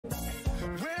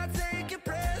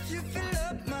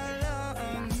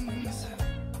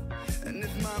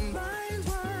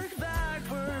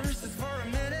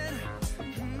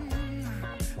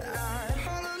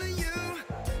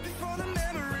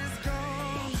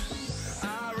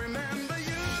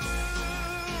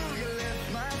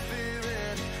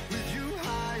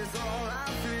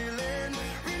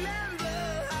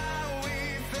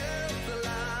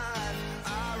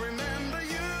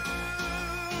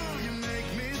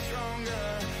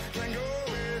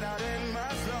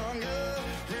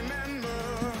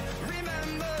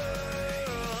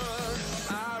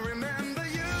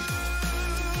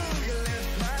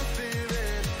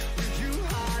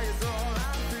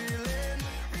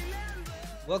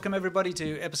Welcome everybody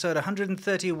to episode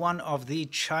 131 of The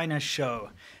China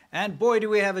Show. And boy, do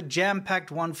we have a jam-packed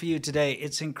one for you today.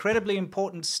 It's incredibly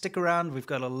important. Stick around. We've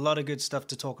got a lot of good stuff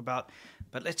to talk about.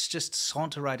 But let's just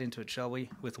saunter right into it, shall we,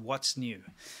 with what's new.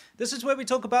 This is where we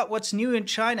talk about what's new in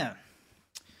China.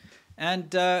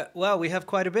 And, well, we have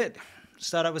quite a bit.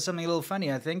 Start out with something a little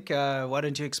funny, I think. Why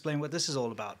don't you explain what this is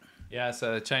all about? Yeah,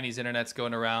 so the Chinese internet's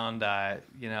going around,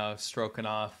 stroking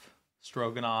off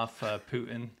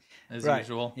Putin as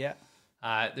usual. Yeah.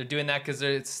 They're doing that because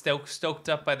they're stoked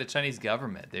up by the Chinese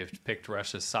government. They've picked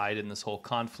Russia's side in this whole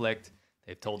conflict.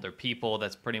 They've told their people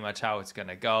that's pretty much how it's going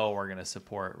to go. We're going to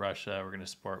support Russia. We're going to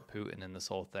support Putin in this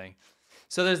whole thing.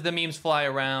 So there's the memes fly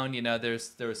around. You know, there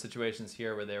were situations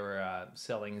here where they were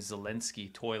selling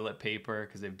Zelensky toilet paper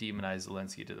because they've demonized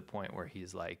Zelensky to the point where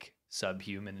he's like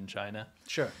subhuman in China.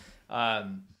 Sure.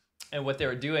 And what they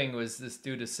were doing was this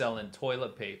dude is selling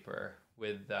toilet paper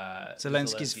with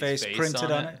Zelensky's face printed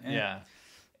on it. Yeah.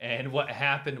 And what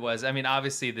happened was, I mean,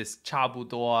 obviously this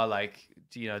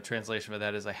chabuduo, translation for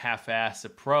that is a half-assed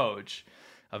approach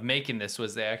of making this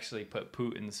was they actually put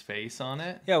Putin's face on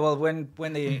it. Yeah, well,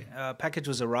 when the package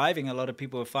was arriving, a lot of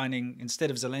people were finding,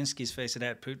 instead of Zelensky's face, it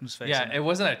had Putin's face on it. Yeah, it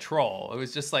wasn't a troll. It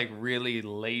was just like really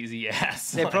lazy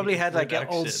ass. They probably had like an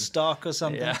old stock or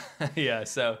something. Yeah, yeah,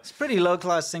 so. It's a pretty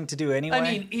low-class thing to do anyway. I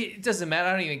mean, it doesn't matter.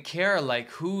 I don't even care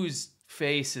like whose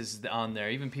face is on there.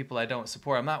 Even people I don't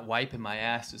support. I'm not wiping my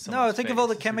ass with someone's face. No, think of all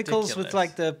the chemicals ridiculous. with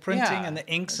like the printing and the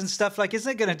inks and stuff. Like,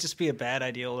 isn't it going to just be a bad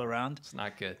idea all around? It's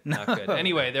not good. Not good.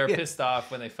 Anyway, they were pissed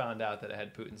off when they found out that it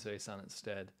had Putin's face on it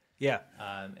instead. Yeah.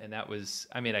 And that was,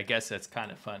 I mean, I guess that's kind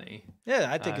of funny. Yeah,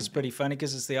 I think it's pretty funny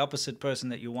because it's the opposite person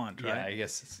that you want, right? Yeah, I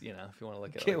guess, it's, if you want to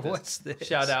look at it Okay, like what's this?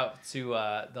 Shout out to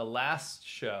the last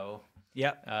show.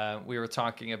 Yeah. We were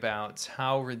talking about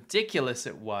how ridiculous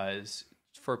it was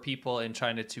for people in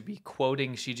China to be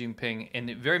quoting Xi Jinping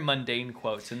in very mundane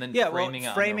quotes and then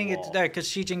framing it there because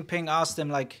Xi Jinping asked them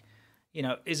like,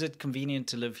 is it convenient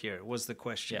to live here? Was the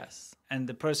question. Yes. And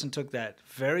the person took that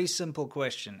very simple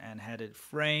question and had it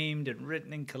framed and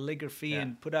written in calligraphy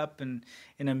and put up in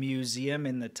a museum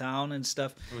in the town and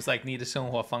stuff. It was like 你的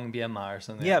生活方便吗 or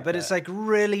something. Yeah, like but that. it's like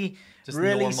really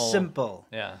normal. simple.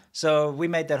 Yeah. So we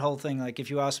made that whole thing like if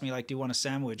you ask me like, do you want a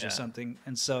sandwich or something?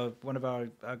 And so one of our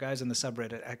guys in the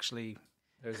subreddit actually.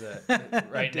 There's a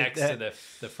right next to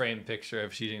the framed picture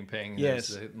of Xi Jinping.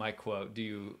 Yes. My quote: "Do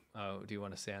you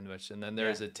want a sandwich?" And then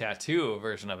there's a tattoo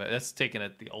version of it. That's taking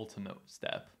it the ultimate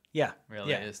step. Yeah.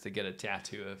 Really is to get a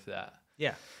tattoo of that.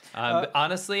 Yeah. But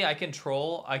honestly, I can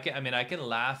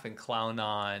laugh and clown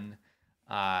on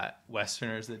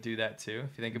Westerners that do that too.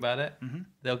 If you think about it,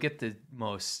 they'll get the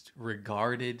most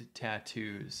regarded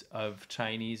tattoos of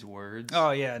Chinese words.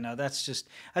 Oh yeah, no, that's just.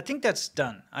 I think that's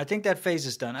done. I think that phase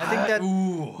is done. I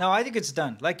think it's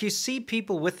done. Like you see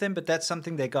people with them, but that's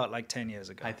something they got like 10 years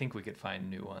ago. I think we could find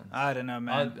new ones. I don't know,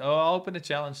 man. I'll open a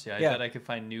challenge to you. I bet I could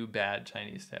find new bad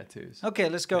Chinese tattoos. Okay,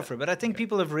 let's go for it. But I think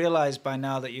people have realized by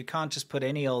now that you can't just put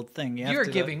any old thing. You're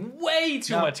giving way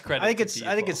too much credit. I think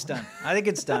it's done. I think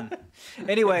it's done.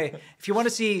 Anyway, if you want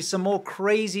to see some more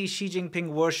crazy Xi Jinping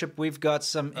worship, we've got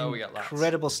some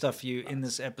incredible stuff for you in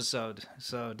this episode.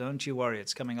 So don't you worry,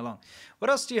 it's coming along.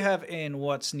 What else do you have in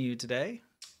What's New today?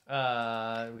 We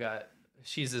got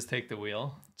She's Just Take the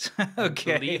Wheel.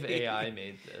 Okay. I believe AI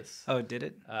made this. Oh, did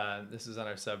it? This is on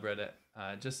our subreddit.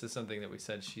 Just as something that we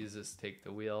said, She's Just Take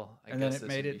the Wheel. I and guess then it this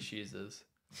made would it. Be She's.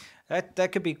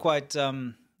 That could be quite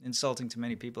insulting to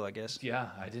many people, I guess. Yeah,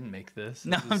 I didn't make this.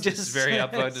 No, I'm just it's very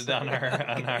upvoted on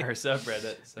our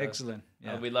subreddit. So, excellent.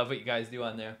 Yeah. We love what you guys do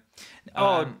on there.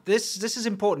 This is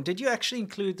important. Did you actually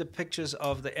include the pictures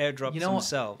of the airdrops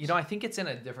themselves? I think it's in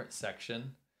a different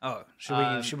section. Oh,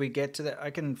 should we get to that?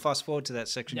 I can fast forward to that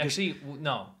section. Actually,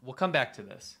 no. We'll come back to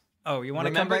this. Oh, you want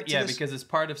to come back to this? Yeah, because it's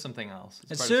part of something else.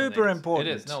 It's super important.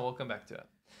 It is. No, we'll come back to it.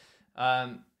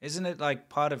 Isn't it like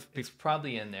part of? It's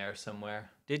probably in there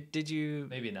somewhere. Did you?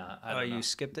 Maybe not. I don't know. You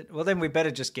skipped it. Well, then we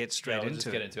better just get straight we'll into just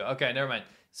it. Get into it. Okay, never mind.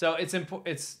 So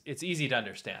it's easy to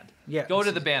understand. Yeah. Go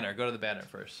to the banner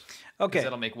first. Okay.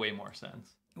 That'll make way more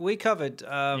sense. We covered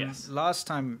last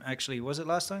time. Actually, was it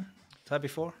last time? Time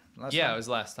before? It was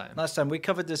last time. Last time we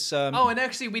covered this. And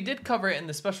actually, we did cover it in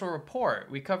the special report.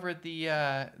 We covered the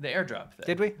airdrop thing.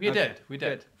 Did we? We did. We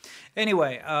did. Good.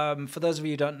 Anyway, for those of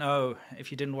you who don't know, if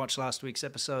you didn't watch last week's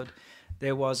episode,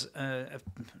 there was a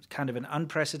kind of an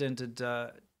unprecedented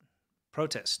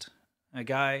protest. A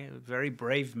guy, a very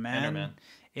brave man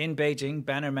in Beijing,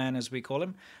 Bannerman as we call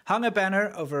him, hung a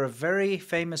banner over a very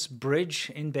famous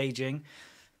bridge in Beijing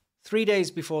 3 days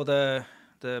before the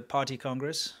party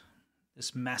congress,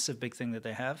 this massive big thing that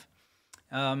they have.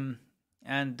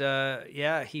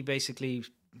 He basically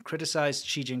criticized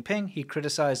Xi Jinping. He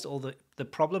criticized all the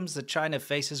problems that China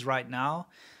faces right now,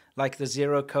 like the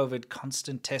zero COVID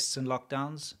constant tests and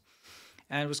lockdowns,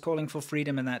 and was calling for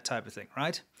freedom and that type of thing,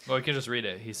 right? Well, we can just read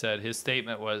it. He said his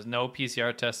statement was no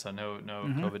PCR tests, so no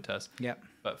COVID tests,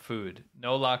 but food.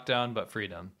 No lockdown, but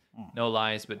freedom. No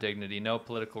lies, but dignity. No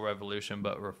political revolution,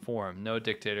 but reform. No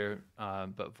dictator,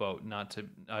 but vote.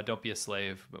 Don't be a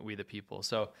slave, but we the people.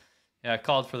 So, yeah,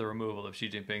 called for the removal of Xi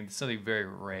Jinping. It's something very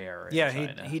rare in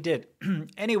China. He did.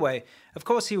 Anyway, of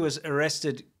course, he was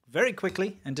arrested very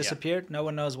quickly and disappeared. No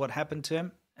one knows what happened to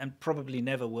him, and probably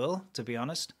never will, to be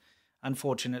honest,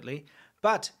 unfortunately.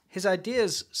 But his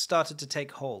ideas started to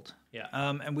take hold. Yeah.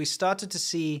 And we started to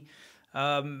see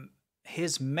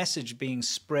his message being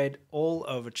spread all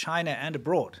over China and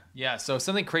abroad. Yeah, so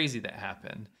something crazy that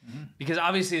happened. Because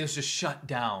obviously it was just shut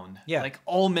down. Yeah. Like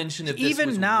all mention of this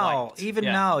was wiped. Even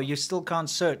now, you still can't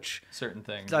search certain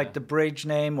things. like the bridge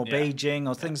name or Beijing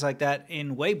or things like that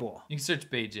in Weibo. You can search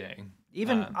Beijing.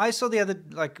 Even I saw the other,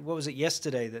 like, what was it,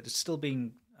 yesterday, that it's still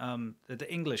being, the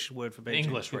English word for Beijing. The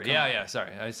English word. Yeah.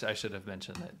 Sorry. I should have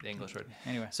mentioned that, the English word.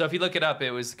 Anyway. So if you look it up,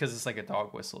 it was because it's like a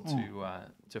dog whistle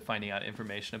to finding out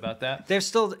information about that.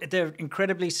 They're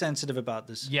incredibly sensitive about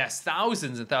this. Yes,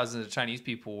 thousands and thousands of Chinese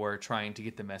people were trying to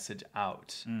get the message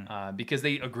out because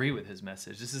they agree with his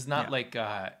message. This is not like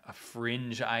a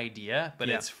fringe idea, but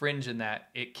it's fringe in that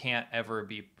it can't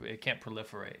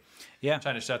proliferate. Yeah.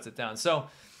 China shuts it down. So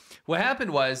what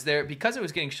happened was because it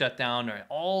was getting shut down or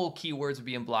all keywords were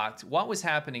being blocked, what was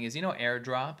happening is,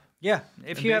 AirDrop. Yeah,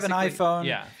 if you have an iPhone,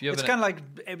 it's kind of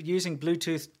like using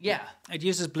Bluetooth. Yeah. It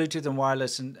uses Bluetooth and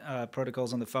wireless and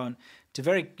protocols on the phone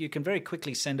you can very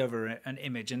quickly send over an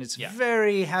image, and it's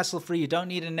very hassle-free. You don't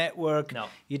need a network. No.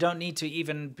 You don't need to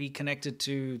even be connected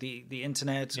to the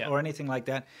internet or anything like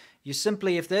that. You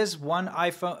simply, if there's one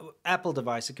Apple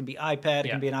device, it can be iPad, it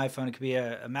can be an iPhone, it can be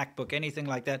a MacBook, anything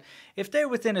like that. If they're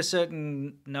within a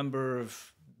certain number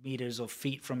of meters or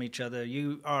feet from each other,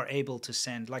 you are able to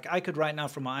send. Like I could right now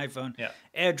from my iPhone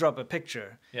airdrop a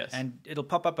picture, and it'll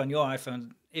pop up on your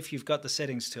iPhone if you've got the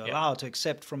settings to allow to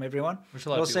accept from everyone. Which a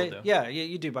lot of people do. Yeah,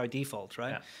 you do by default,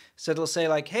 right? Yeah. So it'll say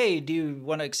like, hey, do you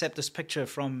want to accept this picture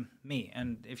from me?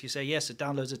 And if you say yes, it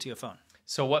downloads it to your phone.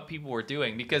 So what people were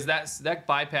doing, because that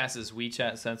bypasses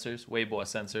WeChat sensors, Weibo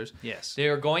sensors. Yes. They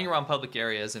were going around public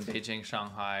areas in Beijing,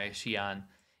 Shanghai, Xi'an,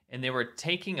 and they were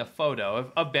taking a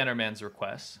photo of Bannerman's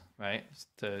request, right?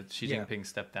 To Xi Jinping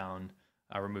step down,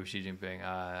 remove Xi Jinping,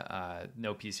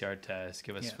 no PCR test,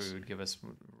 give us food, give us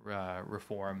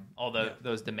reform, all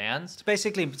those demands. So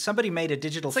basically, somebody made a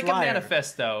digital flyer. It's like a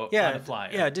manifesto on a flyer.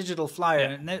 Yeah, a digital flyer.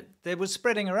 Yeah. And they were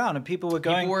spreading around, and people were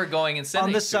going and sending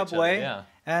on the to subway. Each other,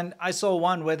 and I saw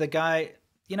one where the guy,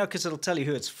 because it'll tell you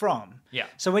who it's from. Yeah.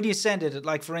 So when you send it,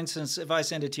 like for instance, if I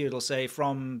send it to you, it'll say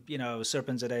from,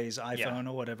 Serpentzade's iPhone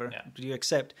or whatever. Yeah. Do you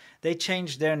accept? They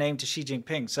changed their name to Xi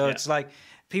Jinping. So it's like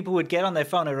people would get on their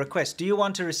phone a request. Do you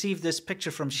want to receive this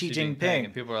picture from Xi Jinping?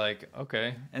 And people are like,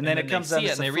 okay. And then it comes up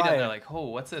as and they a read it flyer. and they're like, oh,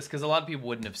 what's this? Because a lot of people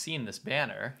wouldn't have seen this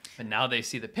banner, but now they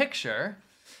see the picture.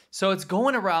 So it's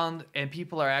going around and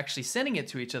people are actually sending it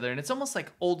to each other. And it's almost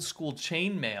like old school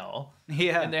chain mail.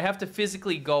 Yeah. And they have to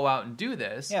physically go out and do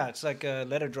this. Yeah, it's like a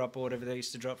letter drop or whatever they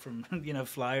used to drop from,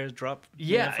 flyers drop from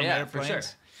airplanes. For sure.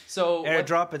 So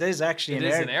airdrop, it is actually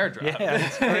an airdrop. Yeah,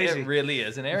 it's crazy. It really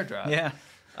is an airdrop.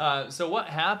 Yeah. So what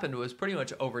happened was pretty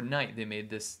much overnight they made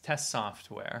this test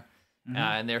software.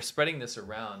 And they're spreading this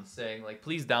around saying, like,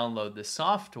 please download this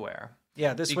software.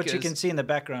 Yeah, this is what you can see in the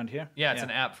background here. Yeah, it's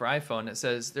an app for iPhone. It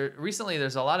says recently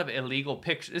there's a lot of illegal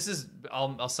pictures.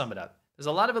 I'll sum it up. There's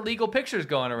a lot of illegal pictures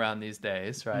going around these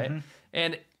days, right?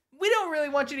 And we don't really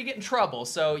want you to get in trouble.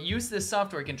 So use this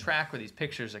software. It can track where these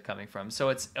pictures are coming from. So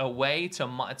it's a way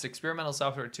it's experimental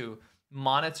software to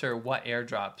monitor what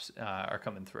airdrops are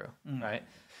coming through, right?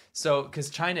 So, because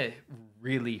China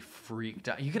really freaked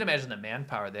out. You can imagine the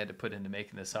manpower they had to put into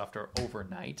making this software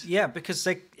overnight. Yeah, because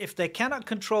if they cannot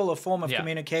control a form of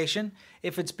communication,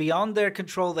 if it's beyond their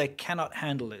control, they cannot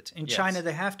handle it. In China,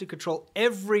 they have to control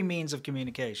every means of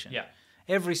communication. Yeah.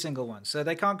 Every single one. So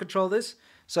they can't control this.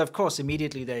 So, of course,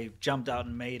 immediately they jumped out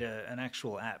and made an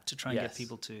actual app to try and get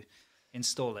people to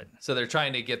install it. So they're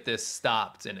trying to get this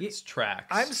stopped in its tracks.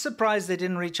 I'm surprised they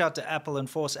didn't reach out to Apple and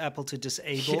force Apple to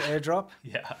disable AirDrop.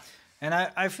 Yeah. And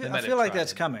I feel like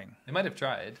that's coming. They might have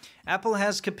tried. Apple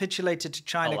has capitulated to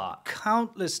China a lot.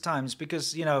 Countless times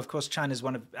because, of course, China is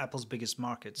one of Apple's biggest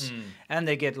markets. And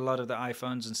they get a lot of the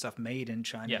iPhones and stuff made in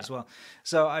China as well.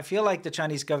 So I feel like the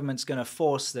Chinese government's going to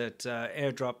force that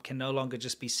AirDrop can no longer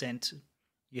just be sent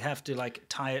You have to like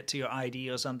tie it to your ID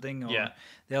or something, or Yeah.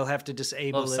 they'll have to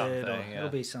disable it, or something, yeah. it'll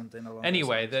be something along.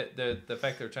 Anyway, the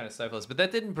fact they were trying to stifle us, but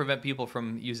that didn't prevent people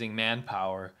from using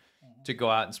manpower to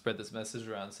go out and spread this message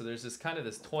around. So there's this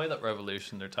toilet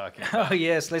revolution they're talking about. Oh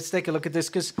yes, let's take a look at this,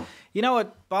 because you know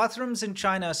what? Bathrooms in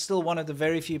China are still one of the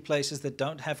very few places that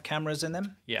don't have cameras in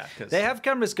them. Yeah, because They have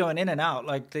cameras going in and out,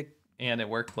 and at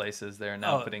workplaces they're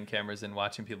now putting cameras in,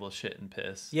 watching people shit and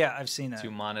piss. Yeah, I've seen that.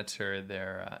 To monitor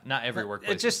their not every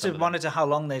workplace. It's just but some to of them. monitor how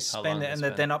long they spend long it, they and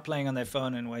spend that they're it. not playing on their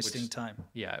phone and wasting time.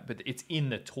 Yeah, but it's in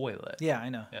the toilet. Yeah, I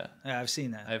know. Yeah. I've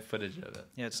seen that. I have footage of it.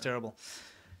 Yeah, it's terrible.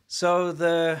 So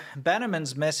the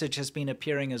Bannerman's message has been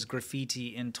appearing as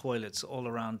graffiti in toilets all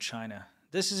around China.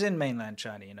 This is in mainland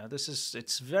China, you know.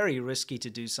 It's very risky to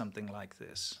do something like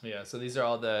this. Yeah, so these are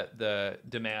all the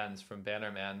demands from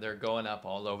Bannerman. They're going up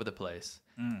all over the place.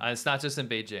 It's not just in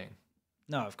Beijing.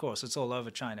 No, of course, it's all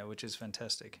over China, which is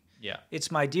fantastic. Yeah.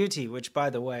 It's my duty, which, by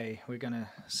the way, we're going to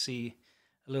see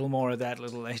a little more of that a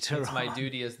little later It's on. my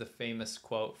duty is the famous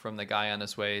quote from the guy on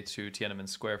his way to Tiananmen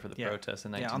Square for the protest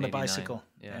in 1989. Yeah, on the bicycle.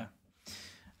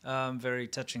 Yeah. Very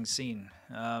touching scene.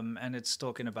 And it's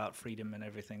talking about freedom and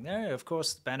everything. There, of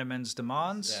course, Bannerman's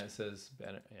demands. Yeah, it says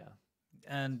Banner. Yeah.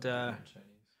 And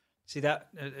see that?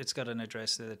 It's got an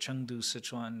address there, the Chengdu,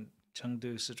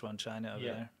 Sichuan, China over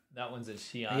there. That one's in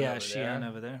Xi'an. Yeah, over Xi'an there.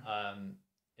 over there.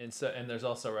 And there's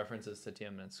also references to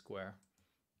Tiananmen Square.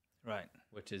 Right.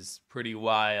 Which is pretty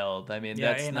wild. I mean,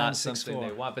 Yeah, that's not something 8964.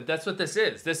 they want, but that's what this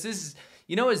is. This is,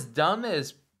 as dumb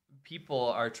as people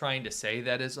are trying to say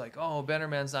that is like, oh,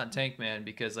 Bannerman's not Tank Man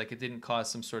because like it didn't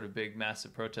cause some sort of big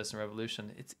massive protest and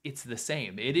revolution. It's the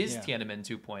same. It is Tiananmen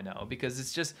 2.0 because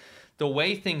it's just the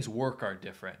way things work are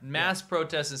different. Mass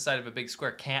protests inside of a big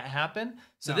square can't happen.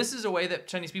 So this is a way that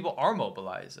Chinese people are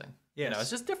mobilizing. Yes. It's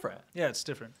just different. Yeah, it's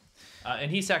different.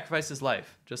 And he sacrificed his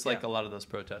life, just like a lot of those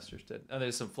protesters did. And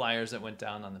there's some flyers that went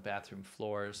down on the bathroom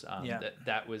floors.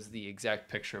 That was the exact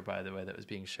picture, by the way, that was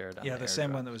being shared on the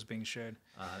same one that was being shared.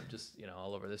 Just,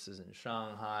 all over. This is in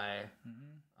Shanghai.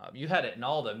 You had it in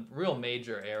all the real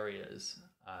major areas.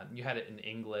 You had it in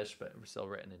English, but it was still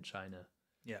written in China.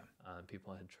 Yeah.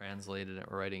 People had translated it,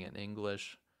 writing it in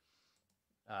English.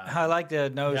 I like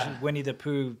the Winnie the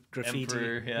Pooh graffiti.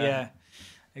 Emperor, yeah,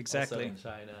 exactly. Also in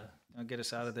China. I'll get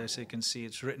us out of there so you can see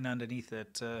it's written underneath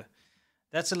it.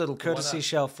 That's a little courtesy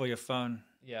shelf for your phone.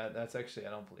 Yeah, that's actually, I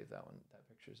don't believe that one. That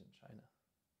picture's in China.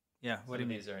 Yeah, what do you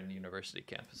mean? These are in university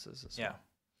campuses as well.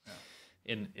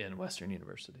 In Western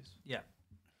universities. Yeah.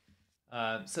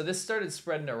 So this started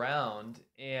spreading around,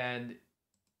 and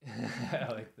I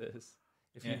like this.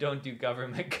 If you don't do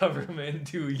government,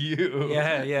 government do you.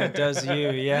 Yeah, it does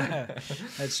you. Yeah,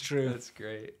 that's true. That's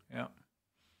great. Yeah.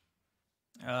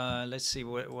 Let's see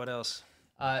what else.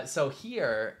 So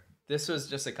here, this was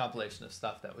just a compilation of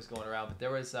stuff that was going around, but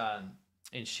there was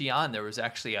in Xi'an there was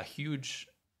actually a huge,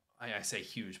 I say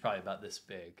huge, probably about this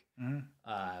big, On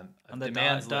the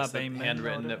demands list, Beimeng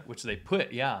handwritten, order? which they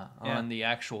put on the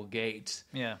actual gate.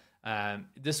 Yeah.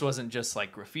 This wasn't just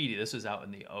like graffiti. This was out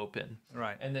in the open.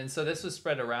 Right. And then so this was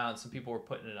spread around. Some people were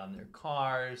putting it on their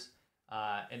cars.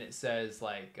 And it says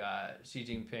like Xi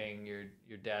Jinping,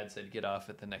 your dad said get off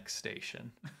at the next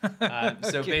station.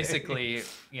 So basically,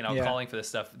 calling for this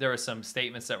stuff. There were some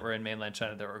statements that were in mainland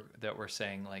China that were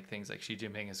saying like things like Xi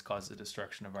Jinping has caused the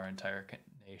destruction of our entire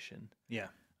nation. Yeah.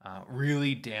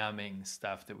 Really damning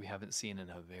stuff that we haven't seen in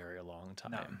a very long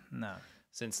time. No.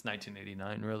 Since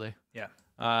 1989, really. Yeah.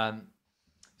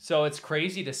 So it's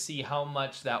crazy to see how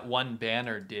much that one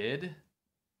banner did.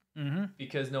 Mm-hmm.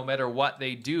 Because no matter what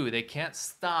they do, they can't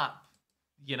stop,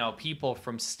 people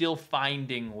from still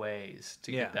finding ways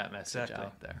to get that message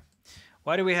out there.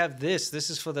 Why do we have this? This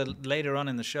is for the later on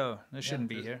in the show. This shouldn't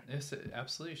be here. This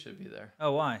absolutely should be there.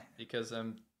 Oh, why? Because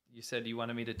you said you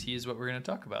wanted me to tease what we're going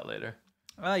to talk about later.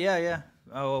 Oh, yeah.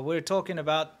 Oh, well, we're talking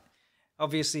about,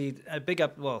 obviously, a big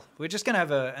up. Well, we're just going to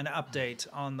have an update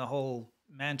on the whole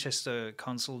Manchester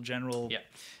Consul General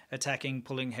attacking,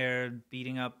 pulling hair,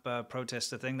 beating up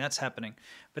protester thing. That's happening.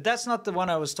 But that's not the one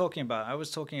I was talking about. I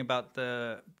was talking about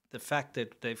the fact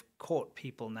that they've caught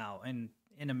people now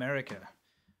in America.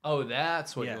 Oh,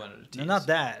 that's what you wanted to tease. No, not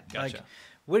that. Gotcha. Like,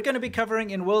 we're going to be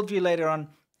covering in Worldview later on.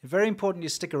 Very important you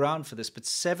stick around for this. But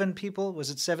 7 people? Was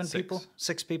it 7 people?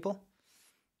 6 people?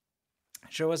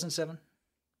 Sure wasn't 7?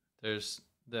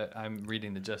 I'm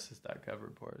reading the Justice.gov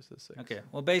report. Is this 6? Okay.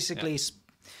 Well, basically,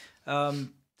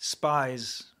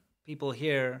 spies, people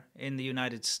here in the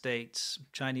United States,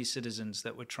 Chinese citizens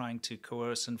that were trying to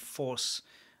coerce and force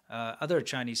other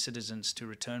Chinese citizens to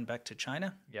return back to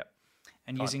China. Yep.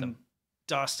 And Caught using them.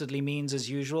 dastardly means as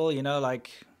usual,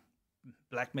 like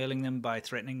blackmailing them by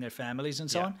threatening their families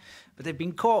and so Yeah. on. But they've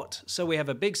been caught. So we have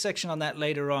a big section on that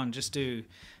later on, just to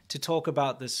talk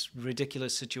about this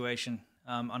ridiculous situation,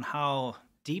 on how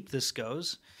deep this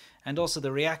goes, and also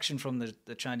the reaction from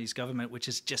the Chinese government, which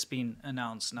has just been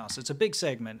announced now. So it's a big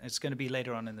segment. It's going to be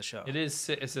later on in the show. It is.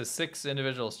 It says 6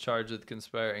 individuals charged with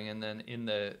conspiring, and then in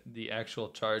the actual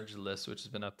charge list, which has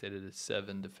been updated, is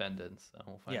 7 defendants. So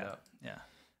we'll find out. Yeah.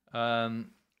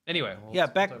 Anyway. Yeah,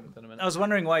 we'll back. talk about that in a minute. I was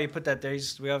wondering why you put that there.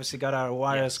 We obviously got our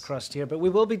wires Yes. crossed here, but we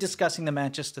will be discussing the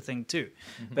Manchester thing too.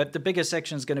 Mm-hmm. But the bigger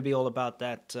section is going to be all about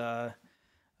that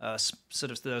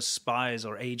sort of those spies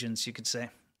or agents, you could say,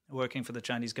 working for the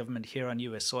Chinese government here on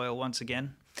U.S. soil once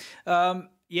again.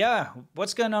 Yeah,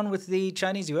 what's going on with the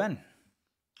Chinese yuan?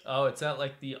 Oh, it's at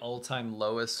like the all-time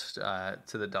lowest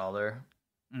to the dollar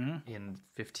Mm-hmm. in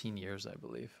 15 years, I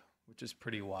believe, which is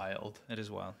pretty wild. It is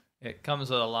wild. It comes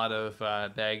with a lot of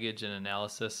baggage and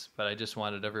analysis, but I just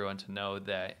wanted everyone to know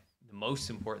that the most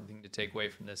important thing to take away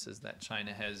from this is that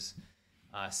China has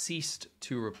ceased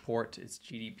to report its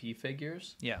GDP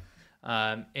figures. Yeah.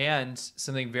 And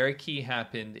something very key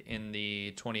happened in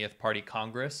the 20th Party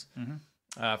Congress.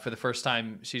 For the first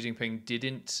time, Xi Jinping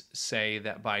didn't say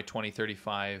that by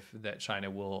 2035 that China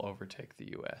will overtake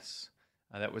the U.S.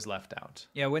 That was left out.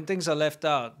 Yeah, when things are left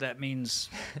out, that means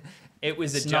It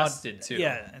was it's adjusted not, to.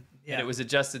 Yeah. And it was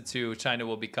adjusted to China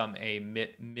will become a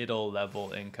middle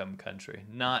level income country,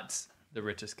 not the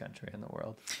richest country in the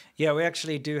world. Yeah, we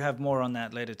actually do have more on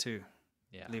that later too.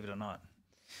 Yeah. Believe it or not.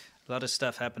 A lot of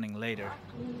stuff happening later.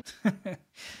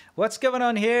 What's going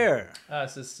on here?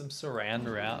 This is some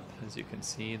saran wrap, as you can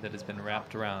see, that has been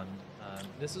wrapped around.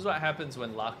 This is what happens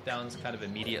when lockdowns kind of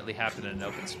immediately happen in an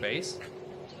open space.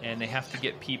 And they have to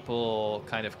get people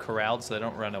kind of corralled so they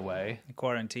don't run away.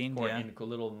 Quarantine, Or yeah. in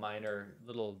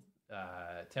little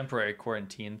temporary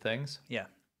quarantine things. Yeah.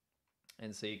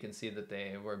 And so you can see that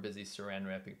they were busy saran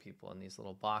wrapping people in these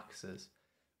little boxes.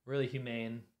 Really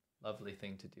humane, lovely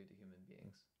thing to do to human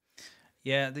beings.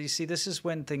 Yeah, you see, this is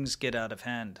when things get out of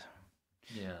hand.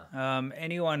 Yeah.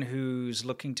 Anyone who's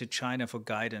looking to China for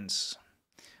guidance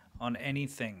on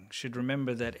anything should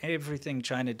remember that everything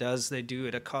China does, they do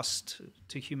at a cost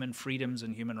to human freedoms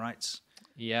and human rights.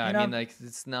 Yeah, You I know- mean, like,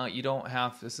 it's not, you don't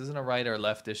have, this isn't a right or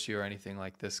left issue or anything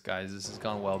like this, guys. This has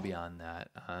gone well beyond that.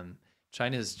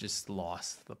 China's just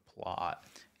lost the plot,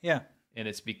 Yeah. and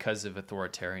it's because of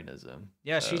authoritarianism.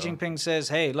 Yeah, Xi Jinping says,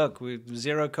 hey, look, we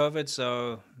zero COVID,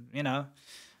 so,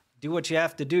 do what you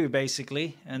have to do,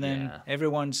 basically. And then Yeah.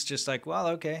 everyone's just like, well,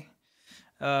 okay.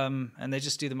 And they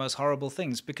just do the most horrible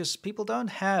things because people don't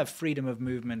have freedom of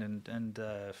movement and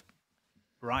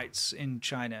rights in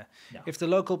China. No. If the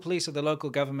local police or the local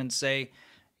government say,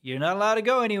 you're not allowed to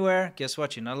go anywhere, guess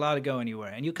what? You're not allowed to go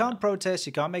anywhere. And you can't protest,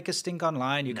 you can't make a stink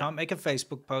online, you can't make a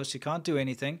Facebook post, you can't do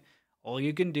anything. All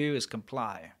you can do is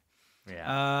comply.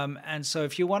 Yeah. And so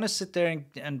if you want to sit there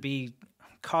and be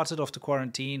carted off to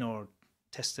quarantine or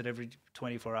tested every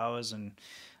 24 hours and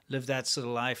live that sort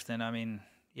of life, then, I mean,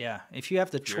 yeah, if you have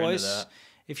the you're into choice, that.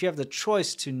 if you have the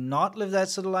choice to not live that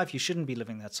sort of life, you shouldn't be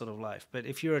living that sort of life. But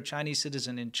if you're a Chinese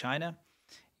citizen in China,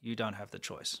 you don't have the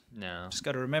choice. No. Just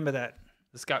got to remember that.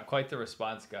 This got quite the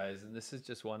response, guys, and this is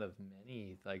just one of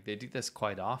many. Like, they do this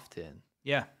quite often.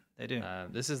 Yeah, they do.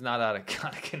 This is not out of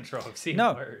control. I've seen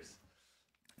No. worse.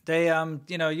 They,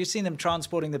 you've seen them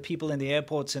transporting the people in the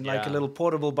airports in like a Yeah. little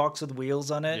portable box with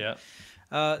wheels on it.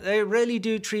 Yeah. They really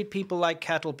do treat people like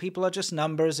cattle. People are just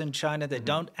numbers in China. They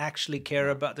don't actually care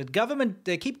about the government.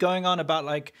 They keep going on about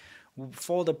like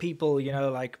for the people,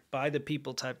 like by the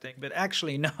people type thing. But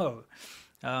actually, no.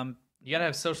 You gotta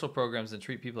have social programs and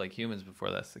treat people like humans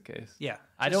before that's the case. Yeah.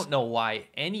 I don't know why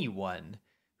anyone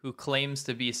who claims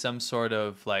to be some sort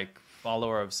of like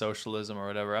follower of socialism or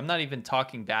whatever. I'm not even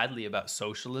talking badly about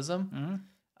socialism.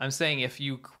 I'm saying if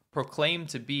you proclaim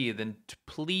to be, then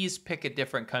please pick a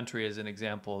different country as an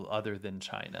example other than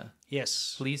China.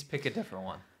 Yes. Please pick a different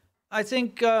one. I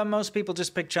think most people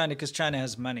just pick China because China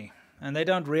has money. And they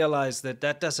don't realize that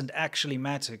that doesn't actually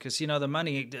matter because, the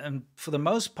money, for the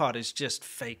most part, is just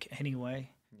fake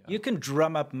anyway. Yeah. You can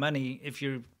drum up money if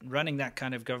you're running that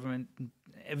kind of government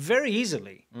very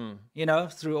easily,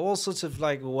 through all sorts of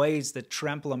like ways that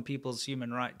trample on people's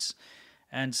human rights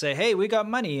and say, hey, we got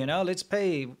money, let's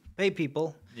pay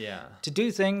people Yeah. to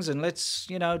do things and let's,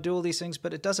 do all these things.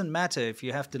 But it doesn't matter if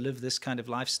you have to live this kind of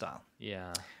lifestyle.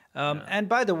 Yeah. And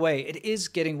by the way, it is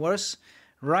getting worse.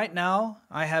 Right now,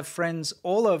 I have friends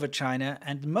all over China,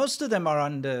 and most of them are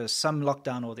under some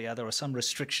lockdown or the other, or some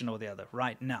restriction or the other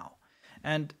right now.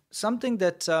 And something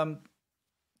that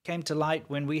came to light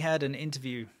when we had an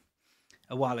interview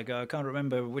a while ago, I can't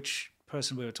remember which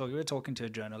person we were talking to a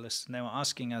journalist, and they were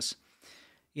asking us,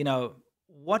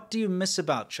 what do you miss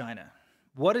about China?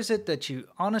 What is it that you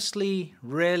honestly,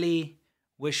 really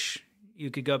wish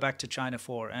you could go back to China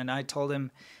for? And I told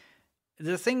him,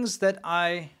 the things that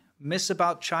I miss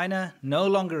about China no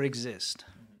longer exist.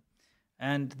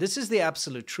 And this is the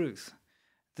absolute truth.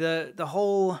 The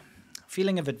whole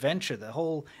feeling of adventure, the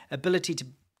whole ability to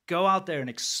go out there and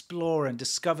explore and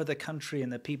discover the country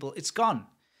and the people, it's gone.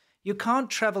 You can't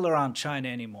travel around China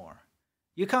anymore.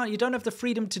 You don't have the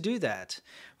freedom to do that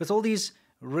with all these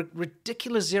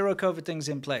ridiculous zero COVID things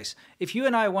in place. If you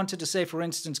and I wanted to say, for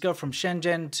instance, go from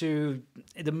Shenzhen to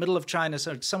the middle of China,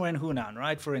 so somewhere in Hunan,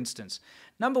 right, for instance,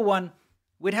 number one,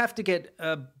 we'd have to get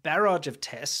a barrage of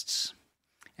tests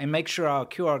and make sure our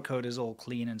QR code is all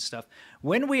clean and stuff.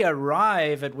 When we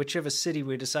arrive at whichever city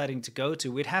we're deciding to go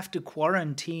to, we'd have to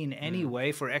quarantine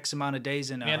anyway for X amount of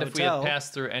days in a hotel. And if we had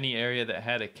passed through any area that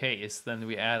had a case, then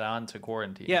we add on to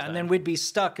quarantine. Yeah, and then we'd be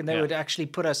stuck, and they would actually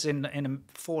put us in a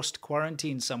forced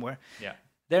quarantine somewhere. Yeah.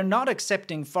 They're not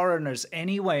accepting foreigners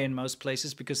anyway in most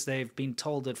places because they've been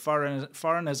told that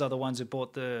foreigners are the ones who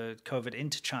brought the COVID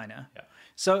into China. Yeah.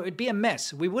 So it'd be a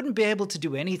mess. We wouldn't be able to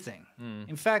do anything.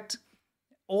 In fact,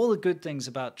 all the good things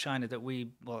about China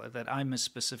that I miss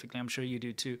specifically, I'm sure you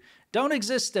do too, don't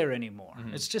exist there anymore.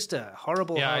 It's just a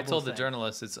horrible, Yeah, horrible I told thing. the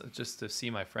journalists it's just to see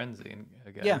my friends again.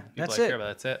 Yeah, People that's I it. care about,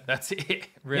 that's it. That's it,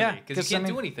 really. Yeah, Because you can't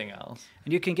do anything else.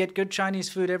 And you can get good Chinese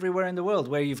food everywhere in the world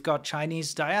where you've got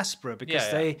Chinese diaspora because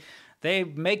they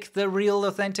make the real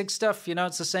authentic stuff.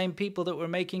 It's the same people that were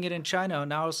making it in China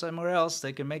now somewhere else.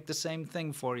 They can make the same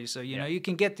thing for you. So, you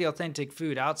can get the authentic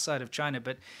food outside of China,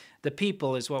 but the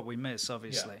people is what we miss,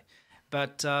 obviously. Yeah.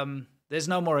 But there's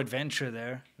no more adventure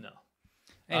there. No.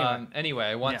 Anyway,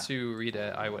 I want to read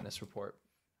an eyewitness report,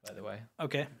 by the way.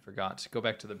 Okay. I forgot. Go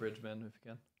back to the bridgeman if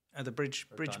you can. The bridge.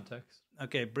 Context.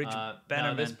 Okay, bridge Now,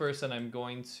 bannerman. this person, I'm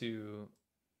going to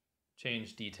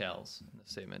change details in the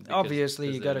statement.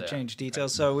 Obviously, you got to change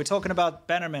details. Right. So we're talking about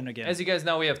bannermen again. As you guys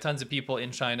know, we have tons of people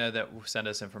in China that send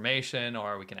us information,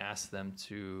 or we can ask them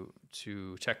to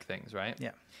check things, right?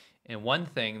 Yeah. And one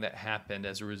thing that happened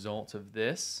as a result of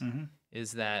this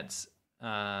is that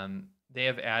they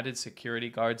have added security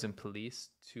guards and police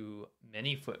to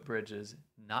many footbridges,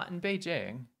 not in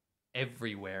Beijing,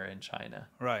 everywhere in China.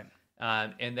 Right.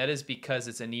 And that is because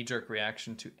it's a knee-jerk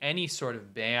reaction to any sort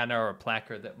of banner or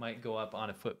placard that might go up on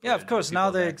a footbridge. Yeah, of course.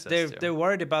 Now they're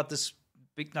worried about this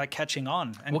catching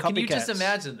on and copycats. Can you just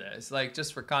imagine this? Like,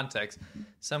 just for context,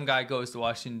 some guy goes to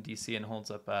Washington, D.C. and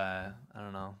holds up I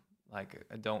don't know, like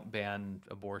a don't ban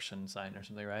abortion sign or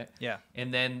something, right? Yeah.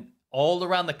 And then all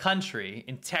around the country,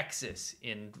 in Texas,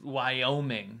 in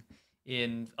Wyoming,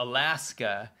 in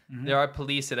Alaska, there are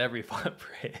police at every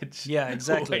footbridge. Yeah,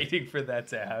 exactly. Waiting for that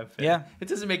to happen. Yeah. It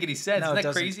doesn't make any sense. No, Isn't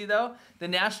that crazy, though? The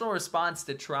national response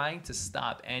to trying to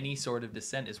stop any sort of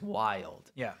dissent is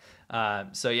wild. Yeah. There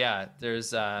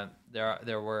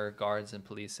were guards and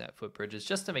police at footbridges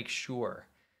just to make sure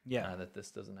that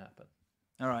this doesn't happen.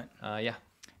 All right. Yeah.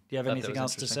 Do you have anything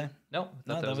else to say? No,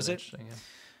 that was it. Yeah.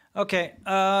 Okay,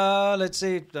 let's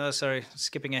see. Sorry,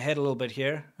 skipping ahead a little bit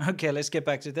here. Okay, let's get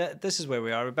back to that. This is where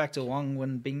we are. We're back to Wang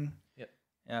Wenbing.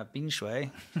 Yep. Bing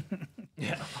Shui.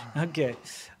 Yeah. Okay,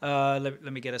 let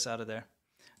me get us out of there.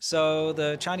 So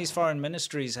the Chinese Foreign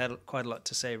Ministry's had quite a lot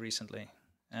to say recently.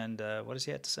 And what does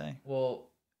he have to say? Well,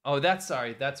 that's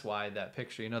why that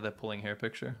picture, that pulling hair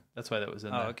picture, that's why that was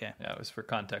in there. Oh, okay. Yeah, it was for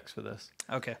context for this.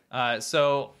 Okay.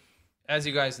 So, as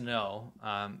you guys know,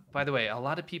 by the way, a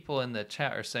lot of people in the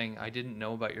chat are saying, I didn't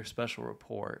know about your special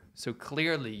report. So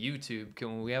clearly, YouTube,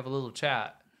 can we have a little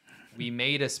chat? We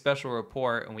made a special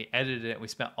report and we edited it. And we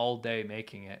spent all day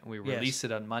making it. And we released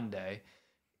it on Monday.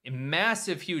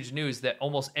 Massive, huge news that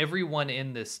almost everyone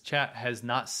in this chat has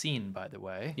not seen, by the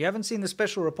way. You haven't seen the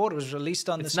special report. It was released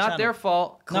on this channel. It's not their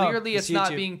fault. Clearly, it's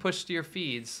not YouTube. being pushed to your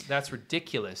feeds. That's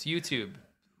ridiculous. YouTube,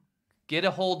 get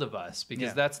a hold of us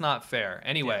because that's not fair.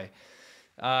 Anyway.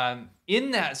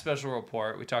 In that special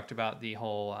report, we talked about the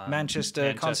whole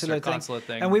Manchester consulate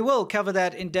thing. And we will cover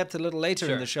that in depth a little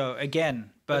later in the show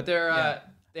again. But the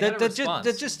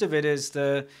gist of it is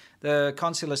the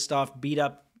consular staff beat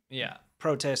up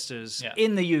protesters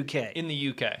in the UK. In the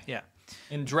UK. Yeah.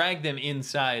 And dragged them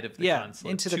inside of the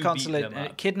consulate. Into the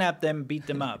consulate, kidnapped them, beat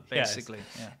them up, basically.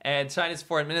 Yes. Yeah. And China's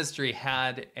foreign ministry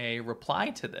had a reply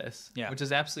to this, which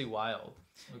is absolutely wild.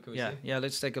 What can we see? Yeah,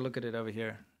 let's take a look at it over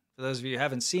here. For those of you who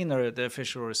haven't seen the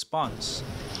official response.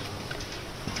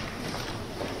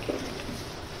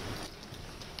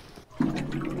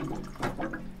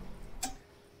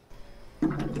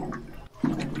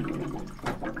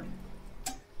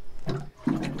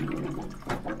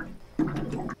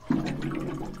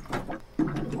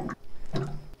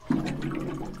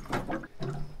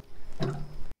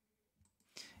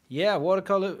 Yeah,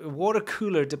 water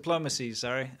cooler diplomacy.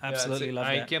 Sorry, absolutely love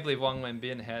I that. can't believe Wang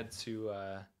Wenbin had to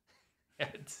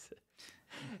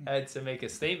make a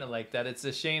statement like that. It's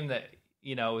a shame that,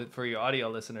 for your audio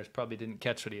listeners, probably didn't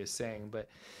catch what he was saying, but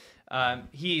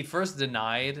he first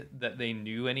denied that they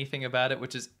knew anything about it,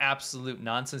 which is absolute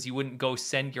nonsense. You wouldn't go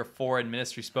send your foreign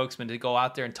ministry spokesman to go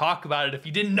out there and talk about it if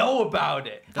you didn't know about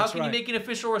it. How can you make an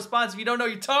official response if you don't know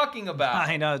what you're talking about?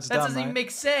 I know, it's dumb, that doesn't right? even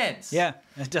make sense. Yeah,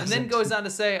 it doesn't. And then goes on to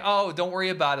say, "Oh, don't worry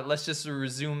about it. Let's just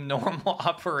resume normal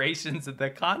operations at the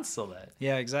consulate."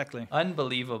 Yeah, exactly.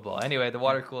 Unbelievable. Anyway, the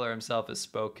water cooler himself has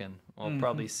spoken. We'll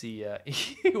probably see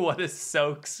what a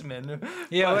soaksman.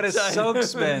 Yeah, what a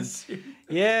soaksman.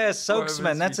 Yeah,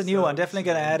 soaksman. That's a new one. Definitely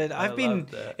going to add it.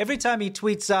 Every time he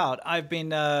tweets out, I've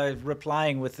been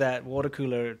replying with that water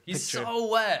cooler He's picture. so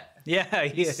wet. Yeah,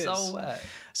 He's so wet.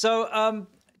 So,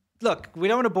 look, we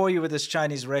don't want to bore you with this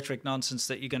Chinese rhetoric nonsense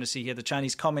that you're going to see here, the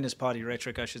Chinese Communist Party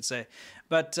rhetoric, I should say.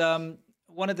 But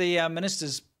one of the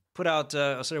ministers put out,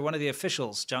 one of the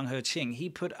officials, Zhang Heqing, he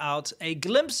put out a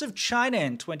glimpse of China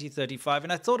in 2035,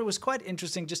 and I thought it was quite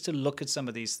interesting just to look at some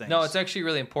of these things. No, it's actually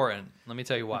really important. Let me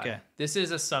tell you why. Okay. This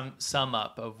is a sum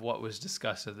up of what was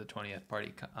discussed at the 20th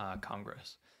Party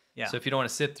Congress. Yeah. So if you don't want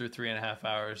to sit through 3.5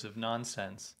 hours of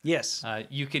nonsense, Yes.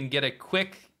 you can get a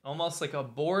quick, almost like a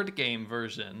board game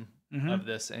version of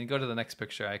this. And go to the next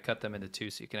picture. I cut them into two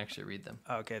so you can actually read them.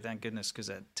 Okay, thank goodness, because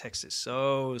that text is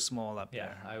so small up Yeah,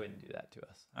 there. I wouldn't do that to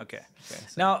us. Okay. So-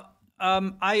 Now,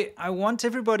 I want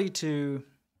everybody to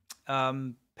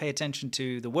pay attention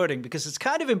to the wording because it's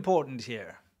kind of important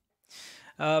here.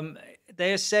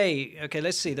 They say, okay,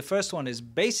 let's see. The first one is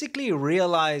basically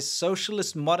realize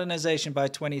socialist modernization by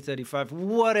 2035,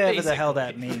 whatever the hell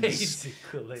that means.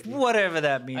 Basically. Whatever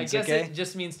that means, I guess okay? it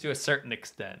just means to a certain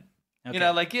extent. Okay.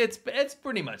 Like it's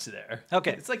pretty much there.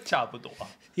 Okay. It's like 差不多.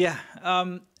 Yeah.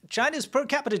 China's per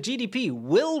capita GDP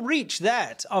will reach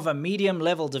that of a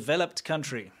medium-level developed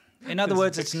country. In other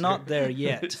words, it's not there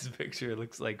yet. This picture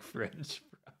looks like French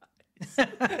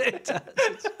It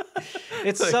does.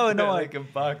 It's fries. so annoying. Like a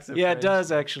box of Yeah, French it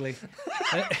does actually.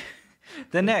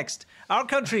 The next, our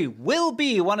country will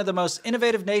be one of the most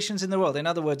innovative nations in the world. In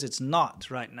other words, it's not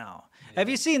right now. Yeah. Have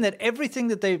you seen that everything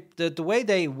that the way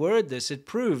they word this, it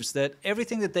proves that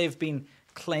everything that they've been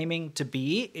claiming to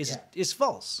be is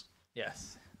false.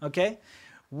 Yes. Okay?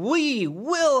 We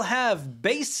will have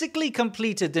basically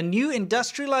completed the new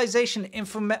industrialization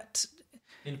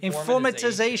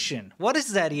informatization. What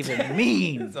does that even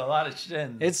mean? It's a lot of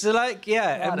shins. It's like,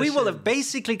 and we will have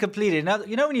basically completed. Now,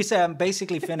 you know when you say I'm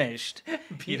basically finished?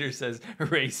 Peter says,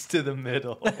 race to the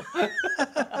middle.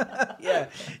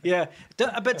 Yeah.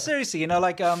 But seriously,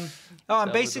 I'm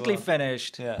basically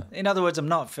finished. Yeah. In other words, I'm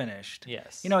not finished.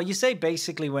 Yes. You say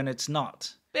basically when it's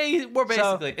not. We're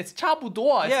basically, it's 差不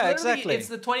多. Yeah, exactly. It's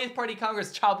the 20th Party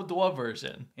Congress 差不多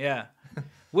version. Yeah.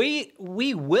 We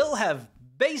will have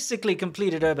basically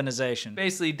completed urbanization.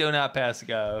 Basically, do not pass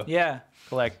go. Yeah.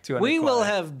 Collect 200 We will quid.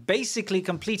 have basically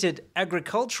completed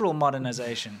agricultural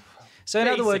modernization. So in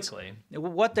other words,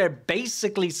 what they're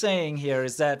basically saying here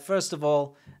is that, first of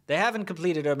all, they haven't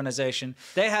completed urbanization.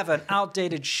 They have an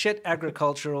outdated shit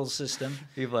agricultural system.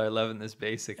 People are loving this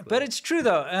basically. But it's true,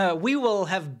 though. We will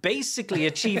have basically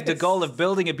achieved the goal of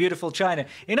building a beautiful China.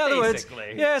 In other words,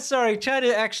 China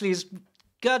actually is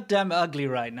goddamn ugly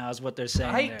right now is what they're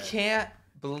saying I there. can't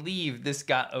believe this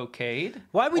got okayed.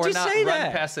 Why would you say not run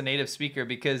that? past a native speaker,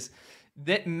 because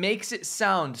that makes it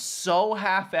sound so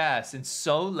half-assed and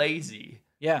so lazy.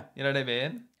 Yeah. You know what I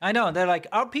mean? I know. They're like,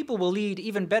 our people will lead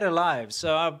even better lives.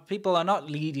 So our people are not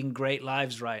leading great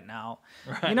lives right now.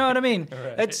 Right. You know what I mean?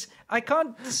 Right. I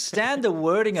can't stand the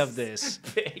wording of this.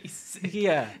 Basic.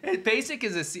 Yeah. Basic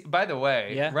is by the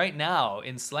way, right now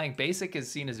in slang, basic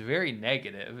is seen as very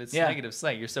negative. It's negative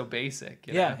slang. You're so basic.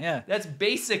 You know? Yeah. That's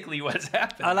basically what's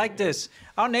happening. I like this.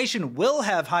 Our nation will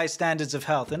have high standards of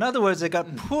health. In other words, they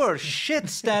got poor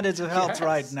shit standards of health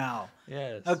right now.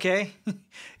 Yes. Okay.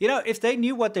 If they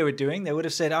knew what they were doing, they would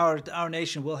have said our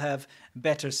nation will have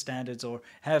better standards or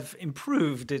have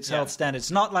improved its health standards.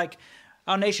 Not like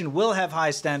our nation will have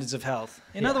high standards of health.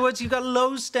 In other words, you've got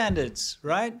low standards,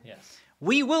 right? Yes.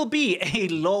 We will be a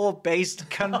law-based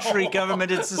country,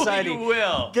 government, and society. We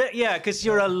will. Because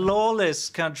you're a lawless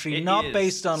country, not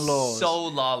based on laws. So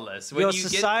lawless. Your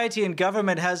society and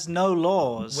government has no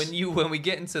laws. When we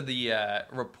get into the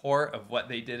report of what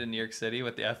they did in New York City,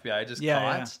 what the FBI just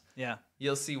caught,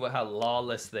 you'll see how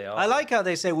lawless they are. I like how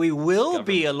they say we will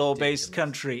be a law-based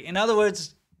country. In other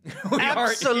words,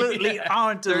 absolutely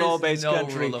aren't a There's law-based no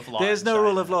country. rule of law There's in no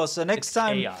rule China. of law. So next It's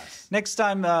time, chaos.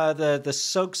 the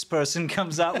spokesperson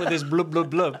comes out with his blub blub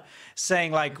blub,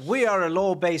 saying like, we are a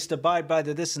law-based, abide by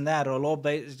the this and that, or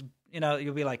law-based.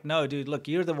 You'll be like, no, dude, look,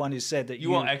 you're the one who said that You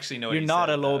won't actually know what you're he not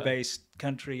said, a though. law-based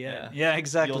country. Yeah,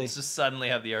 exactly. You'll just suddenly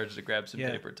have the urge to grab some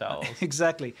paper towels.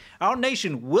 Exactly. Our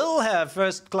nation will have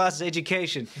first-class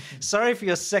education. Sorry for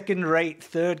your second-rate,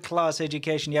 third-class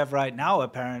education you have right now,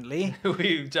 apparently.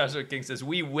 Joshua King says,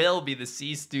 we will be the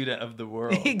C student of the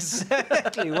world.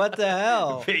 Exactly. What the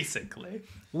hell? Basically.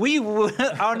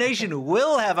 Our nation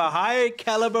will have a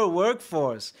high-caliber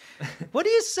workforce. What are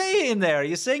you saying there? Are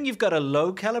you saying you've got a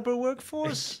low-caliber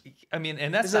workforce? I mean,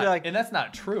 and that's Is it like- that's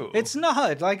not true. It's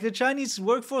not. Like, the Chinese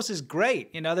workforce is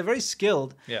great. They're very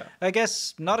skilled. Yeah. I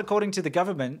guess not according to the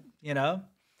government,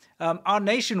 Our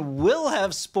nation will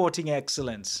have sporting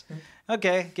excellence.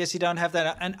 Okay, guess you don't have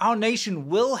that. And our nation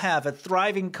will have a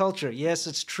thriving culture. Yes,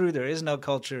 it's true. There is no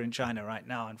culture in China right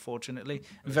now, unfortunately.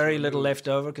 Very little left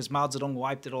over because Mao Zedong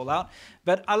wiped it all out.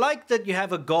 But I like that you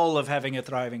have a goal of having a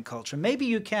thriving culture. Maybe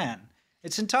you can.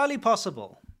 It's entirely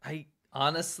possible. I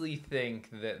honestly think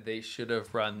that they should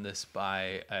have run this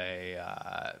by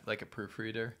a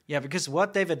proofreader. Yeah, because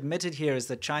what they've admitted here is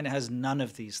that China has none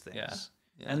of these things. Yeah.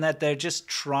 And that they're just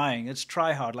trying. It's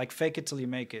try hard, like fake it till you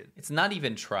make it. It's not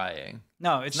even trying.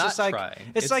 No, it's Not just like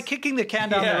trying. it's like kicking the can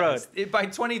down the road. By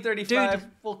 2035, Dude.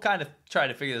 we'll kind of try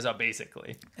to figure this out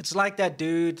basically. It's like that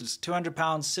dude who's 200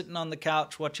 pounds sitting on the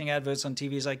couch watching adverts on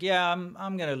TV. He's like, yeah,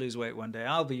 I'm gonna lose weight one day.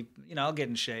 I'll get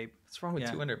in shape. What's wrong with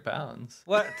Yeah. 200 pounds?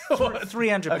 What?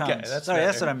 300 pounds. Okay, that's Sorry,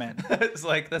 that's better. what I meant. It's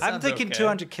like that I'm sounds thinking okay.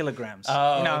 200 kilograms. Oh,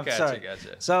 Gotcha. gotcha,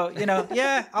 gotcha. So,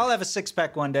 yeah, I'll have a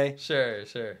six-pack one day. Sure.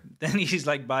 Then he's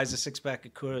like buys a six-pack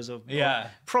of Coors or Yeah.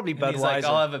 probably And Budweiser. he's like,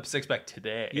 I'll have a six-pack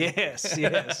today. Yes.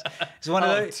 He's one of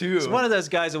Oh, those. two. He's one of those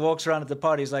guys who walks around at the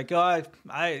party. He's like, oh,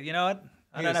 I you know what?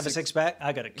 I don't have a six-pack.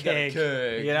 I got a keg.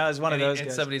 It's one of those And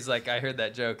guys. somebody's like, I heard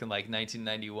that joke in like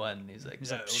 1991. And he's like,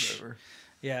 He's no, like, "Shh." whatever.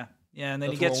 Yeah, and then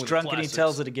Nothing he gets wrong with drunk and he plastics.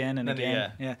 tells it again and Then,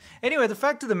 again. Yeah. Anyway, the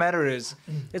fact of the matter is,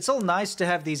 it's all nice to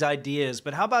have these ideas,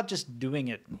 but how about just doing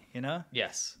it?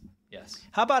 Yes.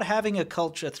 How about having a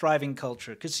culture, a thriving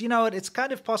culture? Because you know what, it's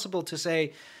kind of possible to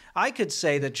say, I could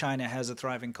say that China has a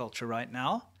thriving culture right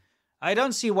now. I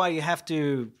don't see why you have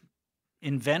to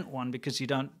invent one because you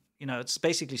don't. It's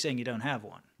basically saying you don't have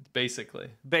one. Basically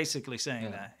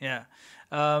saying that, yeah.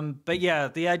 But yeah,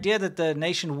 the idea that the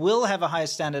nation will have a higher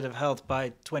standard of health by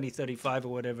 2035 or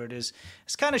whatever it is,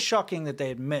 it's kind of shocking that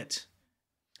they admit.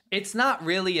 It's not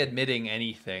really admitting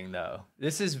anything, though.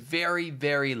 This is very,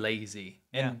 very lazy.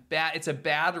 And it's a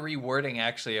bad rewording,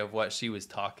 actually, of what she was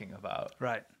talking about.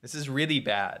 Right. This is really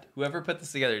bad. Whoever put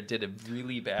this together did a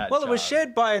really bad Well, job. it was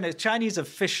shared by a Chinese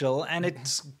official, and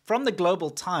it's from the Global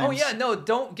Times. Oh, yeah, no,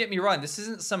 don't get me wrong. This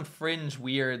isn't some fringe,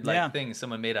 weird Yeah. thing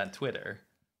someone made on Twitter.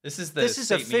 This is This is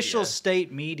state official media.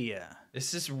 state media.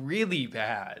 This is really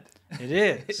bad. It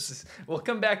is. We'll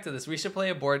come back to this. We should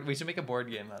We should make a board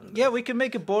game out of this. Yeah, we could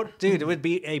make a board. Dude, it would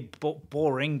be a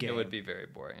boring game. It would be very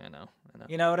boring. I know.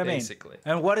 You know what I mean? Basically.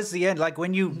 And what is the end? Like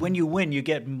when you win, you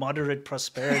get moderate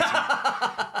prosperity.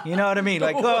 You know what I mean?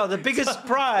 Like, oh, the biggest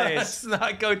prize. Let's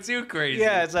not go too crazy.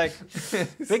 Yeah, it's like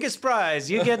biggest prize.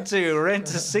 You get to rent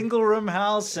a single room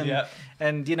house and Yep.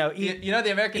 and eat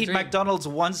the American eat dream. McDonald's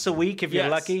once a week if you're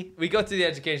Yes. lucky. We go through the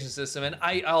education system, and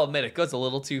I'll admit it goes a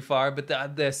little too far, but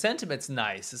the sentiment's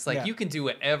nice. It's like Yeah. you can do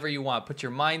whatever you want, put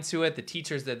your mind to it. The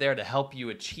teachers are there to help you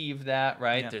achieve that,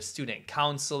 right? Yeah. There's student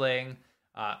counseling.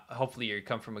 Hopefully, you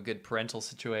come from a good parental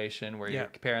situation where your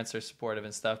parents are supportive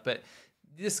and stuff. But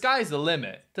the sky's the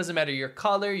limit. Doesn't matter your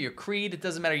color, your creed. It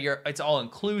doesn't matter it's all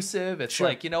inclusive. It's Sure.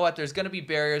 like, you know what? There's going to be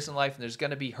barriers in life, and there's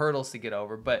going to be hurdles to get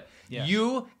over. But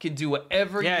you can do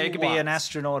whatever Yeah, you you could want. be an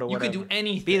astronaut or You whatever. can do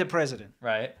anything. Be the president.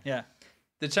 Right? Yeah.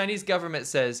 The Chinese government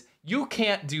says you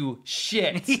can't do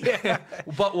shit.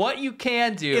 But what you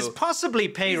can do Is possibly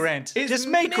pay rent. is Just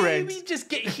make rent. maybe just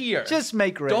get here. Just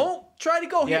make rent. Don't try to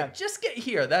go Yeah. here. Just get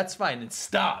here. That's fine. And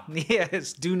stop.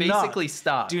 Yes, do not. Basically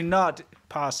stop. Do not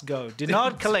pass go. Do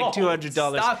not collect Don't. $200.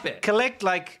 Stop it. Collect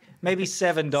like maybe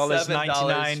 $7.99.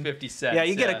 $7.50. Yeah,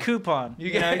 you get a coupon.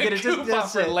 You get a coupon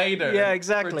that's for it. later. Yeah,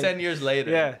 exactly. For 10 years later.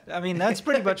 Yeah, I mean that's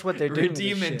pretty much what they're doing. with this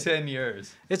Redeem in shit. 10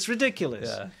 years. It's ridiculous.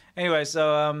 Yeah. Anyway,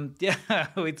 so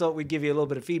we thought we'd give you a little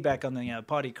bit of feedback on the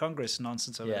party Congress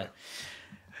nonsense over there.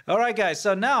 All right, guys.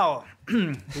 So now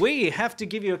we have to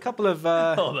give you a couple of.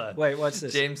 Hold on. Wait, what's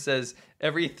this? James says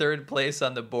every third place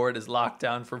on the board is locked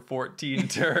down for 14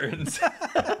 turns.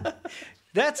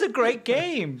 That's a great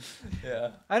game.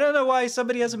 Yeah. I don't know why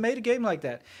somebody hasn't made a game like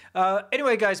that.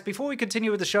 Anyway, guys, before we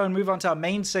continue with the show and move on to our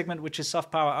main segment, which is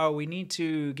Soft Power Hour, we need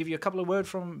to give you a couple of words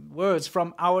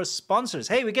from our sponsors.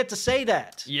 Hey, we get to say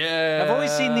that. Yeah. I've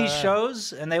always seen these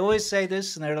shows, and they always say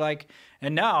this, and they're like,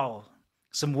 and now,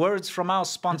 some words from our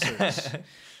sponsors.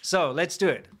 So, let's do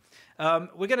it.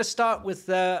 We're going to start with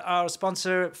our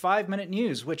sponsor, 5 Minute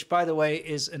News, which, by the way,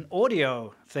 is an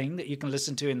audio thing that you can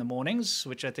listen to in the mornings,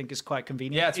 which I think is quite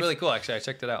convenient. Yeah, it's really cool, actually. I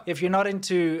checked it out. If you're not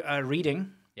into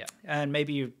reading, Yeah. and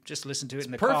maybe you just listen to it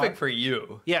in the car. Perfect for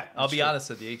you. Yeah, I'll that's be true. honest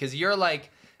with you, because you're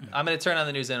like, I'm going to turn on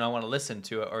the news and I want to listen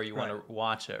to it, or you want to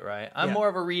watch it, right? I'm more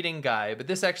of a reading guy, but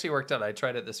this actually worked out. I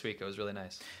tried it this week. It was really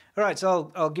nice. All right,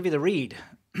 so I'll give you the read.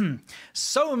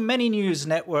 So many news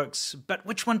networks, but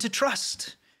which one to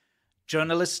trust?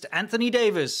 Journalist Anthony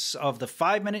Davis of the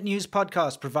 5 Minute News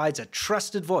podcast provides a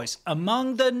trusted voice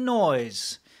among the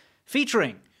noise,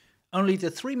 featuring only the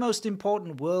 3 most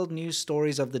important world news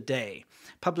stories of the day.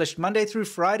 Published Monday through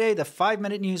Friday, the 5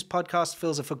 Minute News podcast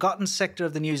fills a forgotten sector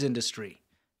of the news industry.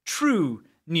 True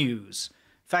news.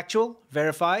 Factual,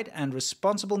 verified, and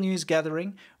responsible news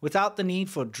gathering without the need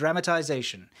for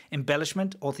dramatization,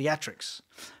 embellishment, or theatrics.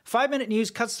 5 Minute News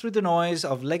cuts through the noise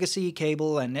of legacy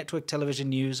cable and network television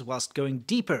news whilst going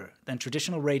deeper than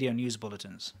traditional radio news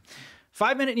bulletins.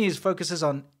 5 Minute News focuses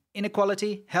on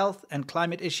inequality, health, and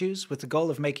climate issues with the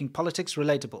goal of making politics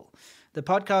relatable. The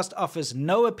podcast offers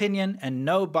no opinion and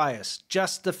no bias,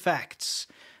 just the facts.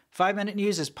 5 Minute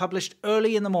News is published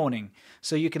early in the morning,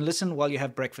 so you can listen while you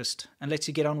have breakfast and lets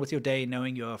you get on with your day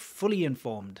knowing you're fully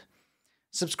informed.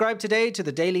 Subscribe today to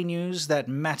the daily news that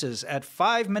matters at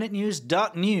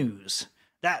 5minutenews.news.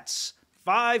 That's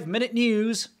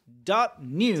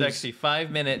 5minutenews.news. It's actually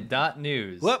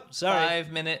 5minute.news. Whoop, sorry.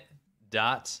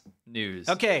 5minute.news.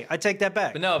 Okay, I take that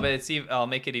back. But no, but I'll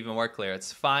make it even more clear.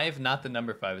 It's 5, not the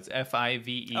number 5. It's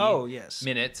FIVE. Oh, yes.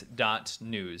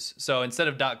 Minute.news. So instead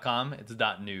of .com, it's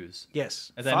 .news.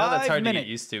 Yes. As I know that's hard to 5 minute. get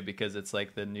used to because it's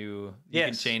like the new. You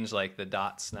can Yes. change like the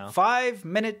dots now.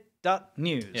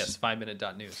 5minute.news. Yes,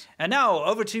 5minute.news. And now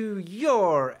over to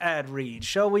your ad read.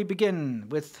 Shall we begin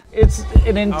with It's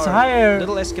an our entire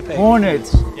little escapade? hornet.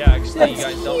 Yeah, actually, you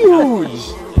That's guys don't. huge.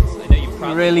 I know you You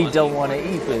probably really want don't to. want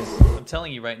to eat this. I'm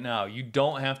telling you right now, you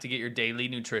don't have to get your daily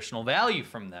nutritional value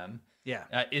from them. Yeah.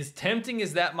 As tempting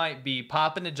as that might be,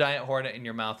 popping a giant hornet in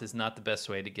your mouth is not the best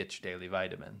way to get your daily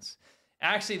vitamins.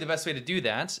 Actually, the best way to do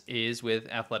that is with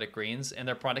Athletic Greens and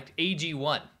their product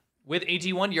AG1. With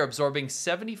AG1, you're absorbing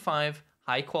 75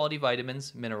 high-quality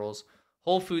vitamins, minerals,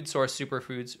 whole food source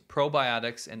superfoods,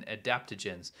 probiotics, and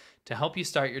adaptogens to help you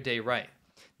start your day right.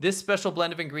 This special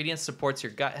blend of ingredients supports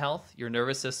your gut health, your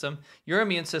nervous system, your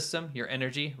immune system, your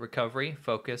energy, recovery,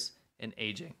 focus, and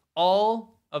aging.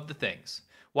 All of the things.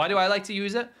 Why do I like to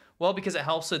use it? Well, because it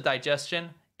helps with digestion,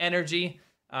 energy.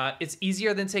 It's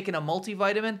easier than taking a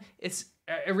multivitamin. It's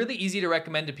really easy to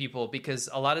recommend to people because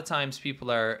a lot of times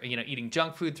people are, eating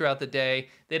junk food throughout the day.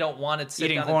 They don't want to sit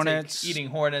Eating down hornets. eating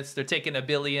hornets. They're taking a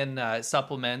billion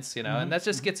supplements, and that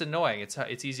just gets annoying.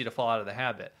 It's easy to fall out of the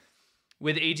habit.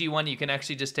 With AG1, you can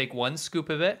actually just take 1 scoop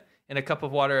of it in a cup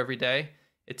of water every day.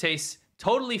 It tastes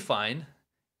totally fine,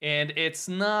 and it's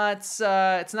not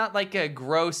like a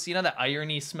gross, that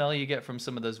irony smell you get from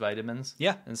some of those vitamins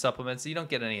Yeah. and supplements. You don't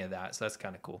get any of that, so that's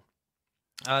kind of cool.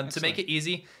 To make it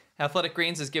easy, Athletic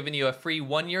Greens has given you a free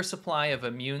 1-year supply of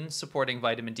immune-supporting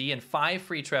vitamin D and 5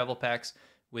 free travel packs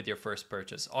with your first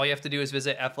purchase. All you have to do is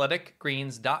visit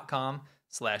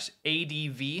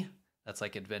athleticgreens.com/ADV. That's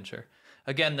like adventure.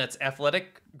 Again, that's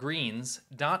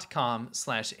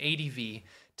athleticgreens.com/ADV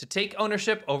to take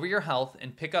ownership over your health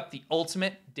and pick up the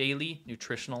ultimate daily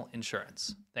nutritional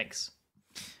insurance. Thanks.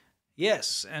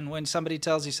 Yes, and when somebody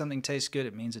tells you something tastes good,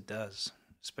 it means it does.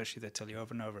 Especially if they tell you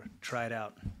over and over. Try it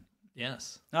out.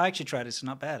 Yes. No, I actually tried it. It's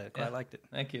not bad. I quite Yeah. liked it.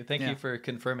 Thank you. Thank Yeah. you for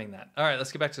confirming that. All right,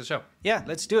 let's get back to the show. Yeah,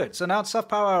 let's do it. So now it's Soft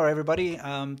Power Hour, everybody.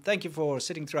 Thank you for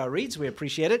sitting through our reads. We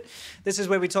appreciate it. This is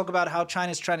where we talk about how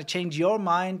China's trying to change your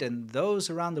mind and those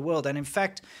around the world. And in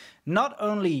fact, not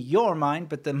only your mind,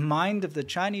 but the mind of the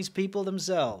Chinese people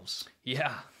themselves.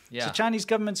 Yeah. Yeah. The Chinese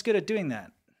government's good at doing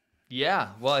that.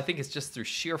 Yeah. Well, I think it's just through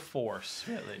sheer force,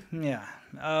 really. Yeah.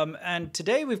 And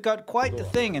today we've got quite the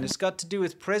thing, and it's got to do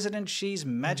with President Xi's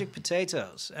magic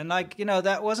potatoes. And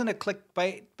that wasn't a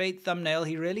clickbait thumbnail.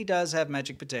 He really does have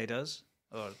magic potatoes.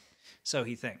 Or so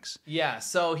he thinks. Yeah.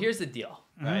 So here's the deal,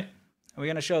 right? Are we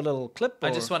going to show a little clip? I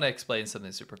or- just want to explain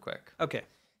something super quick. Okay.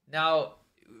 Now,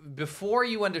 before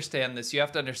you understand this, you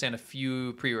have to understand a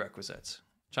few prerequisites.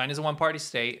 China's a one-party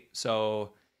state,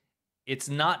 so it's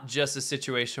not just a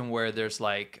situation where there's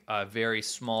like a very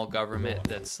small government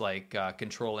that's like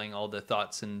controlling all the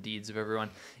thoughts and deeds of everyone.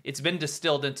 It's been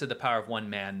distilled into the power of one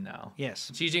man now.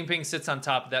 Yes. Xi Jinping sits on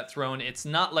top of that throne. It's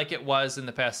not like it was in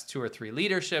the past 2 or 3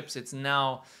 leaderships. It's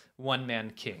now one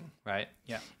man king, right?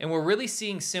 Yeah. And we're really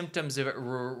seeing symptoms of it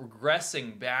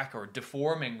regressing back or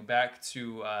deforming back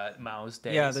to Mao's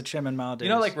days. Yeah, the Chairman Mao days.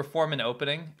 You know, like reform and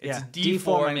opening? It's Yeah.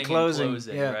 deforming and closing,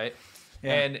 yeah. right?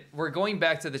 Yeah. And we're going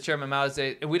back to the Chairman Mao's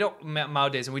days, and we don't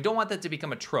want that to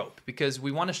become a trope because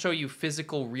we want to show you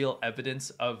physical, real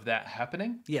evidence of that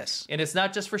happening. Yes. And it's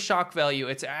not just for shock value;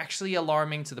 it's actually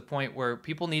alarming to the point where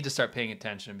people need to start paying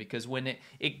attention because when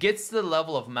it gets to the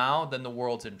level of Mao, then the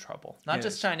world's in trouble. Not Yes.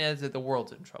 just China, the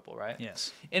world's in trouble, right?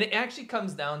 Yes. And it actually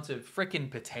comes down to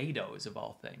frickin' potatoes of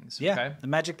all things. Yeah, Okay? the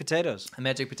magic potatoes. The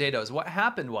magic potatoes. What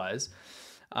happened was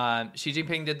Xi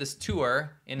Jinping did this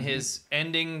tour in his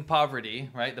Ending Poverty,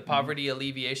 right? The poverty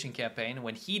alleviation campaign,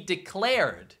 when he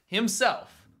declared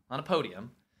himself on a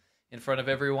podium in front of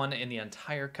everyone in the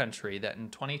entire country that in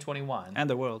 2021 And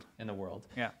the world. in the world,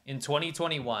 Yeah. in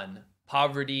 2021,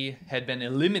 poverty had been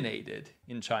eliminated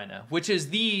in China, which is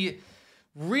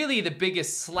really the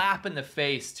biggest slap in the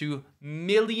face to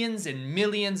millions and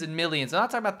millions and millions. I'm not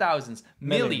talking about thousands,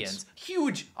 millions.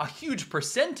 A huge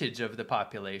percentage of the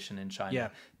population in China Yeah.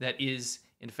 that is,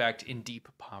 in fact, in deep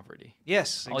poverty.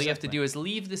 Yes. All you have to do is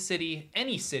leave the city,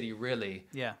 any city really,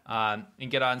 Yeah.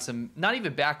 and get on some, not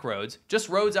even back roads, just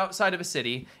roads outside of a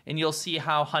city, and you'll see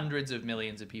how hundreds of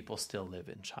millions of people still live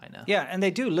in China. Yeah, and they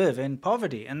do live in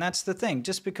poverty. And that's the thing.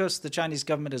 Just because the Chinese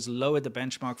government has lowered the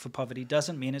benchmark for poverty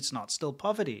doesn't mean it's not still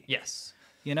poverty. Yes.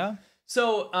 You know?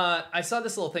 So I saw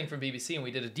this little thing from BBC, and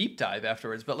we did a deep dive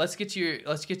afterwards. But let's get you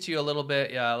a little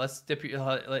bit. Let's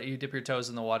let you dip your toes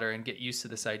in the water and get used to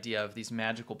this idea of these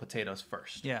magical potatoes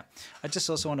first. Yeah. I just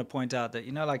also want to point out that,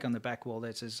 you know, like on the back wall,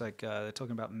 there's like, they're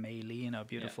talking about Mei Li, you know,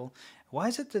 beautiful. Why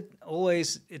is it that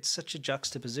always it's such a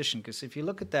juxtaposition? Because if you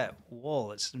look at that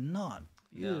wall, it's not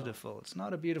beautiful. It's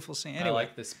not a beautiful scene. Anyway. I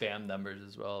like the spam numbers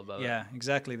as well above it. Yeah,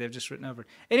 exactly. They've just written over it.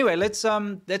 Anyway, let's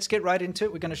get right into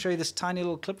it. We're going to show you this tiny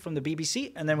little clip from the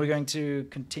BBC, and then we're going to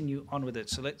continue on with it.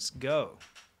 So let's go.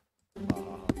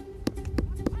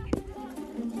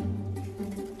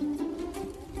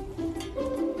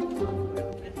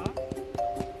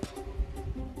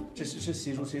 这是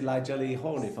习主席来这里以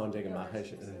后你放这个吗？还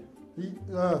是？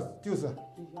就是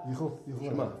以后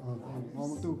是吗？我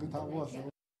们都跟他握手。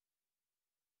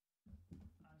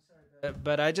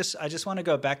 But I just want to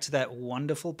go back to that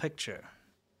wonderful picture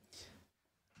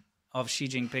of Xi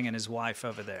Jinping and his wife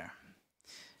over there.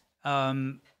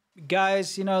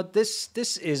 Guys, you know, this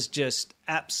is just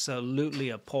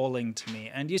absolutely appalling to me.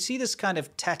 And you see this kind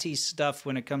of tatty stuff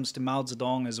when it comes to Mao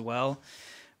Zedong as well.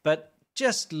 But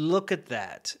just look at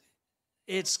that.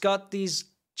 It's got these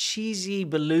cheesy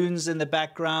balloons in the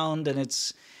background, and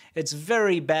it's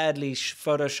very badly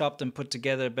photoshopped and put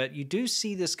together, but you do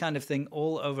see this kind of thing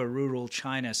all over rural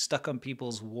China, stuck on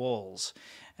people's walls.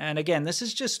 And again, this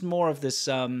is just more of this,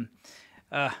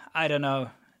 I don't know,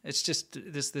 it's just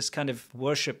this kind of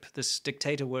worship, this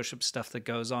dictator worship stuff that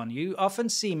goes on. You often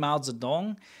see Mao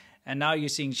Zedong, and now you're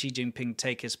seeing Xi Jinping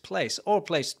take his place, or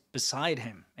placed beside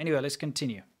him. Anyway, let's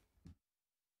continue.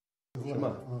 是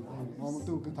吗？我们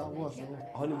都跟他握手。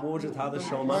哦，你摸着他的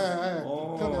手吗？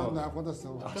特别暖和的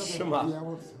手，是吗？黏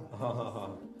我的手。好好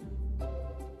好。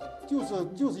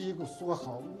就是一个说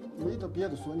好，没得别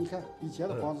的说。你看以前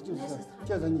的房子就是这样，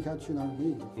现在你看去哪儿没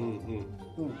有。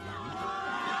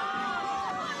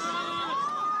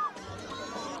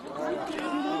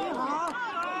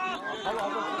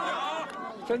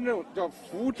真正叫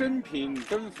扶真品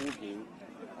真扶贫，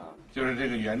就是这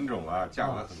个原种啊，价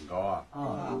格很高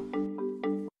啊。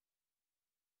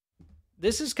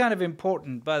This is kind of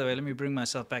important. By the way, let me bring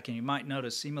myself back in. You might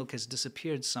notice Emilk has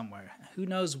disappeared somewhere. Who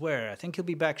knows where? I think he'll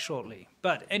be back shortly.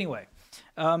 But anyway,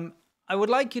 I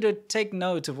would like you to take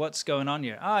note of what's going on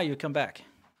here. You come back.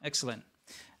 Excellent.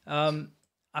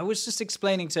 I was just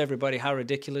explaining to everybody how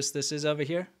ridiculous this is over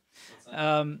here.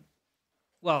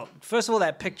 Well, first of all,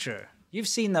 that picture. You've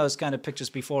seen those kind of pictures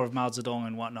before of Mao Zedong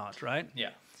and whatnot, right? Yeah.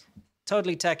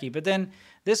 Totally tacky. But then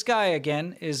this guy,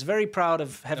 again, is very proud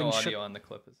of having... No audio on the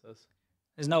clip, it says.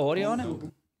 There's no audio on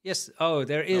it? Yes. Oh,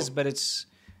 there is, but it's...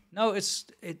 No,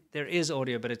 there is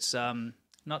audio, but it's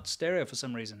not stereo for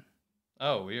some reason.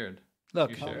 Oh, weird.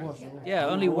 Look. Yeah,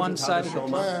 only one side of the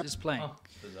clip is playing. Oh,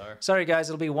 bizarre. Sorry, guys,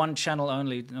 it'll be one channel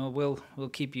only. No, we'll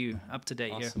keep you up to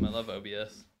date here. Awesome. I love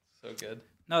OBS. So good.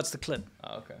 No, it's the clip.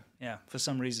 Oh, okay. Yeah, for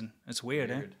some reason. It's weird.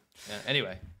 Eh?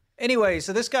 Yeah, Anyway,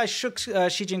 so this guy shook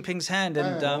Xi Jinping's hand,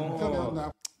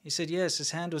 and he said, yes,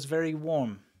 his hand was very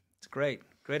warm. It's great.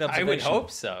 Great I observation. would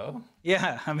hope so.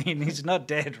 Yeah, I mean, he's not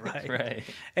dead, right? Right.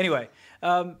 Anyway,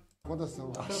 我的手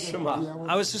特别是吗？严我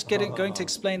I was just going to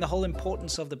explain the whole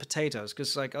importance of the potatoes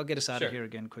because, like, I'll get us out of Sure. here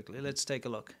again quickly. Let's take a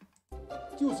look.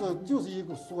 就是一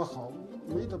个说好，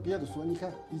没得别的说。你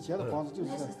看以前的房子就是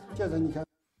这样，现在你看。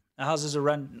 The houses are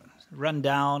run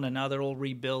down and now they're all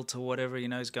rebuilt or whatever, you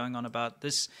know, is going on about.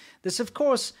 This, of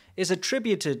course, is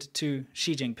attributed to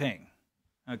Xi Jinping.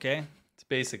 Okay? It's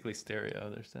basically stereo,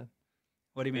 they're saying.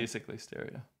 What do you mean? Basically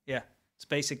stereo. Yeah, it's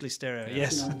basically stereo.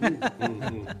 Yes. These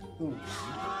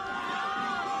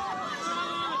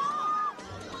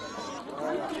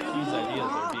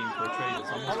ideas are being portrayed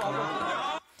as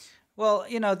almost Well,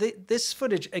 you know, this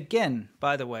footage, again,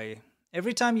 by the way,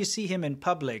 every time you see him in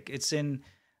public, it's in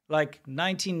like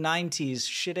 1990s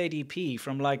shit 80p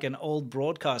from like an old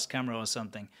broadcast camera or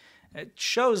something. It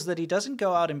shows that he doesn't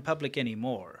go out in public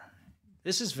anymore.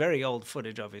 This is very old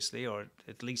footage, obviously, or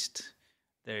at least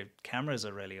their cameras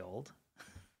are really old.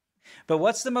 But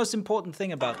what's the most important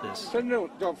thing about this? 真正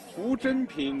叫扶真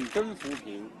品跟扶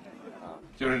贫啊，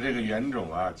就是这个原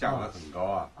种啊，价格很高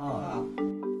啊。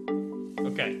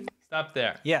 Okay, stop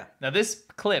there. Yeah. Now this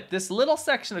clip, this little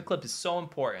section of the clip is so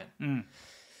important.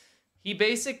 He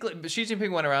basically, Xi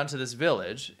Jinping went around to this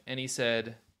village and he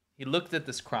said, he looked at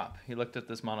this crop. He looked at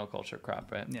this monoculture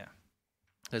crop, right? Yeah.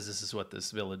 Because this is what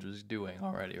this village was doing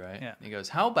already, right? Yeah. He goes,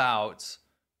 how about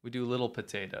we do little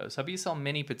potatoes? How about you sell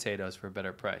mini potatoes for a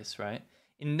better price, right?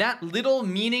 In that little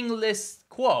meaningless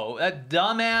quote, that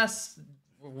dumbass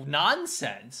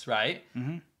nonsense, right?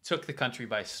 Took the country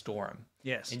by storm.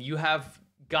 Yes. And you have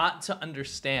got to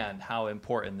understand how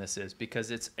important this is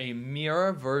because it's a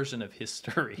mirror version of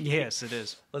history. Yes, it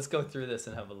is. Let's go through this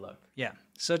and have a look. Yeah.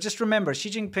 So just remember, Xi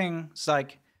Jinping's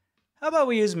like, how about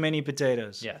we use mini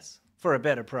potatoes Yes, for a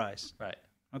better price? right.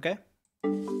 Okay?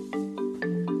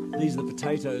 These are the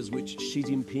potatoes which Xi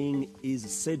Jinping is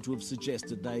said to have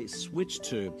suggested they switch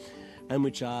to and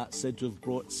which are said to have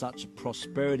brought such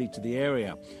prosperity to the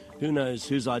area. Who knows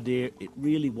whose idea it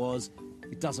really was?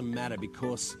 It doesn't matter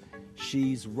because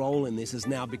Xi's role in this has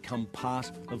now become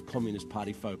part of Communist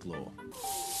Party folklore.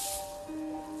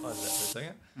 Pause that for a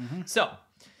second. So,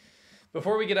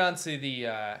 before we get on to the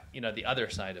the other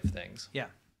side of things, Yeah.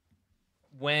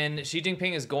 when Xi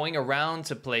Jinping is going around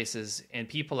to places and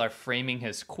people are framing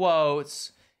his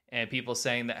quotes and people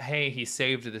saying that, hey, he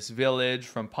saved this village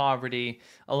from poverty,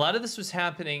 a lot of this was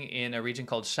happening in a region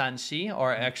called Shanxi,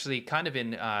 or actually kind of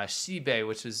in Xibei,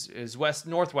 which is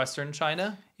northwestern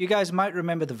China. You guys might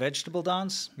remember the vegetable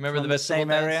dance. Remember from the vegetable same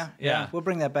dance? area? Yeah. We'll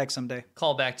bring that back someday.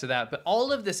 Call back to that. But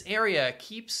all of this area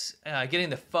keeps getting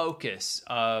the focus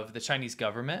of the Chinese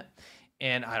government.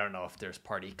 And I don't know if there's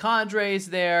party cadres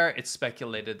there. It's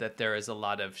speculated that there is a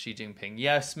lot of Xi Jinping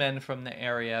yes men from the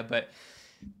area. But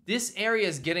this area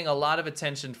is getting a lot of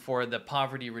attention for the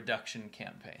poverty reduction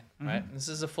campaign, right? This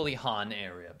is a fully Han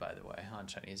area, by the way, Han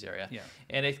Chinese area. Yeah.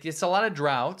 And it gets a lot of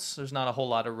droughts. There's not a whole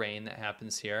lot of rain that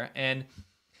happens here. And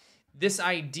this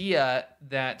idea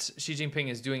that Xi Jinping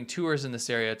is doing tours in this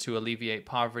area to alleviate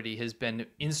poverty has been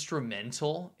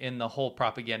instrumental in the whole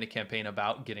propaganda campaign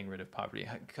about getting rid of poverty,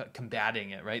 combating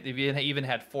it, right? They've even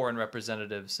had foreign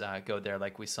representatives go there,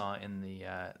 like we saw in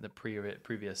the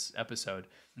previous episode,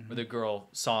 where the girl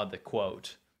saw the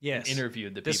quote Yes. and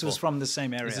interviewed the people. This was from the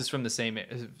same area. This is from the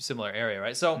similar area,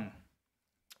 right? So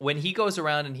when he goes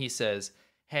around and he says,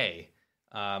 hey,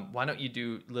 why don't you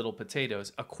do little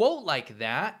potatoes? A quote like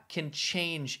that can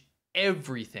change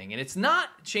everything. And it's not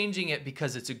changing it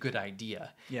because it's a good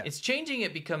idea. Yeah. It's changing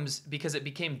it because it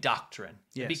became doctrine.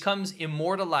 Yes. It becomes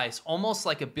immortalized, almost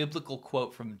like a biblical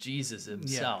quote from Jesus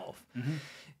himself.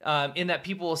 In that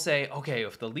people will say, okay,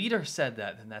 if the leader said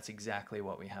that, then that's exactly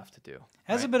what we have to do.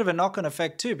 Has a bit of a knock-on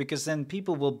effect too, because then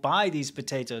people will buy these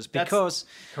potatoes because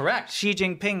correct. Xi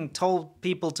Jinping told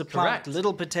people to plant Correct.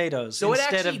 little potatoes So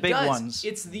instead it actually of big does. ones.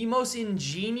 It's the most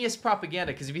ingenious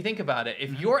propaganda because if you think about it,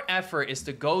 if your effort is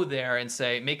to go there and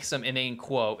say, make some inane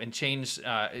quote and change,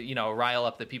 rile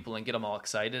up the people and get them all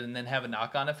excited and then have a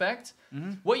knock-on effect,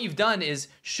 what you've done is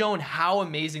shown how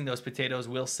amazing those potatoes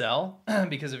will sell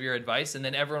because of your advice, and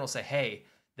then everyone will say, hey,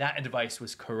 that advice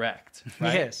was correct.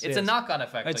 Right? Yes, it's yes. a knock-on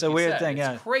effect. It's like a you weird said. thing,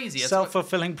 yeah. It's crazy. It's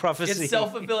Self-fulfilling prophecy. It's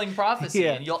self-fulfilling prophecy,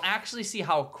 Yeah. and you'll actually see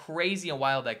how crazy and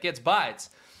wild that gets. But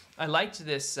I liked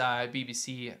this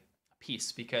BBC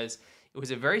piece because it was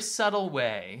a very subtle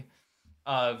way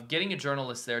of getting a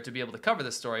journalist there to be able to cover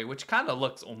the story, which kind of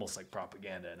looks almost like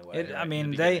propaganda in a way. right,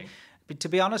 in the beginning. to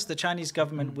be honest, the Chinese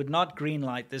government would not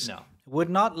greenlight this. No. Would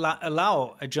not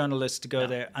allow a journalist to go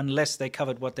there unless they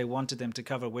covered what they wanted them to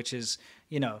cover, which is,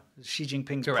 Xi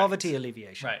Jinping's Correct. poverty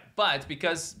alleviation. Right. But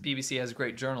because BBC has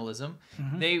great journalism,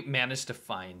 they managed to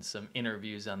find some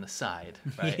interviews on the side,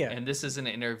 right? Yeah. And this is an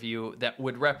interview that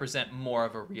would represent more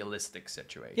of a realistic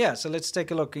situation. Yeah, so let's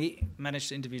take a look. He managed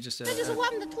to interview just a 这就是我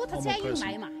们的土特产 normal 有 person.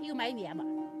 卖嘛，有卖面嘛。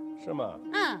是吗？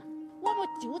我们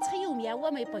就吃油面，我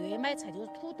们不愿意买菜，就是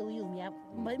土豆油面，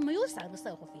没有上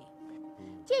生活费。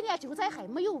今年就在还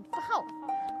没有不好，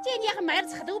今年还买的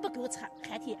车都不够吃，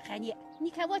旱年。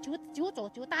你看我就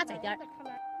打这点儿。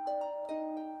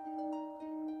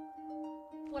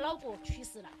我老公去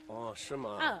世了。哦，是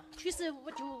吗？去世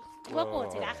我哥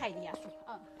这俩孩子也说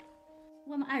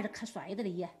我们儿子可帅的了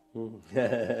也。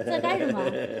这儿子嘛，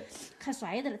可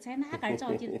帅的了，在哪个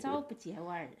找不见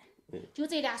我儿子。就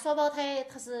这俩双胞胎，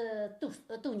他是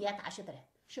都念大学的嘞，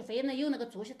学费呢有那个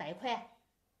助学贷款，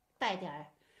贷点儿，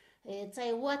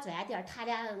在我赚点儿，他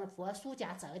俩过暑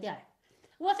假挣点儿。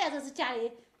我反正是家里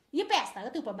一半啥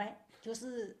都不买，就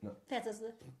是反正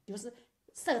是就是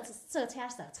省钱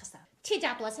省吃省，钱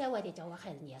家多少我也得叫我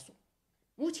孩子念书。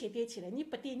目前点起来，你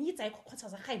不点你再苦撑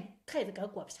着，孩子更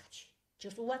过不下去，就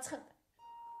是我撑的。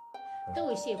都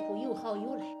有辛苦，有好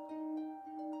有赖。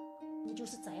你就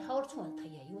是再好的虫，它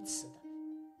也有吃的。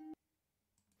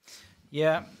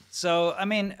 Yeah. So, I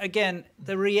mean, again,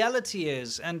 the reality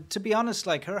is, and to be honest,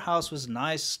 like her house was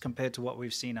nice compared to what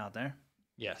we've seen out there.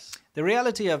 Yes. The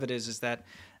reality of it is that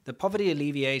the poverty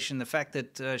alleviation, the fact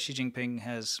that Xi Jinping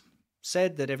has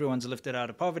said that everyone's lifted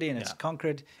out of poverty and it's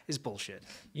conquered is bullshit.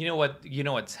 You know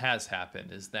what has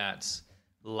happened is that,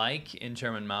 like in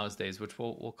Chairman Mao's days, which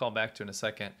we'll call back to in a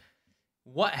second,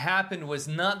 what happened was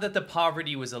not that the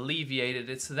poverty was alleviated,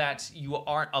 it's that you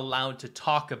aren't allowed to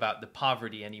talk about the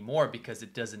poverty anymore because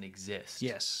it doesn't exist.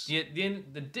 Yes.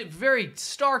 The very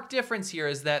stark difference here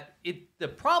is that the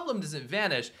problem doesn't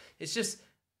vanish, it's just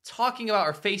talking about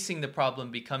or facing the problem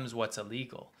becomes what's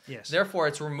illegal. Yes. Therefore,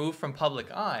 it's removed from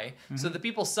public eye, so the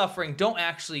people suffering don't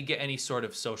actually get any sort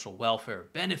of social welfare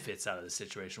benefits out of the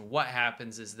situation. What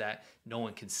happens is that no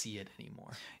one can see it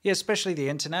anymore. Yeah, especially the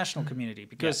international community,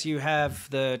 because you have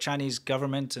the Chinese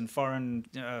government and foreign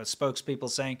spokespeople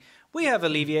saying, we have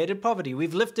alleviated poverty,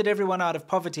 we've lifted everyone out of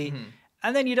poverty,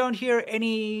 and then you don't hear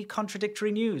any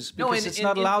contradictory news because it's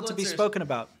not allowed to be spoken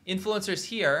about. Influencers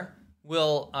here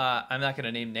will, I'm not going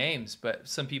to name names, but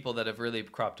some people that have really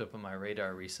cropped up on my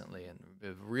radar recently and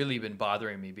have really been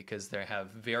bothering me because they have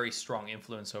very strong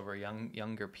influence over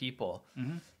younger people,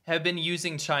 have been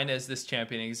using China as this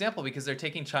champion example because they're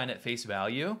taking China at face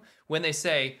value when they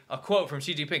say, a quote from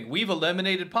Xi Jinping, we've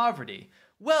eliminated poverty.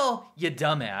 Well, you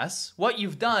dumbass, what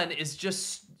you've done is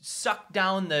just suck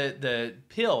down the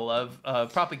pill of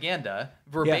propaganda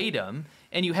verbatim,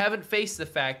 and you haven't faced the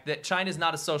fact that China is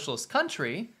not a socialist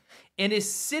country, and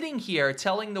is sitting here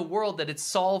telling the world that it's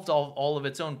solved all of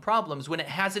its own problems when it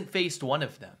hasn't faced one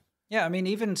of them. Yeah, I mean,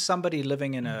 even somebody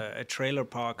living in a trailer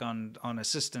park on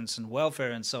assistance and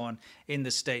welfare and so on in the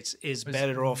States is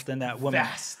better off than that woman.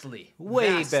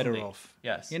 Way better off.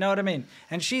 Yes. You know what I mean?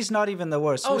 And she's not even the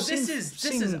worst. Oh, We've this seen- is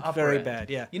seen upper very end. bad.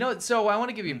 Yeah. You know, so I want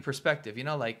to give you perspective. You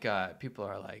know, like people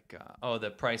are like, oh, the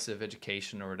price of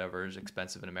education or whatever is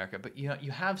expensive in America. But you know,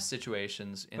 you have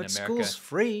situations in But America school's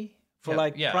free for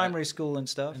primary school and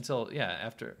stuff. until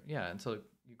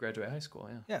you graduate high school.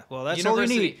 Yeah. Yeah, well, that's all you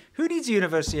need. Who needs a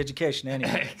university education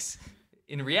anyway?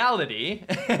 In reality,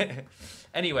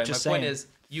 anyway, Just my point saying. is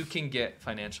you can get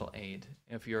financial aid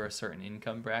if you're a certain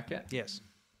income bracket. Yes.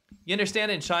 You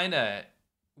understand, in China,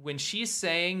 when she's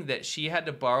saying that she had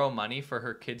to borrow money for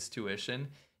her kids' tuition,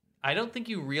 I don't think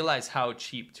you realize how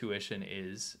cheap tuition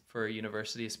is for a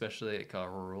university, especially like a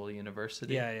rural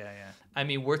university. Yeah. I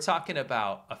mean, we're talking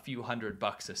about a few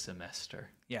 $100 a semester.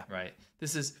 Yeah. Right?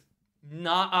 This is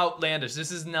not outlandish.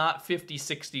 This is not 50,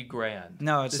 60 grand.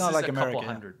 No, it's this not is like a America,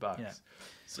 couple $100. yeah.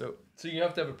 So you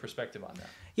have to have a perspective on that.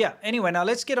 Yeah, anyway, now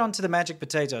let's get on to the magic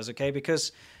potatoes, okay?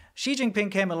 Because Xi Jinping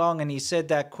came along and he said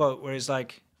that quote where he's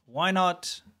like, why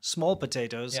not small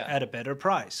potatoes at a better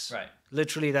price? Right.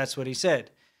 Literally, that's what he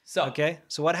said. So, Okay,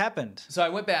 so what happened? So I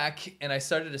went back and I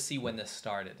started to see when this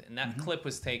started. And that clip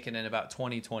was taken in about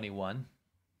 2021.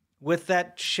 With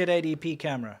that shit ADP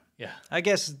camera. Yeah. I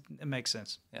guess it makes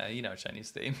sense. Yeah, you know, Chinese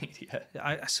state media.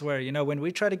 I swear, you know, when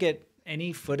we try to get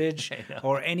any footage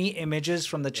or any images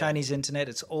from the Chinese internet,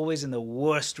 it's always in the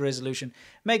worst resolution.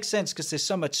 Makes sense because there's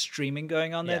so much streaming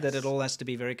going on there that it all has to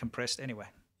be very compressed anyway.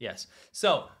 Yes.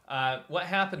 So what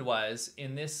happened was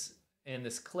in this in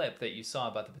this clip that you saw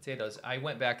about the potatoes, I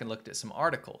went back and looked at some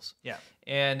articles. Yeah.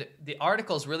 And the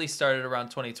articles really started around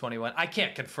 2021. I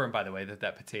can't confirm, by the way,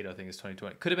 that potato thing is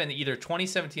 2020. It could have been either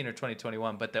 2017 or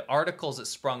 2021, but the articles that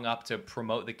sprung up to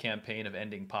promote the campaign of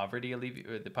ending poverty,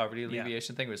 the poverty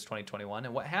alleviation thing was 2021.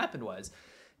 And what happened was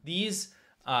these...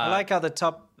 I like how the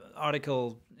top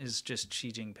article is just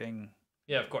Xi Jinping.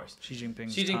 Yeah, of course. Xi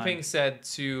Jinping's Xi Jinping time. said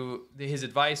his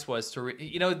advice was to,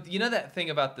 you know that thing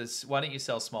about this, why don't you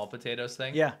sell small potatoes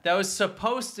thing? Yeah. That was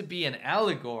supposed to be an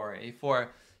allegory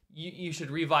for you should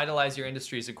revitalize your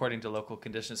industries according to local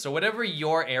conditions. So whatever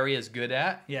your area is good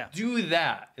at, do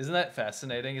that. Isn't that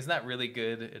fascinating? Isn't that really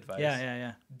good advice?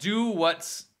 Yeah. Do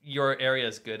what's your area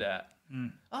is good at.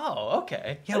 Oh,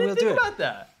 okay. Yeah, I didn't we'll think do it. about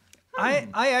that.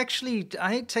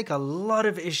 I take a lot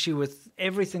of issue with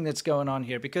everything that's going on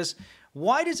here, because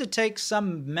why does it take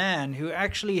some man who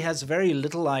actually has very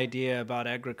little idea about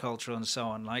agriculture and so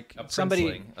on, like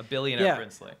A billionaire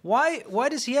princeling. Why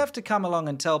does he have to come along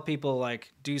and tell people,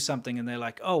 like, do something, and they're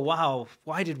like, oh wow,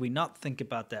 why did we not think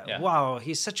about that? Yeah. Wow,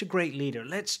 he's such a great leader.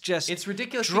 Let's just It's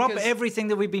ridiculous drop because- everything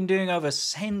that we've been doing over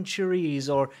centuries,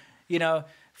 or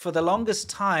for the longest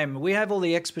time, we have all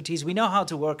the expertise. We know how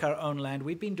to work our own land.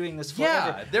 We've been doing this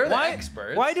forever. Yeah, they're the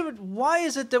experts. Why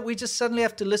is it that we just suddenly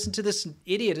have to listen to this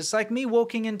idiot? It's like me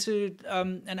walking into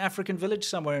an African village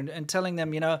somewhere and telling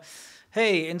them,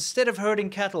 hey, instead of herding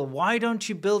cattle, why don't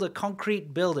you build a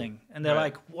concrete building? And they're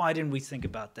like, why didn't we think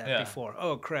about that before?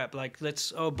 Oh, crap. Like,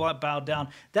 let's bow down.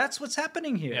 That's what's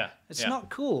happening here. Yeah. It's not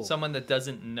cool. Someone that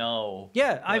doesn't know.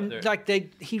 Yeah,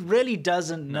 he really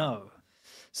doesn't know.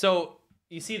 So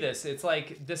you see this, it's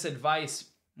like this advice,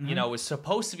 was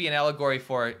supposed to be an allegory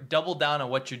for double down on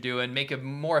what you're doing, make a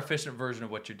more efficient version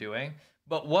of what you're doing.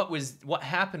 But what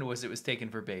happened was it was taken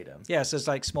verbatim. Yeah, so it's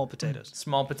like small potatoes.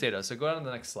 Small potatoes. So go on to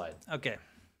the next slide. Okay.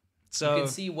 So you can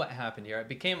see what happened here. It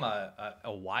became a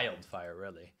wildfire,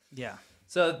 really. Yeah.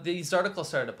 So these articles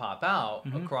started to pop out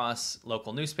across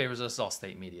local newspapers. This is all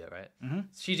state media, right?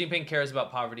 Xi Jinping cares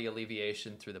about poverty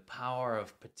alleviation through the power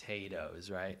of potatoes,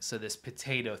 right? So this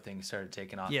potato thing started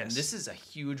taking off. Yes. And this is a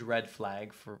huge red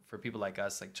flag for people like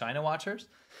us, like China watchers.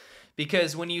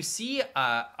 Because when you see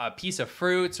a piece of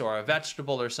fruit or a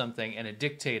vegetable or something and a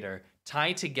dictator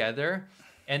tie together,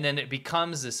 and then it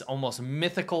becomes this almost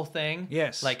mythical thing,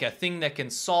 like a thing that can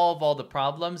solve all the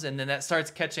problems, and then that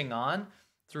starts catching on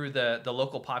through the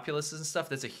local populaces and stuff,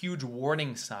 that's a huge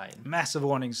warning sign. Massive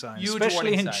warning sign, Huge especially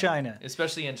warning in sign. China.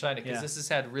 Especially in China, because this has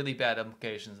had really bad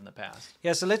implications in the past.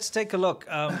 Yeah, so let's take a look.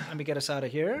 Let me get us out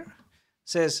of here. It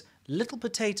says, Little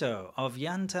Potato of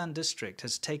Yantan District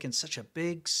has taken such a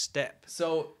big step.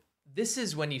 So this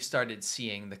is when you started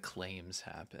seeing the claims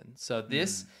happen. So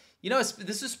this,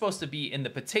 this is supposed to be in the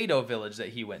potato village that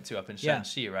he went to up in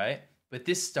Shanxi, right? But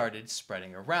this started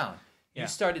spreading around. You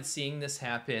started seeing this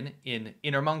happen in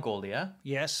Inner Mongolia.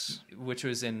 Yes. Which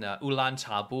was in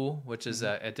Ulanqab, which is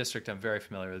a district I'm very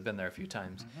familiar with. I've been there a few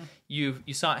times. You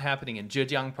saw it happening in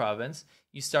Zhejiang province.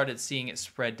 You started seeing it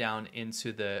spread down into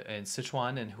in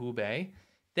Sichuan and Hubei.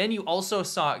 Then you also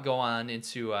saw it go on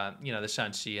into the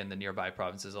Shanxi and the nearby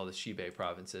provinces, all the Xibei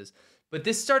provinces. But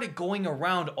this started going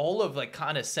around all of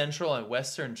kind of central and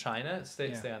western China.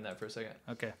 Stay on that for a second.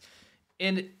 Okay.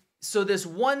 And so there's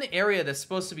one area that's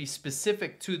supposed to be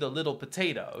specific to the little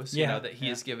potatoes, that he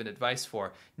has given advice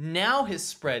for, now has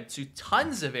spread to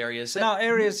tons of areas. Now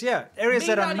areas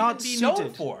that are not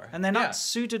suited for. And they're not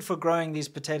suited for growing these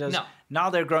potatoes. No.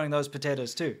 Now they're growing those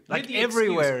potatoes too. Like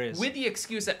everywhere is. With the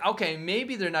excuse that, okay,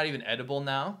 maybe they're not even edible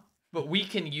now, but we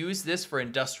can use this for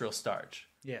industrial starch.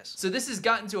 Yes. So this has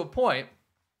gotten to a point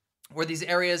where these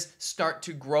areas start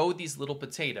to grow these little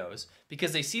potatoes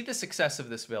because they see the success of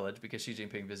this village because Xi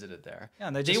Jinping visited there. Yeah,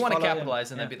 and they they just want to follow capitalize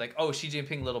him. and then be like, oh, Xi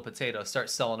Jinping little potatoes, start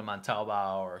selling them on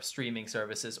Taobao or streaming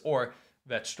services or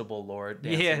vegetable lord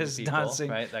dancing to people, dancing.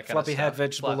 right? That kind Floppy of hat stuff.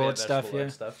 vegetable Floppy lord hat stuff, vegetable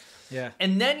lord stuff. Yeah.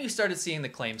 And then you started seeing the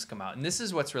claims come out. And this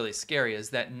is what's really scary is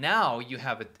that now you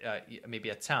have maybe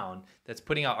a town that's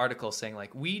putting out articles saying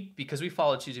like, because we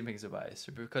followed Xi Jinping's advice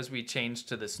or because we changed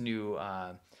to this new,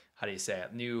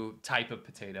 new type of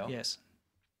potato. Yes.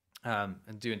 I'm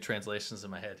doing translations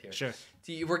in my head here. Sure.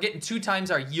 We're getting 2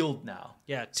 times our yield now.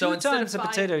 Yeah, So two instead times the of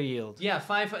potato yield. Yeah,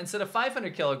 instead of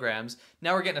 500 kilograms,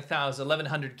 now we're getting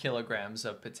 1,100 kilograms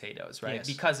of potatoes, right? Yes.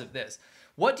 Because of this.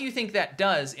 What do you think that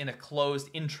does in a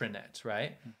closed intranet,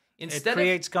 right? It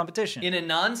creates competition. In a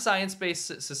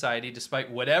non-science-based society,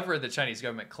 despite whatever the Chinese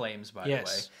government claims, by the way,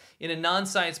 in a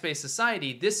non-science-based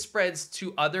society, this spreads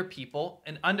to other people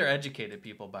and undereducated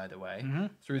people, by the way,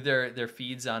 through their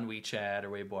feeds on WeChat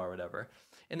or Weibo or whatever.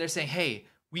 And they're saying, hey,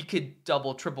 we could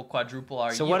double, triple, quadruple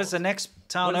our So yield. what does the next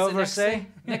town What does the over next say?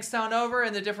 thing? Next town over,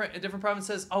 and a different province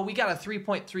says, "Oh, we got a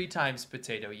 3.3 times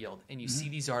potato yield." And you see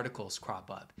these articles crop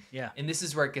up. Yeah. And this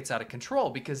is where it gets out of control,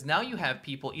 because now you have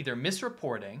people either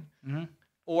misreporting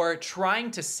or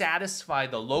trying to satisfy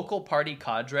the local party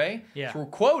cadre through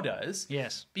quotas.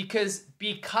 Yes.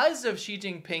 Because of Xi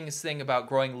Jinping's thing about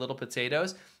growing little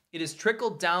potatoes, it has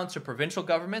trickled down to provincial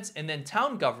governments and then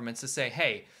town governments to say,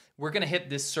 "Hey, we're going to hit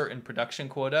this certain production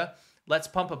quota. Let's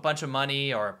pump a bunch of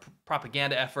money or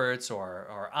propaganda efforts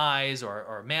or eyes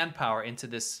or manpower into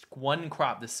this one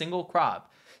crop, this single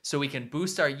crop, so we can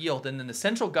boost our yield." And then the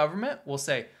central government will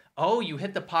say, "Oh, you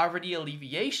hit the poverty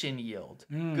alleviation yield.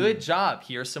 Good job.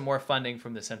 Here's some more funding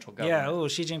from the central government." Yeah, oh,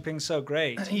 Xi Jinping's so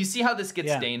great. You see how this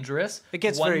gets dangerous? It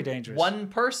gets very dangerous. One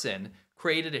person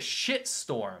created a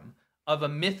shitstorm of a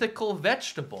mythical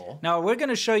vegetable. Now, we're going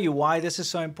to show you why this is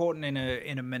so important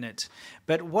in a minute.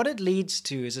 But what it leads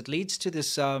to is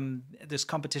this this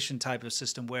competition type of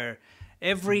system where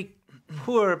every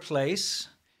poor place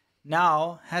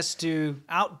now has to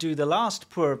outdo the last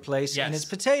poor place in its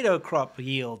potato crop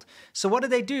yield. So what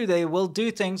do? They will do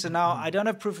things, and now I don't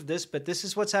have proof of this, but this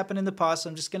is what's happened in the past.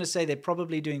 I'm just going to say they're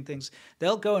probably doing things.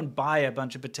 They'll go and buy a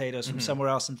bunch of potatoes from somewhere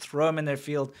else and throw them in their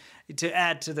field to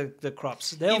add to the crops.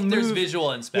 They'll If there's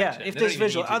visual inspection. Yeah, if They there's don't even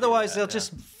visual. need to do Otherwise, that, they'll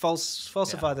just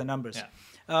falsify the numbers.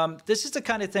 Yeah. This is the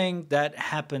kind of thing that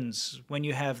happens when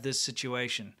you have this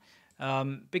situation,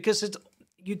 because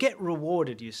you get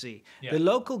rewarded, you see. Yeah. The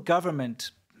local government,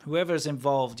 whoever's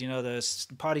involved,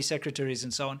 the party secretaries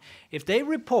and so on, if they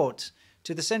report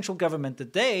to the central government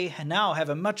that they now have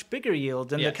a much bigger yield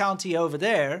than the county over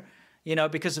there,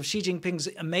 because of Xi Jinping's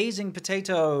amazing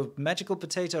magical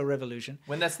potato revolution.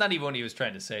 When that's not even what he was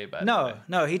trying to say, by the way.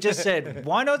 No, he just said,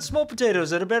 why not small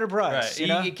potatoes at a better price?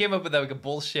 Right. He came up with like a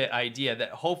bullshit idea that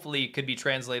hopefully could be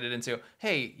translated into,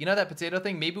 hey, that potato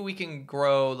thing? Maybe we can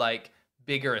grow like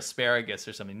bigger asparagus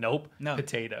or something. Nope. No.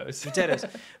 Potatoes.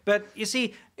 But you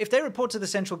see, if they report to the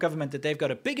central government that they've got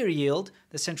a bigger yield,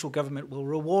 the central government will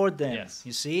reward them,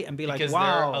 you see, and be because like,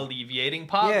 wow. they're alleviating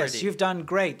poverty. Yes, you've done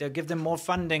great. They'll give them more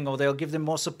funding or they'll give them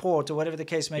more support or whatever the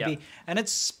case may be. And it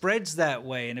spreads that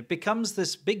way and it becomes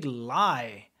this big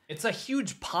lie. It's a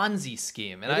huge Ponzi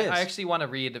scheme. And I actually want to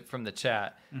read it from the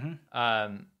chat.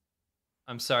 I'm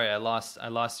sorry, I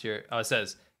lost your... Oh, it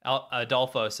says,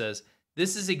 Adolfo says,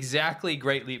 "This is exactly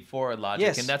Great Leap Forward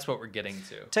logic, and that's what we're getting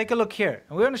to." Take a look here.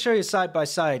 And we're going to show you a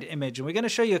side-by-side image, and we're going to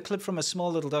show you a clip from a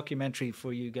small little documentary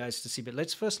for you guys to see. But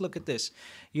let's first look at this.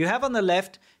 You have on the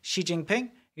left Xi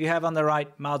Jinping. You have on the right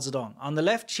Mao Zedong. On the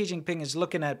left, Xi Jinping is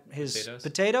looking at his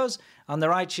potatoes. On the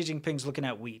right, Xi Jinping's looking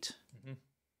at wheat.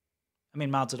 I mean,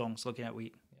 Mao Zedong's looking at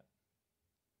wheat.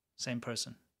 Same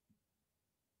person.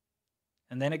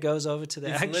 And then it goes over to the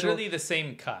It's actual... literally the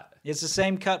same cut. It's the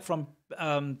same cut from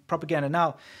propaganda.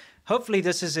 Now, hopefully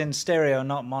this is in stereo,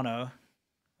 not mono,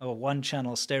 or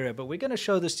one-channel stereo, but we're going to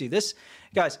show this to you. This,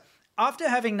 guys, after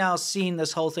having now seen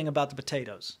this whole thing about the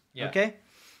potatoes, okay,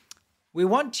 we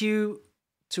want you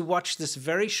to watch this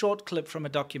very short clip from a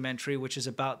documentary, which is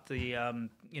about the,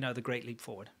 the Great Leap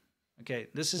Forward. Okay,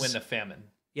 this is... When the famine.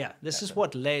 Yeah, this is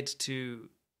what led to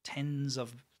tens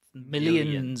of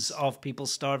millions of people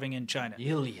starving in China.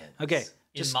 Millions. Okay.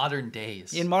 In modern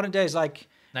days. In modern days, like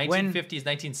 1950s,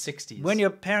 1960s. When your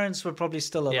parents were probably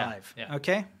still alive. Yeah.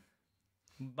 Okay?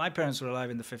 My parents were alive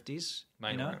in the 50s.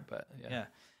 Mine weren't, but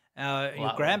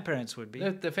your grandparents would be.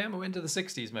 The famine went to the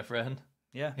 60s, my friend.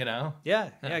 Yeah.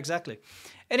 Yeah, exactly.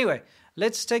 Anyway,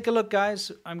 let's take a look,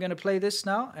 guys. I'm going to play this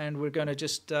now, and we're going to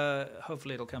just,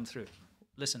 hopefully it'll come through.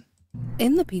 Listen.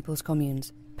 In the people's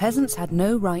communes, peasants had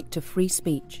no right to free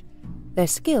speech. Their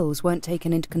skills weren't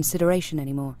taken into consideration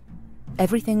anymore.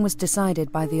 Everything was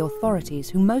decided by the authorities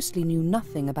who mostly knew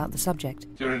nothing about the subject.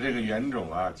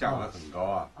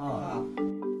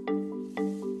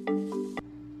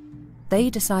 They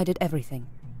decided everything.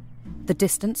 The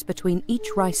distance between each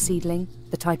rice seedling,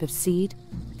 the type of seed,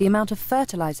 the amount of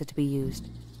fertilizer to be used.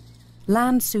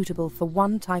 Land suitable for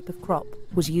one type of crop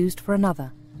was used for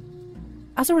another.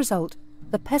 As a result,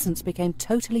 the peasants became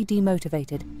totally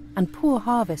demotivated, and poor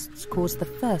harvests caused the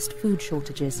first food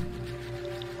shortages.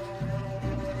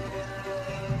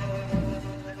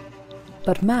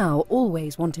 But Mao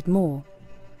always wanted more.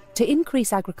 To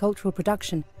increase agricultural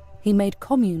production, he made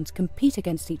communes compete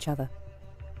against each other.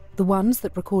 The ones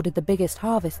that recorded the biggest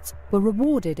harvests were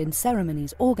rewarded in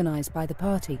ceremonies organized by the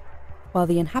party, while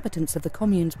the inhabitants of the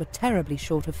communes were terribly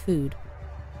short of food.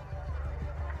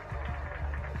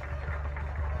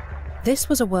 This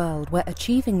was a world where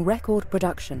achieving record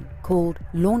production, called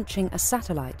launching a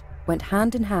satellite, went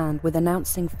hand in hand with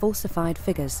announcing falsified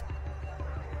figures.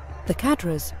 The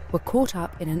cadres were caught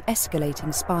up in an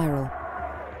escalating spiral.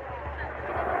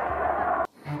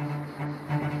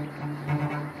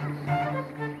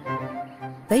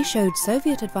 They showed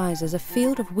Soviet advisors a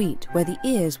field of wheat where the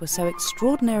ears were so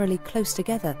extraordinarily close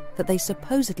together that they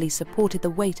supposedly supported the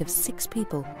weight of 6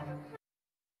 people.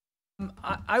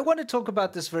 I want to talk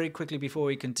about this very quickly before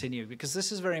we continue, because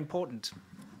this is very important.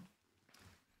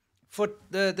 For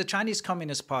the Chinese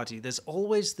Communist Party, there's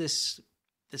always this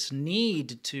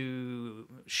need to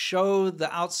show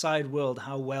the outside world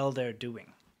how well they're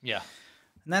doing. Yeah.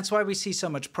 And that's why we see so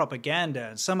much propaganda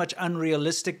and so much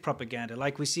unrealistic propaganda.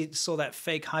 Like we saw that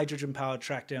fake hydrogen-powered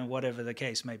tractor and whatever the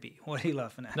case may be. What are you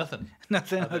laughing at? Nothing.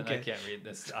 Nothing? Okay. I can't read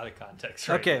this out of context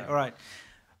right Okay, now. all right.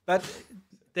 But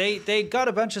they got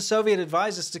a bunch of Soviet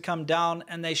advisors to come down,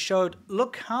 and they showed,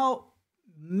 look how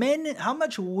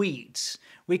much wheat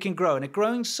we can grow, and it's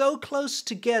growing so close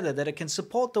together that it can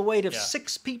support the weight of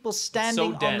 6 people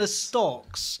standing on the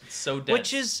stalks. It's so dense.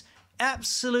 Which is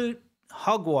absolute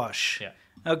hogwash. Yeah.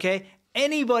 Okay?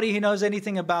 Anybody who knows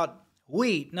anything about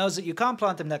wheat knows that you can't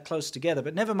plant them that close together,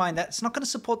 but never mind that. It's not going to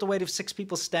support the weight of 6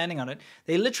 people standing on it.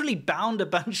 They literally bound a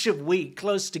bunch of wheat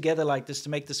close together like this to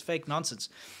make this fake nonsense.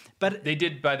 But they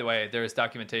did, by the way, there is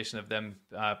documentation of them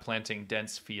planting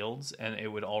dense fields, and it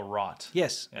would all rot.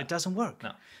 Yes, it doesn't work.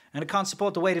 No. And it can't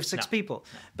support the weight of 6 people.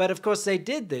 No. But of course they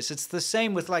did this. It's the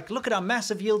same with, like, look at our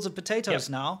massive yields of potatoes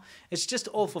now. It's just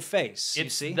all for face, It's you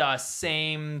see? the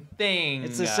same thing.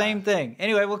 It's the same thing.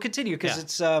 Anyway, we'll continue because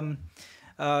it's not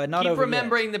Keep over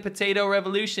remembering the potato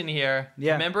revolution here.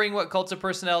 Yeah. Remembering what cult of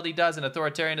personality does and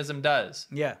authoritarianism does.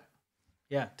 Yeah.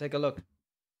 Yeah, take a look.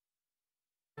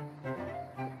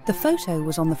 The photo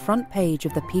was on the front page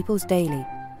of the People's Daily.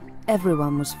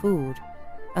 Everyone was fooled,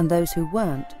 and those who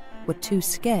weren't were too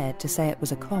scared to say it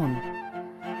was a con.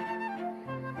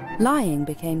 Lying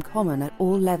became common at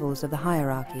all levels of the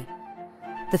hierarchy.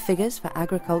 The figures for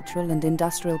agricultural and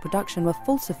industrial production were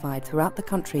falsified throughout the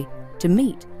country to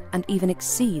meet and even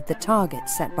exceed the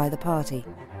targets set by the party.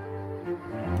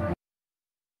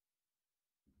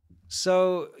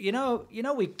 So, you know,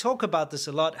 we talk about this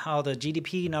a lot, how the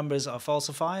GDP numbers are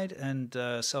falsified and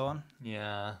so on.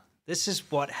 Yeah. This is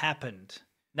what happened.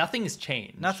 Nothing's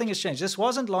changed. Nothing has changed. This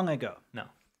wasn't long ago. No.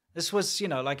 This was,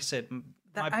 like I said...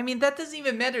 I mean, that doesn't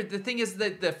even matter. The thing is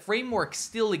that the framework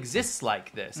still exists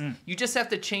like this. You just have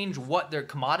to change what their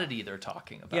commodity they're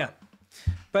talking about. Yeah.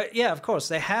 But yeah, of course,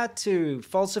 they had to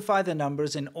falsify the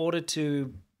numbers in order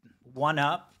to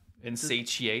one-up and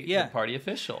satiate the party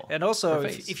official. And also,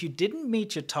 if you didn't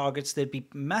meet your targets, there'd be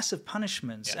massive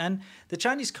punishments. Yeah. And the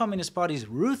Chinese Communist Party is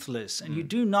ruthless, and you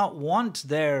do not want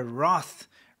their wrath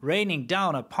raining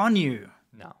down upon you.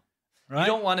 No. Right? You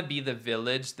don't want to be the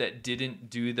village that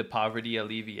didn't do the poverty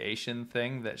alleviation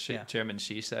thing that Chairman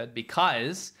Xi said,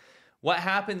 because what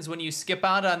happens when you skip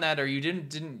out on that or you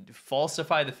didn't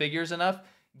falsify the figures enough?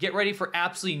 Get ready for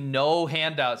absolutely no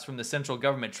handouts from the central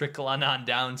government trickle on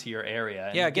down to your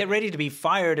area. Yeah, get ready to be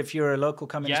fired if you're a local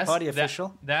Communist Party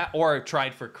official. That or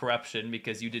tried for corruption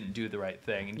because you didn't do the right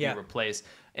thing and be replaced.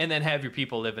 And then have your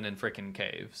people living in frickin'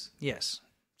 caves. Yes.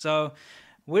 So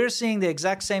we're seeing the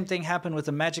exact same thing happen with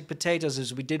the magic potatoes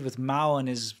as we did with Mao and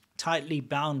his tightly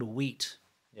bound wheat,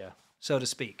 so to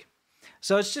speak.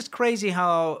 So it's just crazy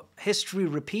how history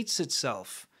repeats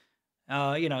itself.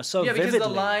 So because vividly. the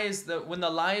lies, when the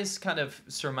lies kind of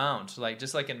surmount, like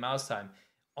just like in Mao's time,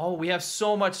 we have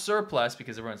so much surplus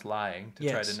because everyone's lying to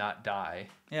try to not die,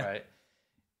 right?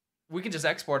 We can just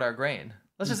export our grain.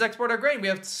 Let's just export our grain. We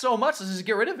have so much. Let's just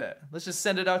get rid of it. Let's just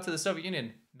send it out to the Soviet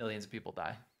Union. Millions of people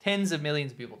die. Tens of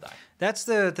millions of people die. That's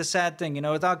the sad thing,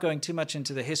 without going too much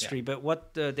into the history. But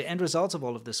what the end result of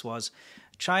all of this was,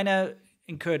 China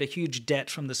incurred a huge debt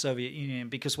from the Soviet Union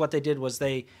because what they did was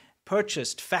they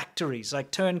purchased factories,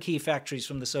 like turnkey factories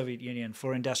from the Soviet Union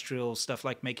for industrial stuff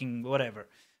like making whatever,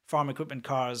 farm equipment,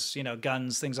 cars,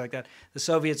 guns, things like that. The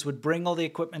Soviets would bring all the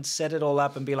equipment, set it all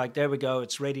up and be like, there we go,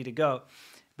 it's ready to go.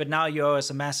 But now you owe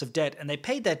us a massive debt. And they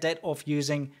paid that debt off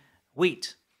using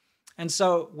wheat. And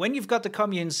so when you've got the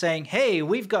communes saying, hey,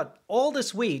 we've got all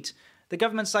this wheat, the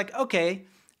government's like, okay,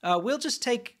 we'll just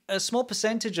take a small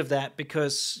percentage of that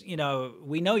because,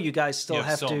 we know you guys still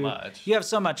have to. Much. You have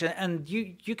so much. And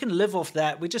you can live off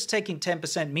that. We're just taking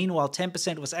 10%. Meanwhile,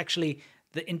 10% was actually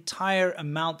the entire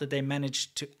amount that they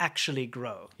managed to actually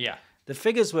grow. Yeah. The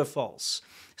figures were false.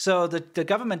 So the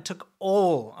government took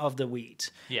all of the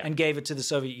wheat and gave it to the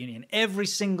Soviet Union, every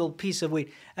single piece of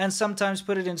wheat, and sometimes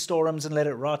put it in storerooms and let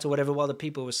it rot or whatever while the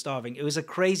people were starving. It was a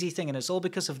crazy thing, and it's all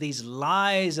because of these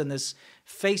lies and this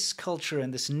face culture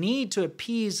and this need to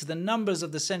appease the numbers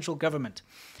of the central government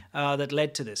that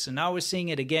led to this. And now we're seeing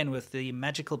it again with the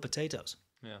magical potatoes.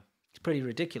 Yeah. pretty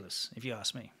ridiculous, if you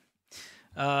ask me.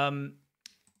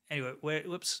 Anyway,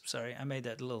 whoops, sorry, I made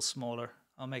that a little smaller.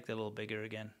 I'll make that a little bigger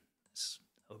again. This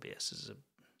OBS is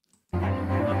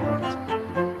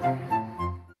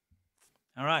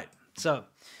All right, so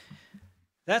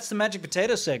that's the Magic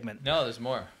Potato segment. No, there's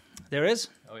more. There is?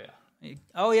 Oh, yeah.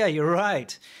 Oh, yeah, you're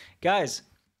right. Guys,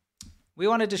 we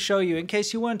wanted to show you, in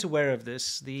case you weren't aware of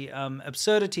this, the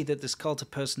absurdity that this cult of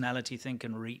personality thing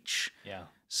can reach. Yeah.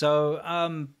 So,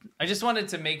 I just wanted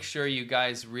to make sure you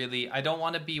guys really, I don't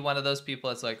want to be one of those people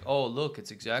that's like, oh, look,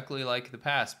 it's exactly like the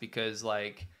past because,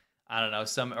 like, I don't know,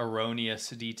 some erroneous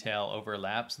detail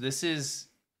overlaps. This is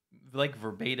like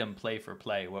verbatim play for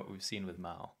play what we've seen with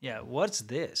Mao. Yeah, what's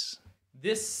this?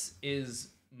 This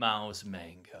is Mao's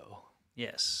mango.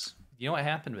 Yes. You know what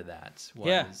happened with that?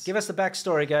 Yeah, give us the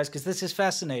backstory, guys, because this is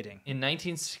fascinating. In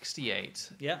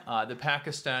 1968, yeah, the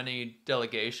Pakistani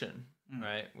delegation,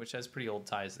 right, which has pretty old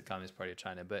ties to the Communist Party of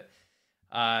China, but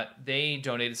they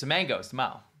donated some mangoes to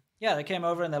Mao. Yeah, they came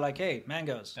over and they're like, hey,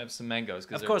 mangoes. Have some mangoes.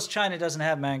 Of course, China doesn't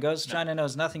have mangoes. No. China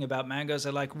knows nothing about mangoes.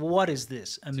 They're like, what is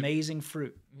this amazing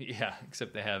fruit? Yeah,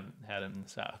 except they have had them in the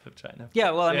south of China.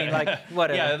 Yeah, well, I mean, like,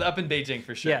 whatever. Yeah, up in Beijing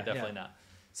for sure, definitely not.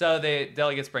 So the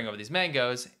delegates bring over these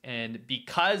mangoes, and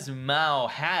because Mao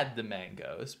had the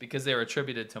mangoes, because they were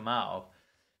attributed to Mao,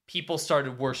 people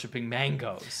started worshiping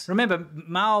mangoes. Remember,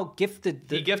 Mao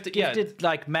gifted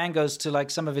like mangoes to like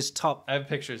some of his top. I have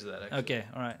pictures of that. Actually. Okay,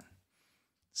 all right.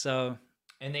 So.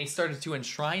 And they started to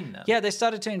enshrine them. Yeah, they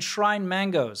started to enshrine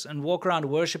mangoes and walk around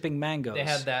worshiping mangoes. They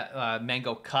had that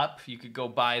mango cup. You could go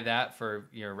buy that for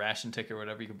your ration ticket or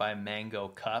whatever. You could buy a mango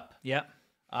cup. Yeah.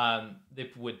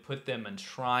 They would put them in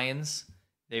shrines.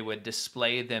 They would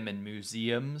display them in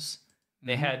museums.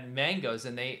 They had mangoes,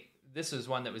 and this was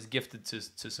one that was gifted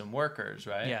to some workers,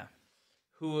 right? Yeah.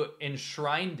 Who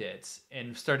enshrined it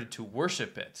and started to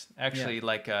worship it, actually,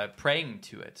 like praying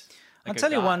to it. I'll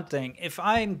tell you one thing. If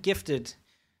I'm gifted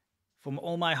from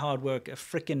all my hard work a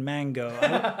frickin' mango,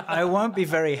 I won't be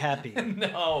very happy.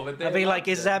 No, but I'll be like,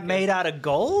 is that made out of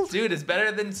gold? Dude, it's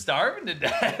better than starving to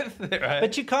death, right?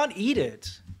 But you can't eat it.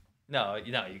 No,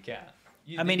 you can't.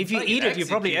 I mean, if you eat it,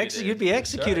 you'd be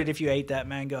executed if you ate that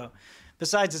mango.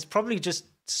 Besides, it's probably just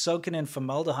soaking in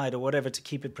formaldehyde or whatever to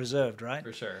keep it preserved, right?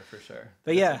 For sure.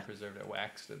 But yeah, preserved it,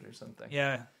 waxed it, or something.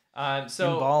 Yeah.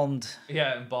 So embalmed.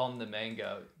 Yeah, embalmed the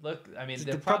mango. Look, I mean,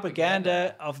 the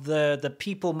propaganda of the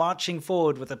people marching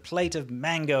forward with a plate of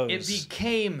mangoes. It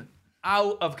became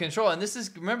out of control, and this is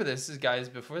guys,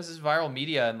 before this is viral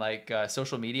media and like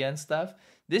social media and stuff.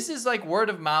 This is like word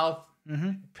of mouth.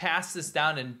 Passed this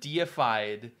down and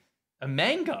deified a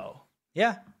mango.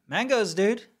 Yeah, mangoes,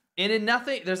 dude. And in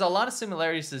nothing, there's a lot of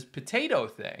similarities to this potato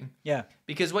thing. Yeah.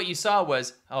 Because what you saw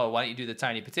was, oh, why don't you do the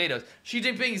tiny potatoes? Xi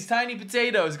Jinping's tiny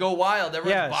potatoes go wild.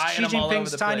 Everyone's buying them all over the place.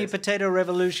 Xi Jinping's tiny potato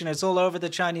revolution. It's all over the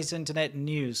Chinese internet and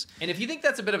news. And if you think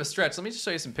that's a bit of a stretch, let me just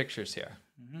show you some pictures here.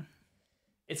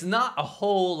 It's not a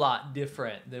whole lot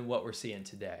different than what we're seeing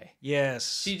today.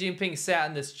 Yes. Xi Jinping sat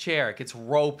in this chair, gets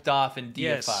roped off and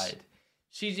deified. Yes.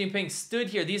 Xi Jinping stood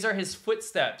here. These are his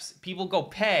footsteps. People go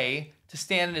pay to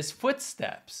stand in his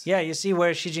footsteps. Yeah, you see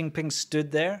where Xi Jinping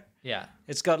stood there? Yeah.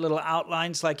 It's got little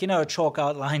outlines, like, a chalk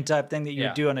outline type thing that you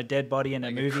would do on a dead body in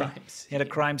a movie. In a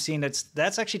crime scene.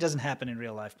 That's actually doesn't happen in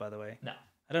real life, by the way. No.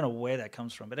 I don't know where that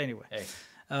comes from, but anyway. Hey,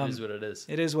 it is what it is.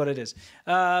 It is what it is.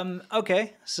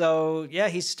 Okay, so, yeah,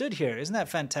 he stood here. Isn't that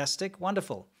fantastic?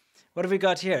 Wonderful. What have we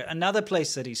got here? Another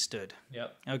place that he stood.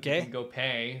 Yep. Okay. You can go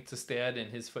pay to stand in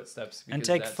his footsteps. And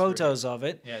take photos of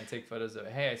it. Yeah, and take photos of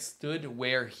it. Hey, I stood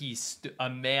where a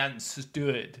man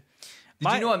stood.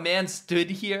 Did you know a man stood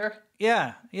here?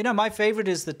 Yeah. My favorite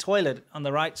is the toilet on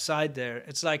the right side there.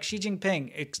 It's like Xi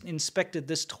Jinping inspected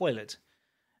this toilet.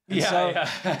 And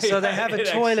so they have a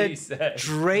toilet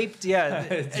draped. Yeah,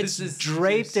 it's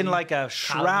draped in like a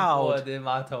shroud.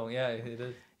 Yeah, it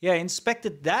is. Yeah,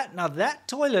 inspected that. Now that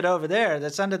toilet over there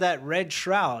that's under that red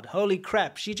shroud. Holy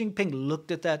crap. Xi Jinping looked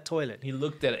at that toilet. He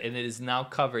looked at it and it is now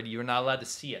covered. You're not allowed to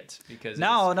see it because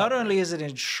now not only is it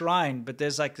enshrined, but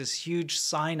there's like this huge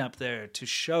sign up there to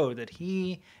show that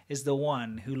he is the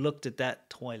one who looked at that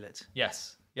toilet.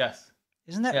 Yes.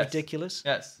 Isn't that ridiculous?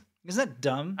 Yes. Isn't that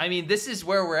dumb? I mean, this is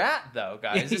where we're at though,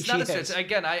 guys. It's not a stretch.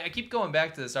 Again, I keep going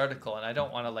back to this article and I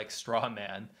don't want to like straw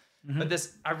man. But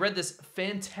I read this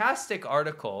fantastic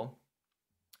article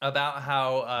about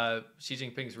how Xi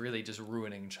Jinping's really just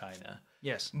ruining China.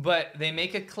 Yes. But they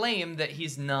make a claim that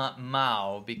he's not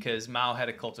Mao because Mao had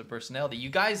a cult of personality. You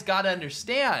guys got to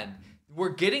understand. We're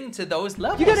getting to those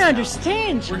levels. You got to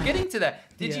understand. We're getting to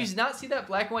that. Did you not see that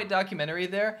black and white documentary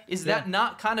there? Is that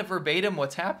not kind of verbatim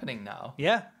what's happening now?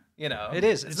 Yeah. You know, It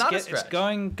is. It's not a stretch. It's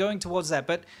going towards that.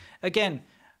 But again,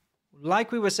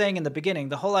 like we were saying in the beginning,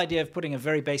 the whole idea of putting a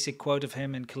very basic quote of him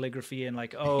in calligraphy and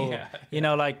like, you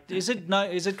know, like, is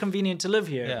it convenient to live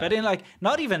here? Yeah. But in like,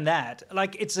 not even that.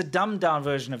 Like, it's a dumbed down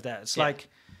version of that. It's like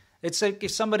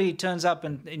if somebody turns up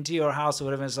into your house or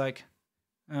whatever, it's like,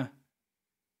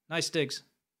 nice digs,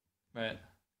 Right.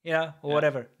 you know, or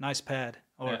whatever, nice pad,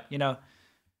 or you know,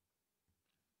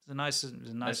 it's a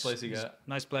nice place you got.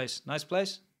 nice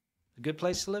place, a good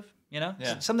place to live. You know,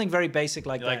 Yeah. something very basic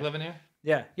like You that. like living here?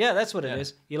 Yeah, that's what it Yeah.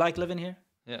 is. You like living here?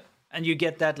 Yeah. And you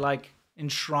get that like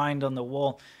enshrined on the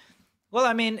wall. Well,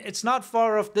 I mean, it's not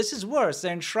far off. This is worse.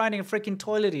 They're enshrining a freaking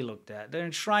toilet he looked at. They're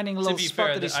enshrining a To little be spot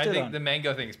fair, that he I stood think on. the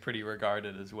mango thing is pretty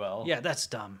regarded as well. Yeah, that's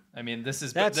dumb. I mean, this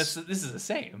is That's- this is the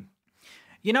same.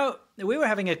 You know, we were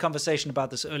having a conversation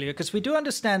about this earlier because we do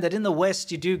understand that in the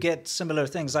West you do get similar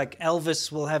things. Like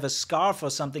Elvis will have a scarf or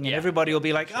something, and everybody will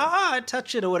be like, I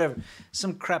touch it or whatever.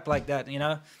 Some crap like that, you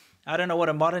know? I don't know what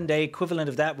a modern day equivalent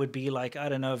of that would be like. I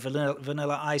don't know,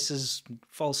 Vanilla Ice's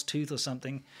false tooth or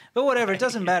something. But whatever, it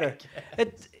doesn't matter.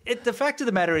 The fact of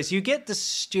the matter is you get this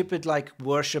stupid like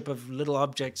worship of little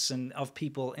objects and of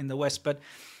people in the West, but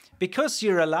because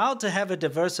you're allowed to have a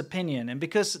diverse opinion and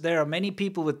because there are many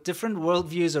people with different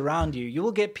worldviews around you, you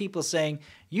will get people saying,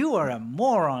 you are a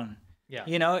moron. Yeah.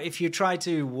 You know, if you try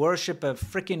to worship a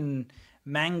freaking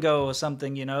mango or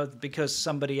something, you know, because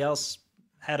somebody else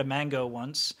had a mango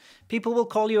once, people will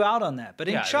call you out on that. But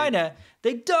in China,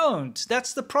 they don't.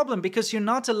 That's the problem, because you're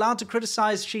not allowed to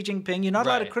criticize Xi Jinping. You're not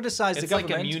allowed to criticize the government.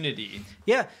 It's like immunity.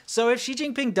 Yeah. So if Xi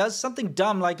Jinping does something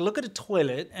dumb, like look at a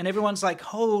toilet, and everyone's like,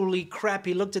 holy crap,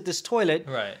 he looked at this toilet.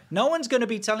 Right. No one's going to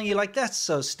be telling you like, that's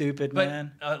so stupid, But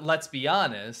man. let's be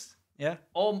honest. Yeah.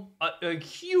 A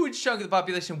huge chunk of the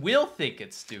population will think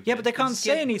it's stupid. Yeah, but they can't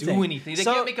say anything. Do anything. They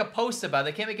So- can't make a post about it.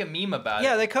 They can't make a meme about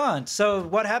Yeah, it. they can't. So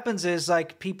what happens is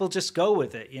like people just go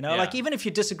with it, you know? Yeah. Like even if you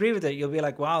disagree with it, you'll be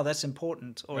like, wow, that's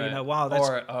important. Or, you Right. know, wow, that's...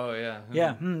 Or, oh, yeah.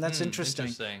 Yeah, that's interesting.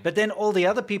 Interesting. But then all the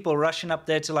other people rushing up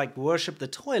there to like worship the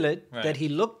toilet Right. that he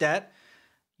looked at,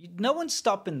 no one's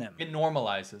stopping them. It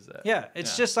normalizes it. Yeah,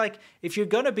 it's just like if you're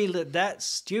going to be that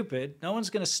stupid, no one's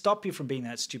going to stop you from being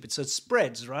that stupid. So it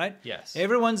spreads, right? Yes.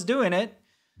 Everyone's doing it,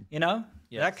 you know?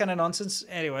 Yes. That kind of nonsense.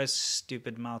 Anyways,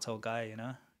 stupid Mao guy, you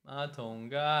know? 马桶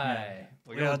盖，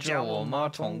不不要要叫叫我马我马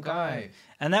桶桶盖。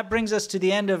 And that brings us to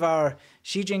the end of our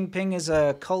Xi Jinping is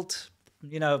a cult,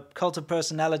 you know, cult of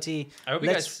personality. I hope you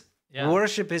Let's guys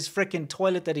worship his freaking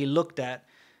toilet that he looked at.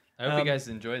 I hope you guys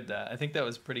enjoyed that. I think that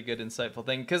was a pretty good, insightful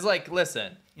thing. Because, like,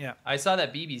 listen, Yeah. I saw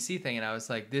that BBC thing and I was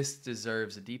like, this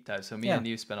deserves a deep dive. So me Yeah. and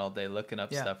you spent all day looking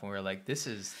up Yeah. stuff, and we were like, this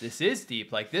is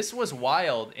deep. Like, this was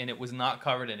wild, and it was not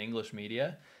covered in English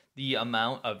media. The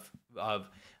amount of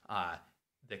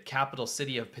the capital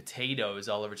city of potatoes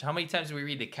all over. How many times do we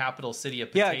read the capital city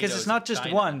of potatoes? Yeah, because it's not just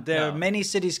China? one. There are No. many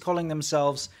cities calling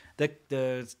themselves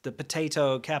the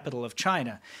potato capital of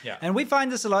China. Yeah. And we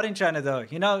find this a lot in China, though.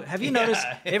 You know, have you noticed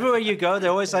everywhere you go, they're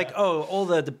always like, oh, all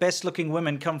the best looking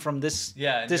women come from this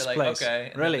Yeah, and this you're like, place. okay.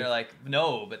 And really? then they're like,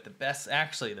 no, but the best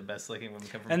looking women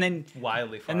come from And then-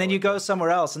 wildly far And then away you go places.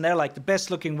 somewhere else, and they're like, the best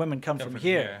looking women come from from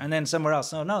here. here. And then somewhere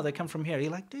else, no, they come from here.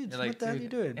 You're like, dude, You're what like, the hell are you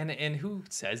dude, doing? And who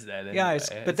says that? Yeah,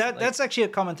 anyway? but It's like- that's actually a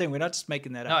common thing. We're not just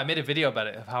making that No, up. I made a video about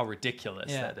it of how ridiculous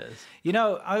Yeah. that is. You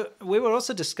know, we were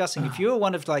also discussing if you were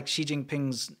one of like Xi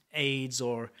Jinping's aides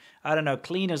or I don't know,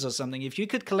 cleaners or something, if you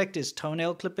could collect his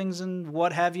toenail clippings and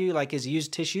what have you, like his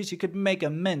used tissues, you could make a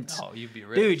mint. Oh, you'd be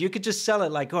rich. Dude, you could just sell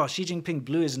it like, oh, Xi Jinping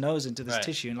blew his nose into this Right.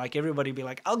 tissue, and like everybody would be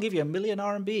like, I'll give you $1 million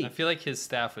RMB. I feel like his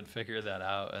staff would figure that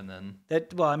out, and then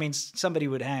Well, I mean, somebody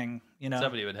would hang, you know.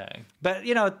 somebody would hang. But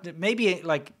you know, maybe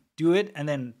like do it and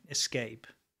then escape.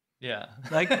 Yeah.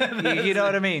 Like, you know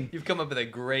what I mean? You've come up with a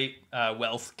great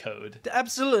wealth code.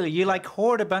 Absolutely. You like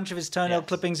hoard a bunch of his toenail Yes.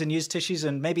 clippings and used tissues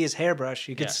and maybe his hairbrush.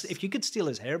 You could, Yes. if you could steal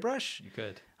his hairbrush, You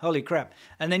could. holy crap.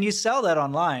 And then you sell that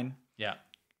online, Yeah.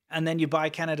 and then you buy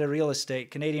Canadian real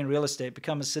estate,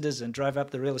 become a citizen, drive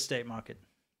up the real estate market.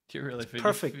 You really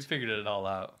perfect. You figured it all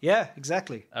out. Yeah,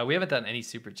 exactly. We haven't done any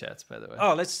super chats, by the way.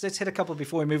 Oh, let's hit a couple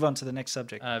before we move on to the next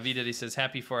subject. V Diddy says,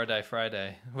 "Happy For or Die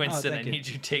Friday." Winston, I thank you. need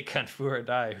you to take Kung Fu or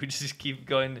Die, who just keep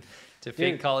going to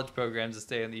fake college programs to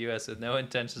stay in the U.S. with no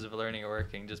intentions of learning or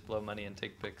working, just blow money and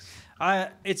take pics.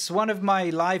 It's one of my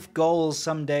life goals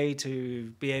someday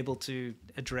to be able to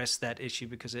address that issue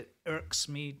because it irks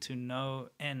me to no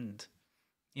end.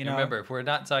 You know, Remember, if we're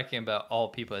not talking about all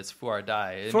people, it's For or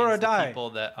Die. It For means or die. The people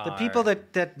that are... The people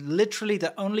that literally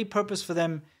the only purpose for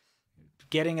them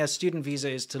getting a student visa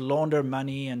is to launder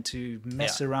money and to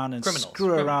mess around and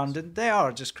screw around. And they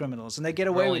are just criminals, and they get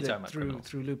away with it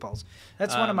through loopholes.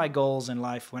 That's one of my goals in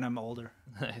life when I'm older.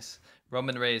 Nice.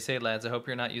 Roman Reyes, hey lads, I hope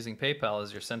you're not using PayPal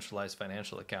as your centralized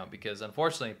financial account, because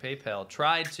unfortunately PayPal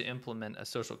tried to implement a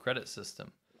social credit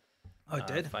system. Oh, it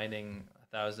did? Finding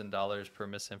 $1,000 per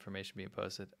misinformation being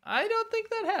posted. I don't think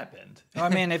that happened. I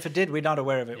mean, if it did, we're not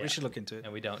aware of it. We should look into it.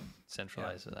 And we don't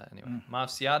centralize that anyway.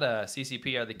 Mafsiata,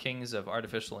 CCP are the kings of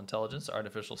artificial intelligence,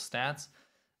 artificial stats,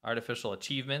 artificial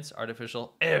achievements,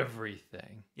 artificial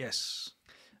everything. Yes.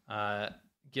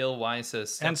 Gil Y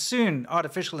says... And soon,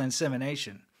 artificial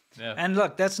insemination. Yeah. And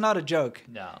look, that's not a joke.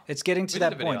 No. It's getting to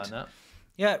that point. On that.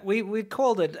 Yeah, we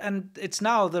called it, and it's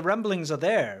now, the rumblings are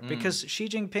there, because Xi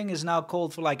Jinping has now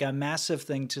called for like a massive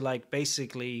thing to like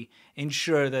basically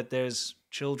ensure that there's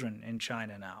children in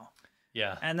China now.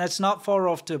 Yeah. And that's not far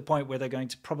off to a point where they're going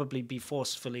to probably be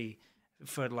forcefully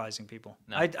fertilizing people.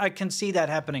 No. I can see that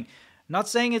happening. Not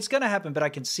saying it's going to happen, but I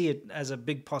can see it as a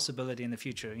big possibility in the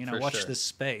future. You know, watch this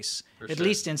space. At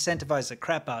least incentivize the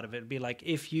crap out of it. It'd be like,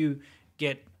 if you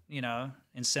get, you know,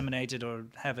 inseminated or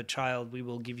have a child, we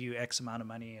will give you X amount of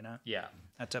money, you know? Yeah.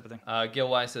 That type of thing. Gil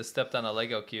Y says, stepped on a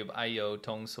Lego cube. Ayo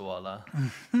tong suala.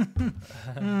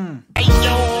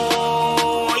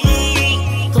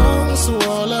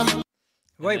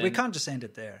 Wait, we can't just end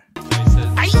it there.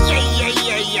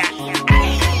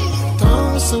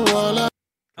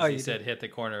 Oh, you said hit the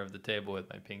corner of the table with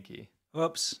my pinky.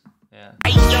 Whoops. Yeah.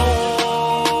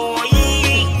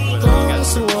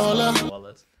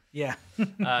 Yeah.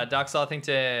 Doc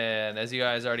Slothington, as you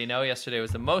guys already know, yesterday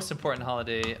was the most important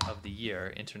holiday of the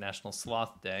year, International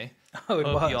Sloth Day. Oh, it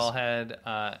was.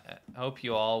 Hope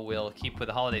you all will keep with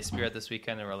the holiday spirit this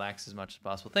weekend and relax as much as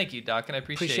possible. Thank you, Doc, and I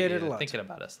appreciate it a you lot. thinking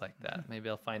about us like that. Maybe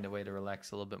I'll find a way to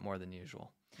relax a little bit more than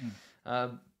usual.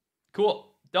 Cool.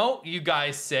 Don't you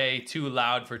guys say too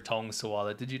loud for Tong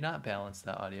Suala. Did you not balance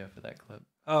that audio for that clip?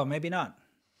 Oh, maybe not.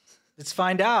 Let's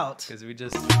find out. Because we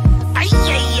just...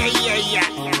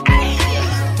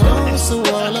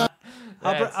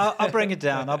 I'll bring it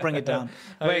down. I'll bring it down.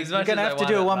 Wait, you're going to have to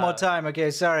do it one more time.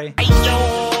 Okay, sorry. Landish.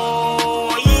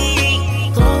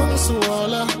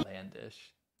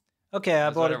 Okay, I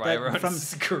bought it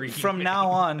from now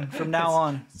on.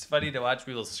 It's funny to watch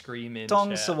people scream in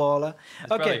Tong chat. Suala.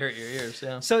 Probably hurt your ears,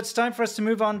 yeah. So it's time for us to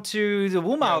move on to the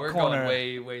Wumao we're corner.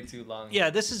 Going way too long. Yeah,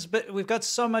 we've got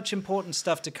so much important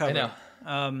stuff to cover.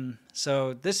 I know.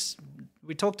 So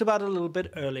we talked about it a little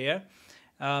bit earlier,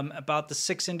 about the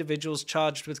 6 individuals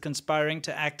charged with conspiring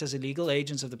to act as illegal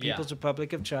agents of the People's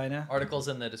Republic of China. Articles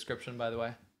in the description, by the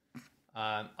way.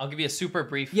 I'll give you a super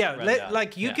brief rundown.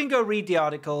 You can go read the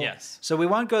article. Yes. So we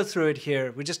won't go through it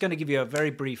here. We're just going to give you a very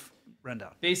brief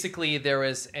rundown. Basically,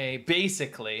 that's the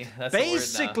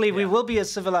word now. We will be a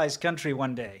civilized country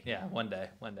one day. Yeah, one day.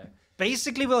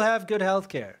 Basically, we'll have good health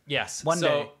care. Yes. One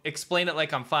day. Explain it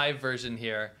like on 5 version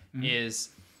here is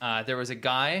there was a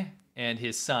guy and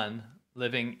his son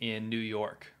living in New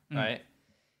York, right?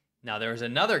 Now, there was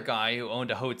another guy who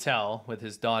owned a hotel with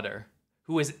his daughter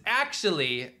who was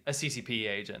actually a CCP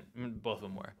agent. Both of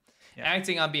them were. Yeah.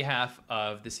 Acting on behalf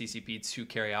of the CCP to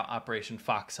carry out Operation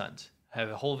Fox Hunt. I have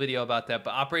a whole video about that,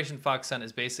 but Operation Fox Hunt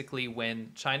is basically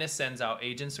when China sends out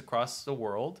agents across the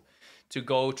world to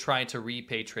go try to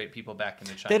repatriate people back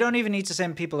into China. They don't even need to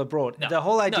send people abroad. No. The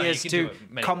whole idea is to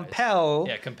compel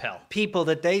people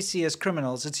that they see as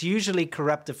criminals. It's usually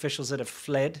corrupt officials that have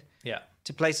fled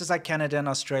to places like Canada and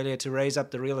Australia to raise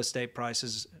up the real estate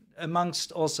prices,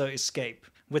 amongst also escape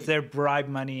with their bribe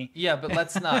money. Yeah, but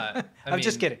let's not. I'm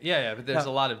just kidding. Yeah, but there's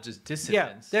a lot of just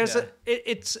dissidents. Yeah,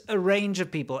 it's a range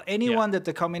of people. Anyone that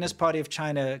the Communist Party of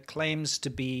China claims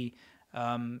to be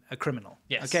a criminal.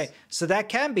 Yes. Okay, so that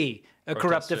can be a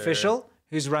corrupt official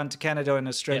who's run to Canada and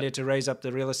Australia to raise up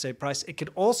the real estate price. It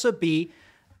could also be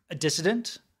a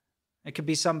dissident. It could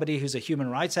be somebody who's a human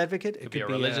rights advocate. It could be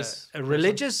a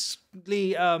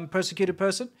religiously persecuted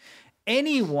person.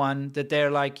 Anyone that they're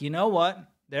like, you know what,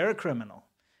 they're a criminal.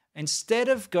 Instead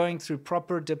of going through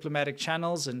proper diplomatic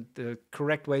channels and the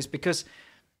correct ways, because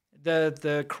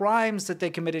the crimes that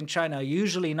they commit in China are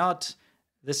usually not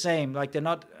the same. Like they're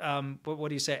not, what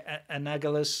do you say,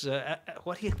 analogous?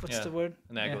 What's the word?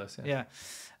 Analogous,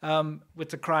 with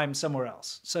the crime somewhere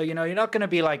else. So, you know, you're not going to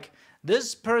be like,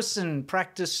 this person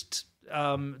practiced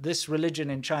this religion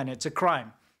in China. It's a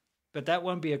crime. But that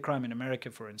won't be a crime in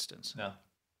America, for instance. No.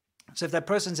 So if that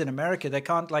person's in America, they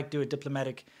can't like do a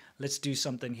diplomatic, let's do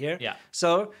something here. Yeah.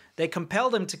 So they compel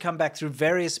them to come back through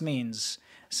various means.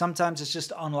 Sometimes it's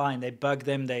just online. They bug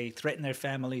them. They threaten their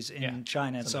families in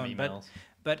China and so on.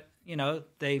 But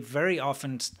they very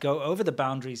often go over the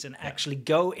boundaries and actually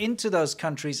go into those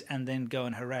countries and then go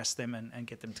and harass them and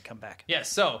get them to come back. Yeah,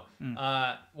 so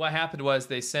what happened was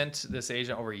they sent this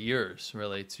agent over years,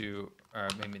 really,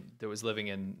 that was living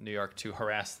in New York to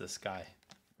harass this guy,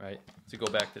 right, to go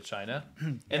back to China.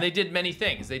 And they did many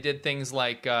things. They did things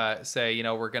like say,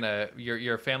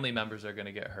 your family members are going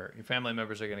to get hurt. Your family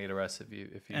members are going to get arrested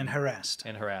if you... And harassed.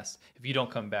 If you don't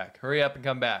come back. Hurry up and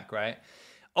come back, right?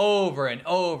 Over and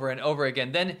over and over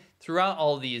again. Then throughout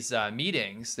all these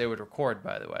meetings, they would record,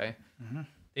 by the way. Mm-hmm.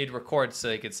 They'd record so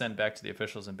they could send back to the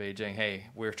officials in Beijing, hey,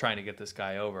 we're trying to get this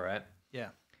guy over, right? Yeah.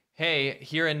 Hey,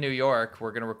 here in New York,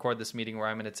 we're going to record this meeting where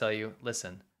I'm going to tell you,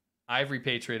 listen, I've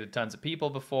repatriated tons of people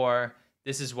before.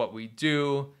 This is what we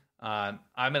do. I'm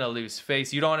going to lose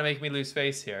face. You don't want to make me lose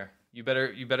face here. You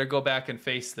better go back and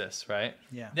face this, right?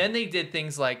 Yeah. Then they did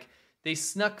things like they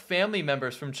snuck family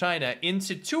members from China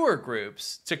into tour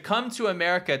groups to come to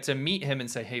America to meet him and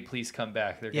say, hey, please come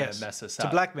back. They're going to mess us up.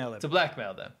 To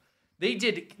blackmail them. They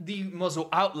did the most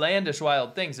outlandish,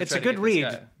 wild things. It's a good read.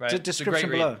 Guy, right? The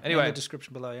description below. Anyway, the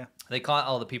description below, yeah. They caught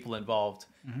all the people involved.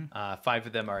 5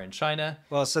 of them are in China.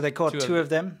 Well, so they caught two of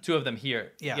them. 2 of them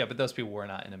here. Yeah, but those people were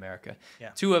not in America. Yeah.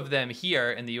 2 of them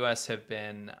here in the U.S. have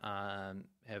been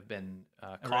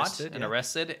caught and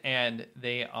arrested, and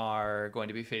they are going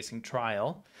to be facing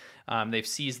trial. They've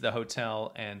seized the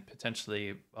hotel and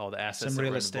potentially all the assets, some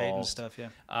real estate and stuff. Yeah.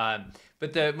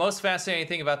 But the most fascinating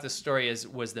thing about this story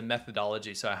was the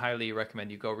methodology. So I highly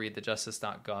recommend you go read the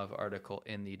Justice.gov article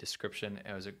in the description.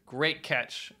 It was a great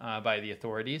catch by the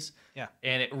authorities. Yeah.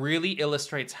 And it really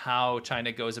illustrates how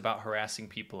China goes about harassing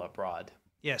people abroad.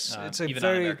 Yes, it's a even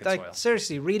very, on American soil.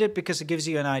 Seriously, read it because it gives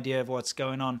you an idea of what's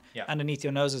going on underneath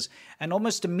your noses. And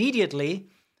almost immediately,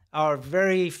 our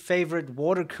very favorite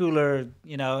water cooler,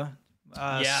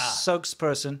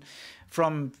 spokesperson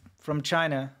from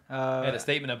China had a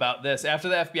statement about this. After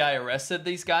the FBI arrested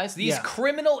these guys, these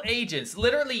criminal agents,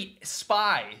 literally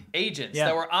spy agents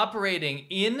that were operating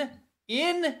in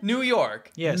New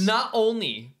York, not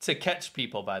only to catch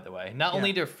people, by the way, not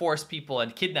only to force people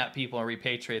and kidnap people and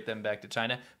repatriate them back to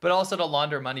China, but also to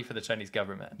launder money for the Chinese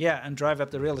government. Yeah, and drive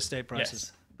up the real estate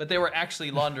prices. Yes. But they were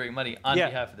actually laundering money on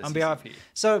behalf of the CCP.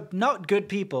 So not good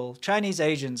people, Chinese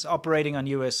agents operating on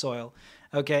U.S. soil.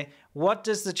 Okay, what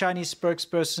does the Chinese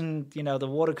spokesperson, the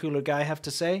water cooler guy, have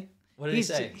to say? What did he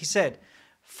say? He said,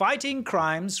 fighting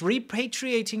crimes,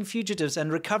 repatriating fugitives,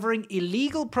 and recovering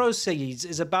illegal proceeds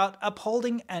is about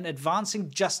upholding and advancing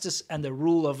justice and the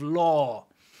rule of law.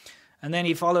 And then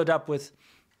he followed up with,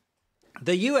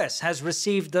 the U.S. has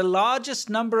received the largest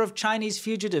number of Chinese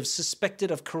fugitives suspected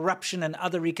of corruption and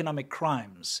other economic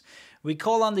crimes. We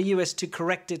call on the U.S. to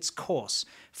correct its course,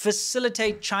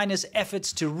 facilitate China's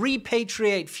efforts to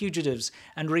repatriate fugitives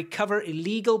and recover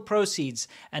illegal proceeds,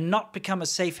 and not become a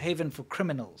safe haven for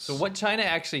criminals. So what China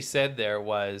actually said there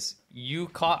was, you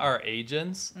caught our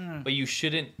agents, but you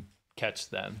shouldn't catch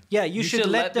them. Yeah, you should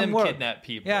let them work. Kidnap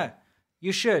people. Yeah,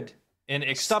 you should.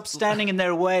 And stop standing in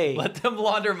their way. Let them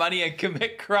launder money and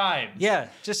commit crimes. Yeah,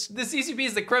 just the CCP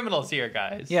is the criminals here,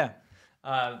 guys. Yeah.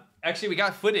 Actually, we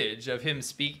got footage of him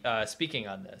speaking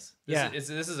on this. This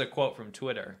is a quote from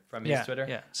Twitter, from his Twitter.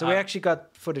 Yeah. So we actually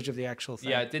got footage of the actual thing.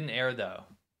 Yeah, it didn't air though.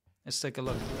 Let's take a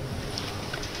look.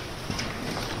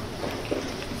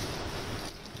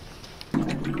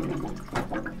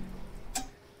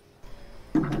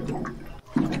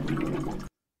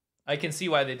 I can see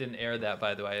why they didn't air that,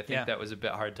 by the way. I think that was a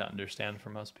bit hard to understand for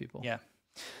most people. Yeah.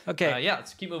 Okay.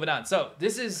 Let's keep moving on. So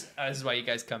this is why you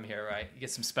guys come here, right? You get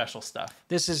some special stuff.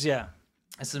 This is,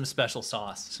 some special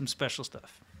sauce. Some special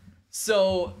stuff.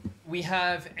 So we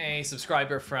have a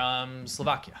subscriber from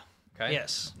Slovakia, okay?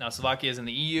 Yes. Now, Slovakia is in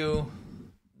the EU,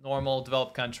 normal,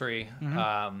 developed country.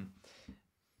 Mm-hmm.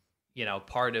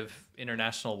 Part of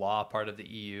international law, part of the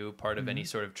EU, part of any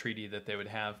sort of treaty that they would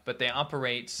have. But they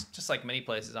operate, just like many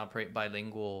places, operate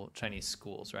bilingual Chinese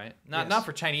schools, right? Not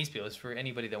for Chinese people, it's for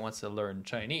anybody that wants to learn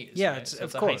Chinese. Yeah, right?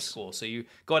 it's a high school. So you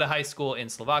go to high school in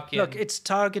Slovakia. Look, it's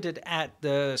targeted at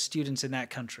the students in that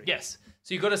country. Yes.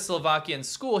 So you go to Slovakian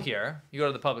school here, you go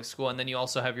to the public school, and then you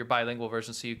also have your bilingual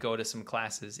version, so you go to some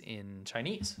classes in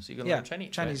Chinese. So you can learn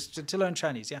Chinese. Right? To learn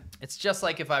Chinese, yeah. It's just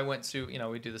like if I went to,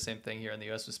 we do the same thing here in the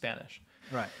U.S. with Spanish.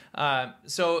 Right.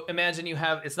 So imagine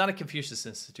it's not a Confucius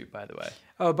Institute, by the way.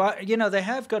 Oh, but, they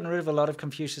have gotten rid of a lot of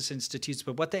Confucius Institutes,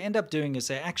 but what they end up doing is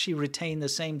they actually retain the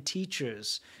same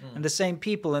teachers and the same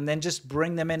people and then just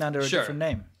bring them in under a different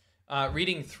name.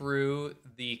 Reading through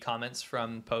the comments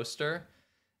from Poster,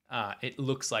 It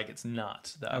looks like it's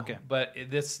not, though. Okay. But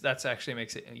that's actually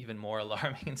makes it even more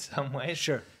alarming in some ways.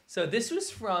 Sure. So this was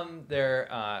from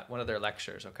their one of their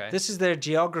lectures, okay? This is their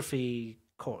geography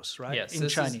course, right? Yes, in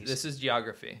Chinese. This is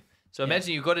geography. So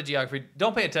imagine you go to geography.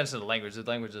 Don't pay attention to the language. The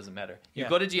language doesn't matter. You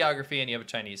go to geography and you have a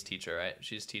Chinese teacher, right?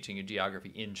 She's teaching you geography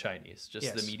in Chinese,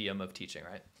 just the medium of teaching,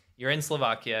 right? You're in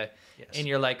Slovakia, and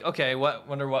you're like, okay,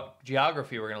 wonder what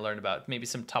geography we're going to learn about. Maybe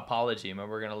some topology. Maybe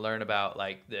we're going to learn about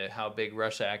like how big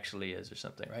Russia actually is or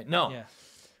something, right? No. Yeah.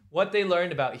 What they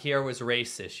learned about here was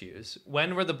race issues.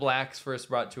 When were the blacks first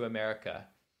brought to America?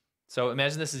 So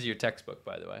imagine this is your textbook,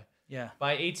 by the way. Yeah.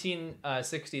 By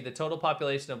 1860, the total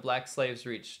population of black slaves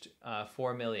reached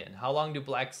 4 million. How long do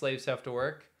black slaves have to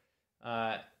work?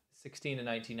 16 to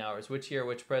 19 hours. Which year,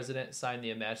 which president signed the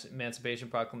Emancipation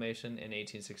Proclamation in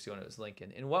 1861? It was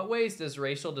Lincoln. In what ways does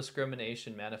racial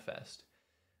discrimination manifest?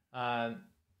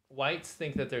 Whites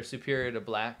think that they're superior to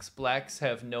blacks. Blacks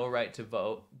have no right to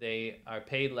vote. They are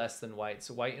paid less than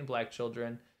whites. White and black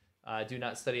children do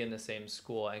not study in the same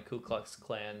school, and Ku Klux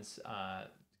Klan's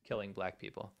killing black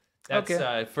people.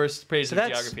 That's first page of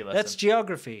geography lesson. That's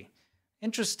geography.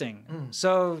 Interesting.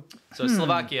 So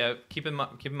Slovakia, keep in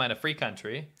mind a free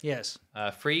country. Yes.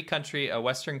 A free country, a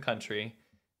Western country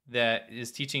that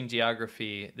is teaching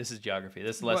geography. This is geography.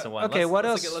 This is lesson 1. Okay, what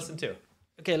else? Let's look at lesson 2.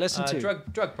 Okay, lesson 2.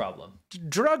 Drug problem.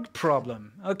 Drug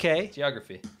problem. Okay.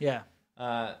 Geography. Yeah.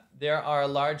 There are a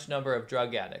large number of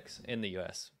drug addicts in the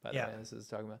U.S., by the way. This is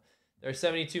talking about. There are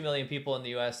 72 million people in the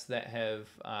U.S. that have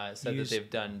said that they've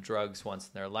done drugs once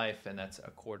in their life, and that's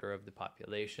a quarter of the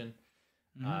population.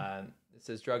 It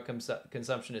says drug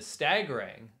consumption is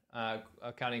staggering,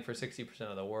 accounting for 60%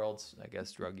 of the world's, I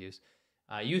guess, drug use.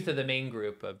 Youth are the main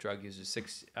group of drug users,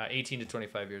 18 to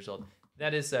 25 years old.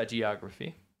 That is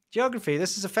geography. Geography.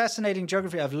 This is a fascinating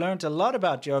geography. I've learned a lot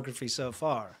about geography so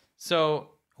far.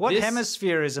 So what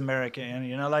hemisphere is America in?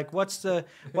 You know, like what are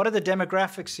the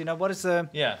demographics? You know,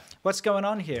 what's going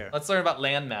on here? Let's learn about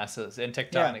land masses and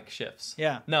tectonic shifts.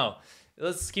 Yeah. No,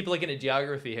 let's keep looking at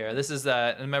geography here. This is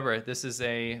remember, this is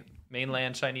a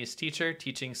mainland Chinese teacher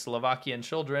teaching Slovakian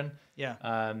children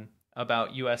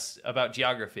about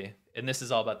geography, and this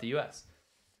is all about the U.S.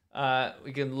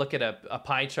 We can look at a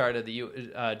pie chart of the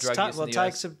drug use in the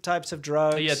US. Types of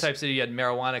drugs. You had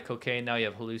marijuana, cocaine. Now you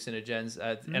have hallucinogens.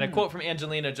 And a quote from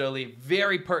Angelina Jolie,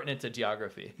 very pertinent to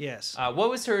geography. Yes. What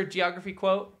was her geography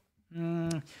quote?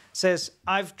 Says,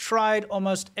 I've tried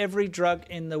almost every drug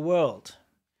in the world.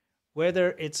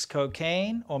 Whether it's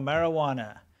cocaine or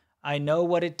marijuana, I know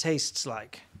what it tastes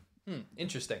like.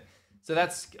 Interesting. So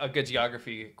that's a good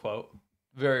geography quote.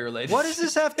 Very related. What does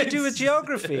this have to do with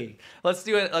geography? Let's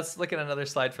do it. Let's look at another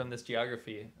slide from this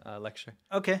geography lecture.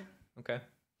 Okay.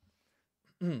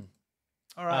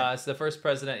 All right. So the first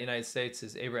president of the United States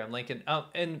is Abraham Lincoln.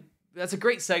 And that's a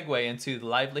great segue into the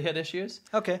livelihood issues.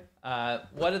 Okay.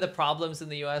 What are the problems in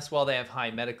the U.S.? Well, they have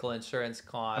high medical insurance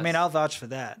costs. I mean, I'll vouch for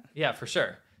that. Yeah, for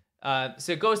sure.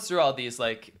 So it goes through all these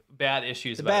like bad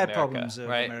issues about America. The bad problems of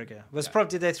America.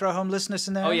 Did they throw homelessness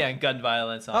in there? Oh yeah, and gun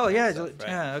violence.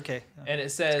 Yeah, okay. And it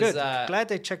says, good. Glad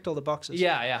they checked all the boxes.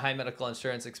 Yeah, high medical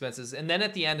insurance expenses. And then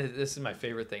at the end, this is my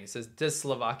favorite thing. It says, does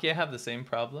Slovakia have the same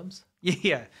problems?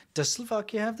 Yeah. Does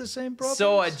Slovakia have the same problems?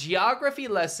 So a geography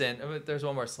lesson. There's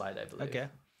one more slide, I believe. Okay.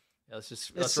 Yeah,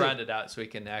 let's round it out so we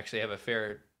can actually have a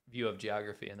fair view of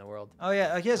geography in the world. Oh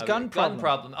yeah, yes, gun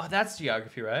problem. Oh, that's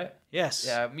geography, right? Yes.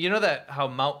 Yeah, you know how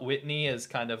Mount Whitney is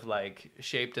kind of like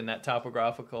shaped in that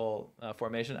topographical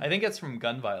formation. I think it's from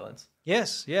gun violence.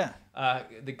 Yes. Yeah.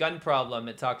 The gun problem.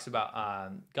 It talks about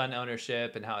gun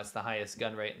ownership and how it's the highest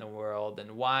gun rate in the world,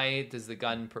 and why does the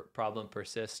gun problem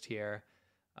persist here?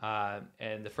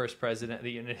 And the first president of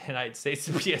the United States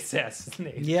to be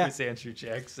assassinated was Andrew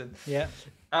Jackson. Yeah.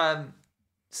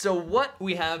 So what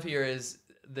we have here is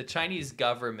the Chinese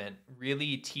government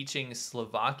really teaching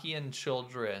Slovakian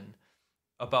children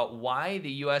about why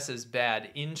the U.S. is bad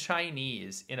in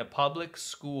Chinese in a public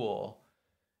school,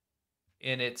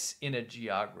 and it's in a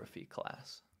geography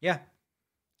class. Yeah.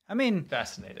 I mean,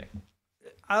 fascinating.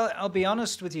 I'll be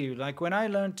honest with you. Like when I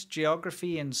learned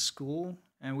geography in school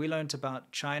and we learned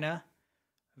about China,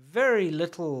 very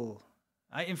little.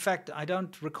 In fact, I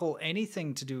don't recall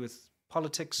anything to do with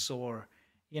politics or,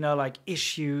 like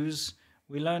issues.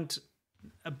 We learned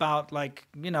about like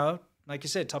you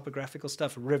said, topographical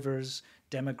stuff, rivers,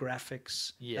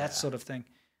 demographics, that sort of thing.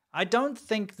 I don't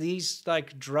think these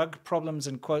like drug problems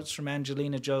and quotes from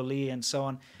Angelina Jolie and so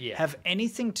on have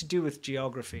anything to do with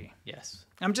geography. Yes.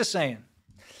 I'm just saying.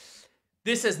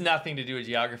 This has nothing to do with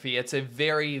geography. It's a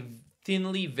very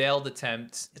thinly veiled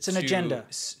attempt. It's an agenda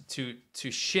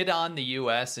to shit on the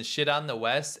U.S. and shit on the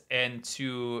West, and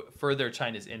to further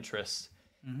China's interests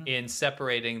in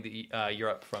separating the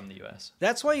Europe from the U.S.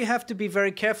 That's why you have to be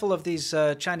very careful of these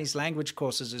Chinese language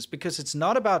courses, is because it's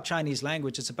not about Chinese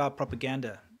language, it's about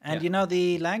propaganda. And,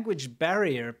 the language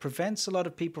barrier prevents a lot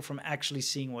of people from actually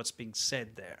seeing what's being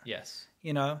said there. Yes.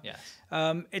 Yes.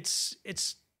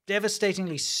 It's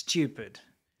devastatingly stupid.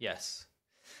 Yes.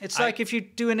 It's like if you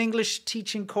do an English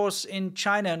teaching course in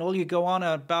China and all you go on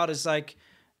about is like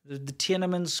the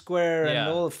Tiananmen Square and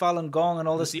all the Falun Gong and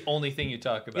all this. It's the only thing you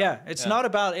talk about. Yeah, it's not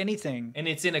about anything. And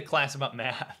it's in a class about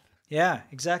math. Yeah,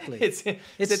 exactly. It's a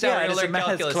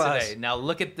calculus class today. Now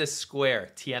look at this square,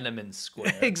 Tiananmen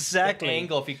Square. Exactly. The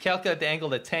angle. If you calculate the angle,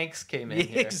 the tanks came in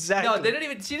here. Exactly. No, she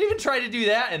didn't even try to do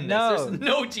that in this. No. There's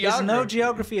no geography. There's no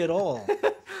geography at all.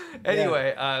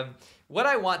 Anyway, what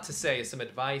I want to say is some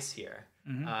advice here.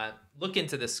 Look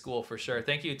into this school for sure.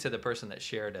 Thank you to the person that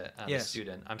shared it, the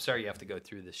student. I'm sorry you have to go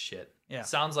through this shit. Yeah.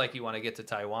 Sounds like you want to get to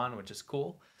Taiwan, which is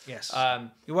cool. Yes.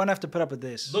 You won't have to put up with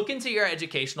this. Look into your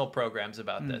educational programs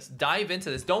about this. Dive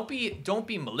into this. Don't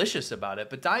be malicious about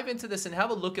it, but dive into this and have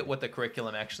a look at what the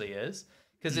curriculum actually is.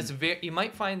 Because you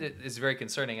might find it's very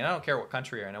concerning, and I don't care what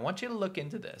country you're in. I want you to look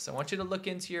into this. I want you to look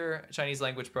into your Chinese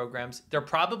language programs. They're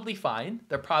probably fine.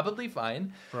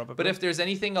 Probably. But if there's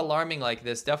anything alarming like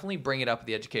this, definitely bring it up with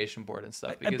the education board and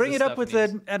stuff. And bring it up with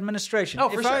the administration. Oh,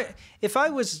 for sure. If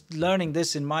I was learning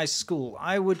this in my school,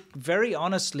 I would very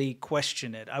honestly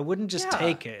question it. I wouldn't just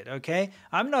take it, okay?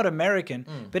 I'm not American,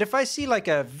 but if I see like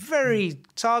a very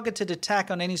targeted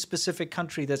attack on any specific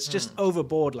country that's just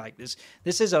overboard like this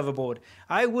is overboard.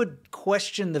 I would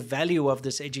question the value of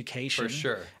this education. For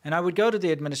sure. And I would go to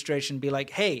the administration and be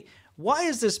like, hey, why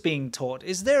is this being taught?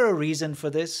 Is there a reason for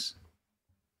this?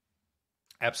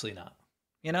 Absolutely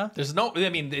not. There's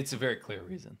it's a very clear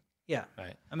reason. Yeah.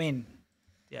 Right.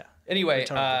 Yeah. Anyway,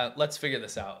 let's figure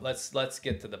this out. Let's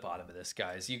get to the bottom of this,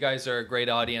 guys. You guys are a great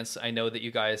audience. I know that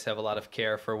you guys have a lot of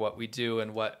care for what we do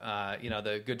and what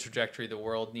the good trajectory the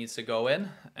world needs to go in.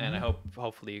 And I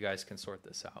hopefully you guys can sort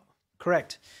this out.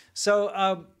 Correct.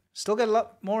 So, still got a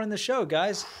lot more in the show,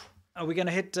 guys. Are we going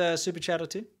to hit Super Chat or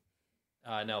two?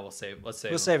 No, we'll save. We'll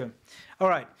save him. All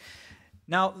right.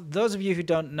 Now, those of you who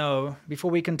don't know, before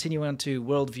we continue on to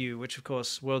Worldview, which of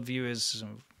course Worldview is,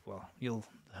 you'll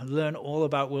learn all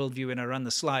about Worldview when I run the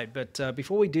slide. But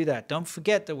before we do that, don't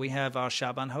forget that we have our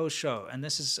Shaban Ho show, and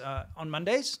this is on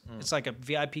Mondays. It's like a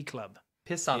VIP club.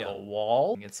 Piss on the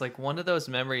wall. It's like one of those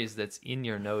memories that's in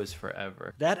your nose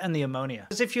forever. That and the ammonia.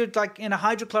 As if you're like in a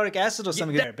hydrochloric acid or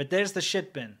something there, but there's the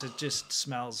shit bin. It just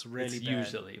smells really bad.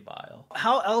 It's usually vile.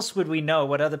 How else would we know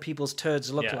what other people's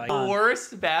turds look like? The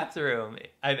worst bathroom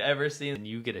I've ever seen, and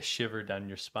you get a shiver down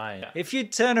your spine. If you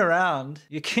turn around,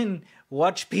 you can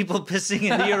watch people pissing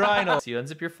in the urinal. So you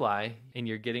unzip your fly, and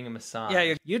you're getting a massage.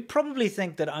 Yeah, you'd probably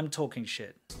think that I'm talking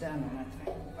shit. Stand on that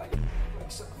thing. Like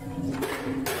so.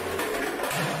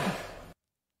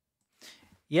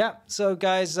 Yeah, so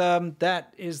guys,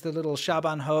 that is the little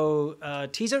Shaban Ho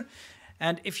teaser.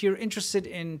 And if you're interested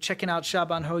in checking out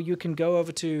Shaban Ho, you can go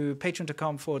over to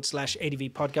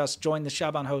patreon.com/ADV podcast, join the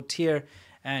Shaban Ho tier,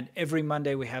 and every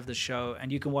Monday we have the show, and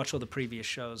you can watch all the previous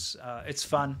shows. It's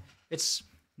fun. It's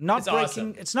not breaking.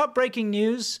 Awesome. It's not breaking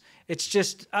news. It's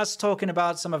just us talking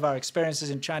about some of our experiences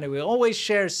in China. We always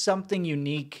share something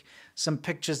unique, some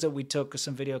pictures that we took or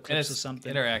some video clips or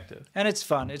something. Interactive. And it's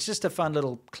fun. It's just a fun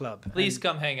little club. Please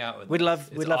come hang out with us.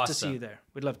 We'd love to see you there.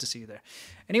 We'd love to see you there.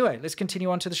 Anyway, let's continue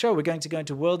on to the show. We're going to go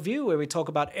into Worldview, where we talk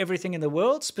about everything in the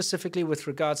world, specifically with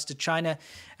regards to China.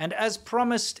 And as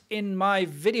promised in my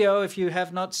video, if you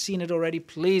have not seen it already,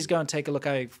 please go and take a look.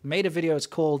 I've made a video. It's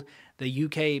called The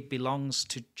UK Belongs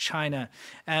to China.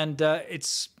 And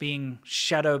it's being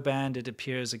shadow banned, it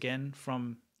appears, again,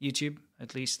 from YouTube.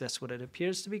 At least that's what it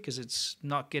appears to be, because it's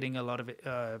not getting a lot of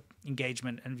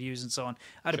engagement and views and so on.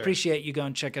 I'd appreciate you go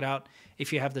and check it out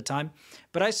if you have the time.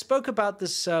 But I spoke about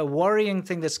this worrying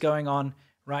thing that's going on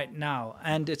right now,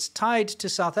 and it's tied to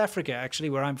South Africa, actually,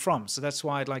 where I'm from. So that's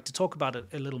why I'd like to talk about it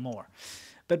a little more.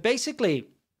 But basically,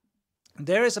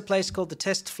 there is a place called the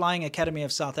Test Flying Academy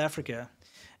of South Africa.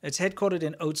 It's headquartered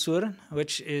in Oudtshoorn,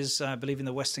 which is, I believe, in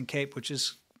the Western Cape, which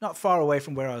is not far away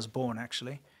from where I was born,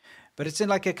 actually. But it's in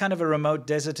like a kind of a remote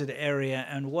deserted area.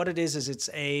 And what it is it's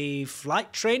a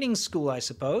flight training school, I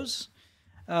suppose.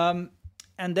 And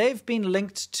they've been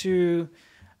linked to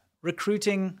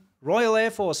recruiting Royal Air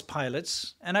Force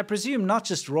pilots. And I presume not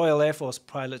just Royal Air Force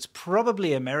pilots,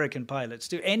 probably American pilots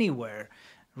to anywhere,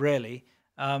 really,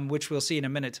 which we'll see in a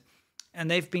minute.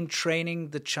 And they've been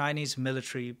training the Chinese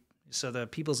military so the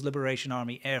People's Liberation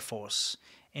Army Air Force,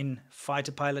 in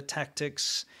fighter pilot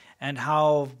tactics and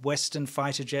how Western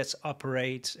fighter jets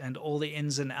operate and all the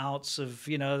ins and outs of,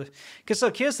 because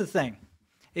look, here's the thing.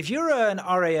 If you're an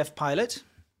RAF pilot,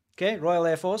 okay, Royal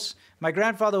Air Force, my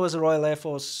grandfather was a Royal Air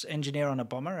Force engineer on a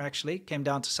bomber, actually, came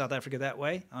down to South Africa that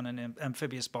way on an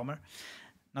amphibious bomber.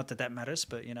 Not that that matters,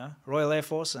 but, Royal Air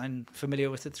Force, I'm familiar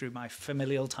with it through my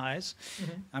familial ties.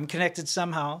 Mm-hmm. I'm connected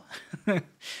somehow.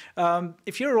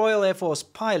 If you're a Royal Air Force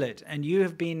pilot and you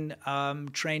have been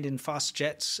trained in fast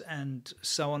jets and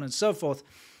so on and so forth,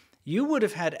 you would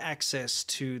have had access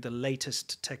to the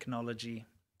latest technology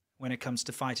when it comes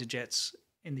to fighter jets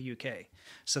in the UK.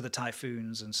 So the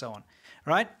Typhoons and so on,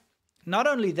 right? Not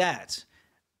only that,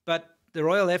 but the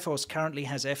Royal Air Force currently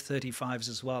has F-35s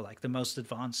as well, like the most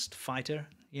advanced fighter,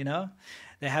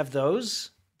 They have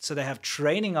those, so they have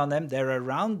training on them. They're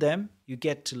around them. You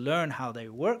get to learn how they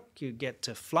work. You get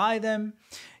to fly them.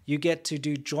 You get to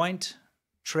do joint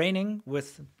training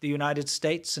with the United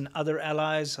States and other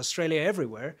allies, Australia,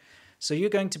 everywhere. So you're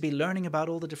going to be learning about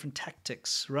all the different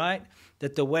tactics, right,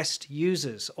 that the West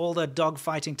uses, all the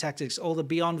dogfighting tactics, all the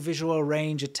beyond visual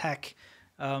range attack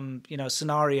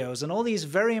scenarios, and all these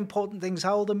very important things,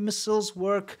 how all the missiles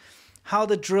work, how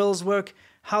the drills work,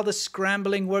 how the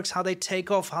scrambling works, how they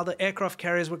take off, how the aircraft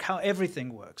carriers work, how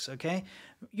everything works, okay?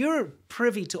 You're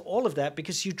privy to all of that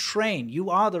because you train.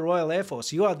 You are the Royal Air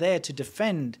Force. You are there to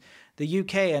defend the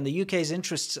UK and the UK's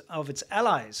interests of its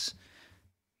allies,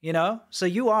 So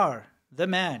you are the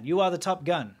man. You are the top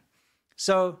gun.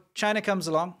 So China comes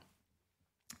along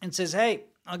and says, hey,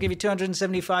 I'll give you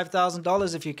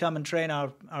 $275,000 if you come and train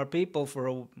our people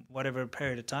for whatever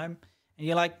period of time. And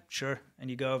you're like, sure. And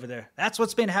you go over there. That's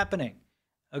what's been happening.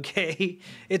 Okay.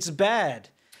 It's bad,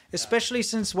 especially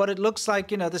since what it looks like,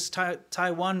 this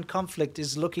Taiwan conflict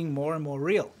is looking more and more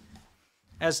real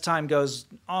as time goes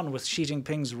on with Xi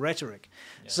Jinping's rhetoric.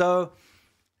 Yeah. So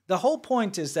the whole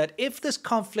point is that if this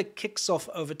conflict kicks off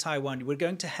over Taiwan, we're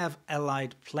going to have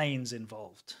allied planes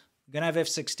involved. We're going to have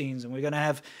F-16s, and we're going to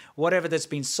have whatever that's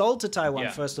been sold to Taiwan,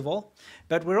 first of all.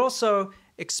 But we're also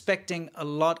expecting a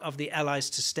lot of the allies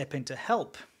to step in to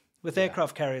help with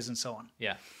aircraft carriers and so on.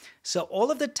 Yeah. So all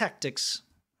of the tactics,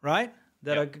 right,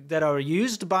 that are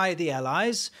used by the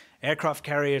allies, aircraft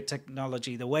carrier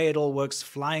technology, the way it all works,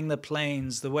 flying the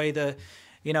planes, the way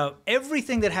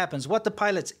everything that happens, what the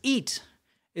pilots eat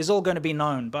is all going to be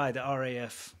known by the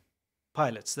RAF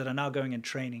pilots that are now going and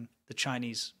training the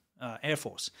Chinese Air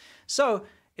Force. So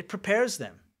it prepares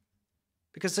them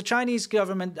because the Chinese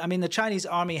government, the Chinese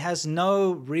army has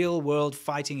no real world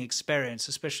fighting experience,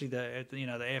 especially the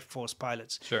Air Force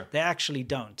pilots. Sure. They actually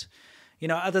don't.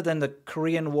 Other than the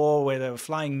Korean War where they were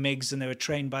flying MiGs and they were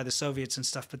trained by the Soviets and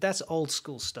stuff, but that's old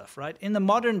school stuff, right? In the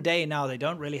modern day now, they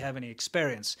don't really have any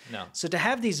experience. No. So to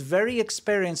have these very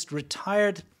experienced,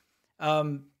 retired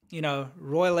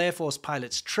Royal Air Force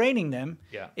pilots training them,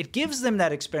 it gives them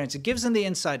that experience. It gives them the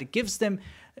insight. It gives them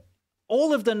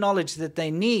all of the knowledge that they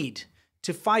need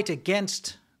to fight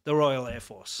against the Royal Air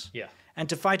Force and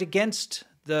to fight against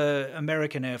the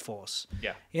American Air Force.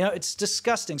 Yeah. It's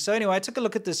disgusting. So anyway, I took a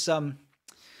look at this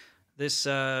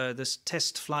this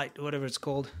test flight, whatever it's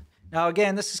called. Now,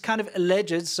 again, this is kind of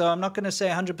alleged, so I'm not going to say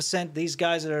 100% these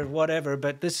guys are whatever,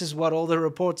 but this is what all the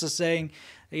reports are saying.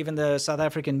 Even the South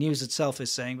African news itself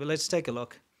is saying. But let's take a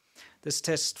look. This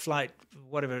test flight,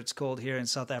 whatever it's called here in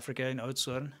South Africa, in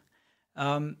Oudtshoorn.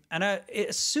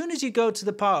 As soon as you go to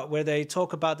the part where they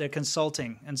talk about their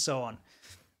consulting and so on,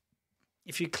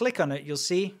 if you click on it, you'll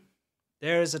see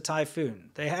there is a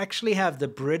Typhoon. They actually have the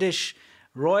British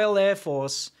Royal Air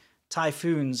Force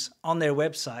Typhoons on their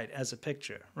website as a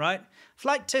picture, right?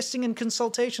 Flight testing and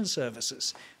consultation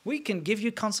services. We can give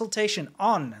you consultation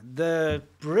on the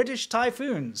British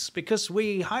Typhoons because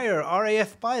we hire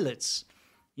RAF pilots,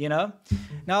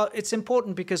 Now, it's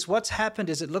important because what's happened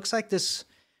is it looks like this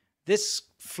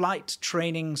flight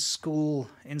training school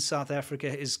in South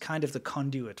Africa is kind of the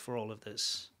conduit for all of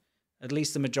this, at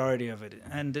least the majority of it.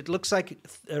 And it looks like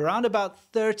around about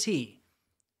 30,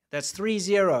 that's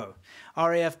 30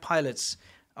 RAF pilots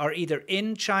are either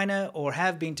in China or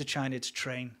have been to China to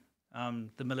train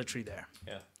the military there.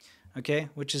 Yeah. Okay,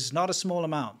 which is not a small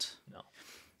amount. No.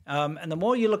 And the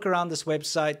more you look around this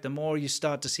website, the more you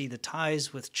start to see the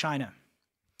ties with China.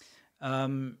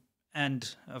 And,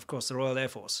 of course, the Royal Air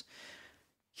Force.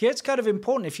 Here it's kind of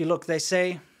important. If you look, they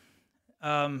say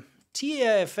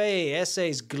TAFA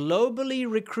SA's globally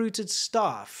recruited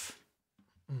staff.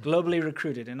 Globally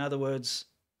recruited. In other words,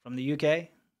 from the UK,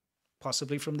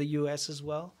 possibly from the US as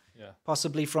well,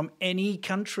 possibly from any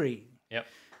country. Yep.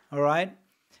 All right.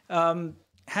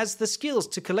 Has the skills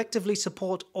to collectively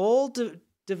support all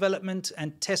development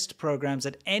and test programs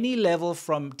at any level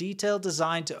from detailed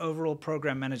design to overall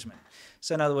program management.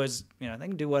 So in other words, they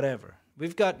can do whatever.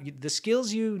 We've got the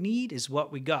skills you need is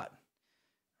what we got,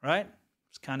 right?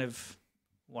 It's kind of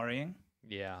worrying.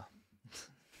 Yeah.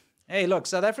 Hey, look,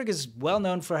 South Africa is well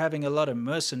known for having a lot of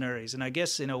mercenaries, and I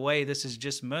guess in a way this is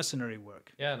just mercenary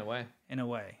work. Yeah, in a way. In a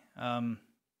way.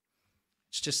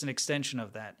 It's just an extension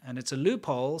of that. And it's a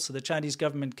loophole, so the Chinese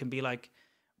government can be like,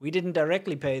 we didn't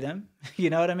directly pay them. You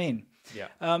know what I mean? Yeah.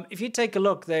 If you take a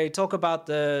look, they talk about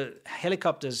the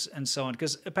helicopters and so on,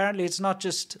 because apparently it's not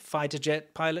just fighter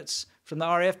jet pilots from the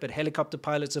RAF, but helicopter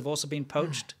pilots have also been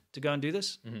poached to go and do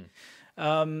this.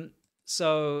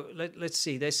 So let's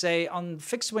see. They say on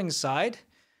fixed wing side,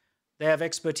 they have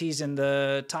expertise in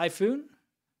the Typhoon,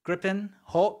 Gripen,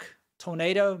 Hawk,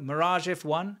 Tornado, Mirage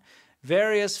F1,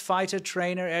 various fighter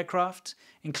trainer aircraft,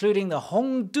 including the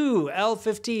Hongdu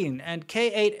L-15 and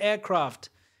K-8 aircraft,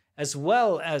 as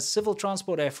well as civil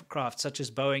transport aircraft such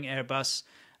as Boeing, Airbus,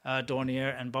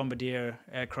 Dornier, and Bombardier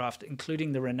aircraft,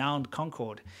 including the renowned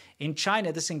Concorde. In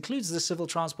China, this includes the civil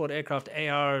transport aircraft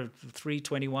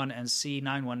AR-321 and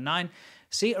C-919.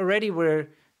 See, already we're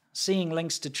seeing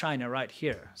links to China right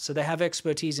here. So they have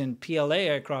expertise in PLA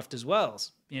aircraft as well,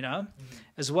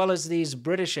 as well as these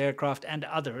British aircraft and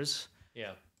others.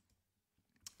 Yeah.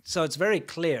 So it's very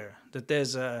clear that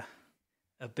there's a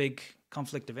big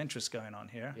conflict of interest going on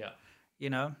here.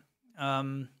 Yeah.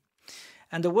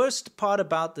 And the worst part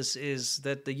about this is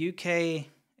that the UK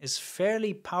is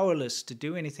fairly powerless to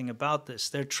do anything about this.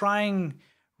 They're trying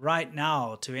right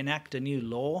now to enact a new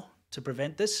law to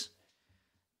prevent this,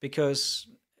 because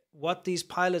what these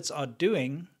pilots are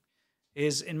doing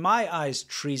is, in my eyes,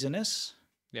 treasonous.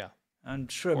 Yeah. I'm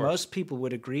sure most people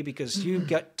would agree, because you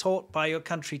get taught by your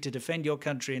country to defend your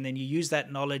country, and then you use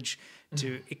that knowledge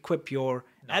to equip your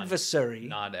adversary.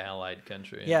 Non-allied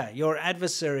country. Yeah, your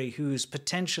adversary who's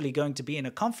potentially going to be in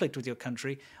a conflict with your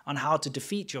country on how to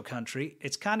defeat your country.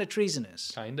 It's kind of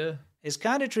treasonous. Kinda? It's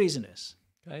kind of treasonous.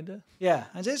 Kinda? Yeah,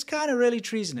 and it's kind of really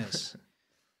treasonous.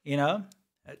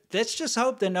 Let's just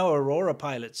hope there are no Aurora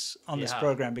pilots on this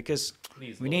program, because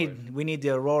we need the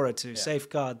Aurora to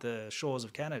safeguard the shores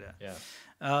of Canada. Yeah.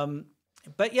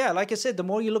 But yeah, like I said, the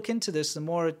more you look into this, the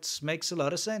more it makes a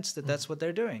lot of sense that that's what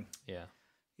they're doing. Yeah.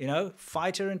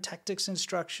 Fighter and tactics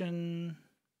instruction.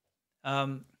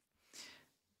 And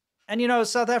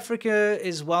South Africa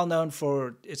is well known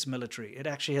for its military. It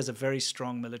actually has a very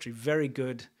strong military, very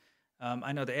good.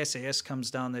 I know the SAS comes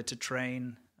down there to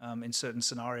train in certain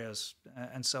scenarios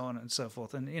and so on and so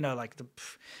forth. And,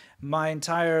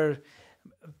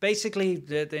 basically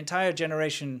the entire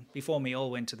generation before me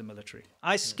all went to the military.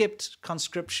 I skipped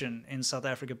conscription in South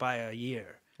Africa by a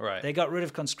year. Right. They got rid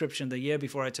of conscription the year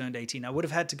before I turned 18. I would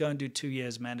have had to go and do 2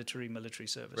 years mandatory military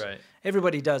service. Right.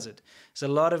 Everybody does it. There's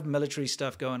a lot of military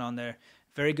stuff going on there.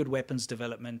 Very good weapons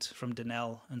development from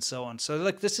Denel and so on. So,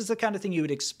 look, this is the kind of thing you would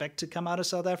expect to come out of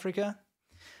South Africa.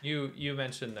 You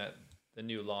mentioned that the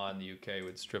new law in the UK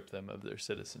would strip them of their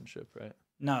citizenship, right?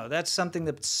 No, that's something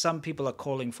that some people are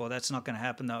calling for. That's not going to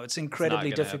happen, though. It's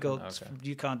incredibly difficult. Okay.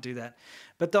 You can't do that.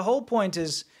 But the whole point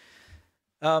is,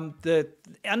 under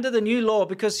the new law,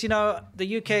 because,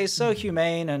 the UK is so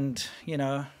humane and,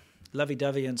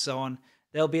 lovey-dovey and so on,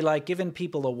 they'll be like giving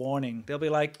people a warning. They'll be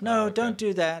like, no, don't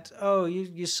do that. Oh,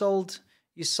 you sold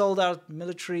our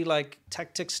military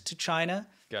tactics to China.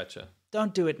 Gotcha.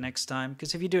 Don't do it next time,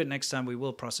 because if you do it next time, we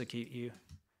will prosecute you.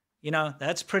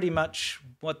 That's pretty much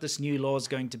what this new law is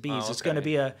going to be. It's going to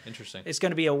be it's going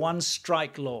to be a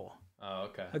one-strike law. Oh,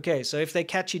 okay. Okay, so if they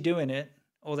catch you doing it,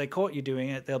 or they caught you doing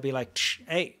it, they'll be like,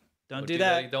 hey, don't do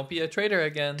that. Don't be a traitor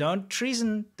again. Don't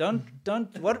treason. Don't.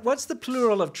 What's the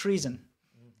plural of treason?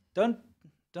 Don't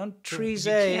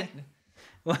treason.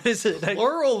 What is it?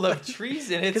 Plural of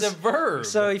treason. It's a verb.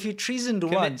 So if you treasoned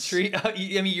once,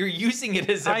 you're using it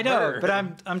as a verb. I know, but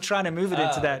I'm trying to move it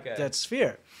into that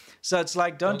sphere. So it's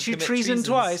like, don't you treason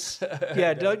twice.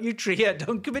 Yeah,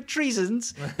 don't commit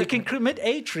treasons. You can commit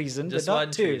a treason, just but not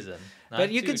one two. Treason.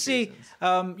 But you can see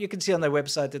on their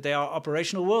website that they are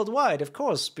operational worldwide, of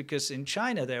course, because in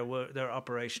China they're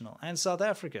operational, and South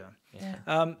Africa.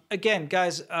 Yeah. Again,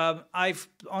 guys, I've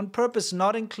on purpose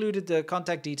not included the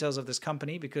contact details of this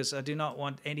company, because I do not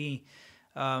want any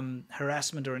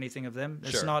harassment or anything of them.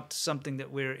 It's not something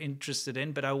that we're interested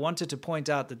in, but I wanted to point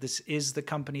out that this is the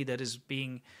company that is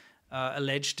being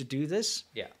alleged to do this.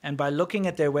 Yeah. And by looking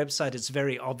at their website, it's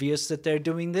very obvious that they're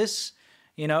doing this.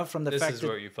 From the fact that... This is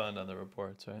what you found on the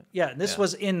reports, right? Yeah, this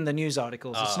was in the news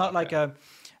articles. It's not like a...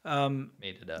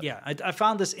 made it up. Yeah, I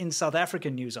found this in South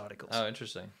African news articles. Oh,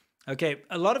 interesting. Okay,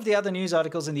 a lot of the other news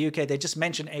articles in the UK, they just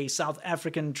mention a South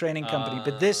African training company,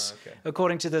 but this,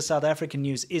 according to the South African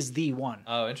news, is the one.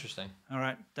 Oh, interesting. All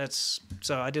right,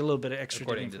 so I did a little bit of extra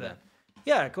According digging to for that. them.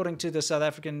 Yeah, according to the South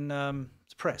African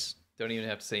press. Don't even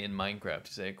have to say in Minecraft.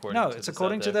 You say according. No, to it's the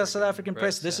according to the South African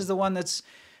press. press. This is the one that's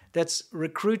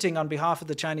recruiting on behalf of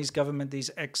the Chinese government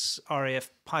these ex-RAF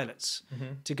pilots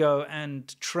to go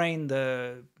and train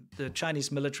the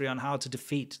Chinese military on how to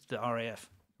defeat the RAF.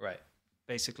 Right.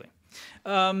 Basically.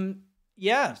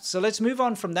 So let's move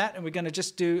on from that, and we're going to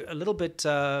just do a little bit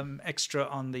extra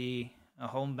on the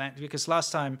home match, because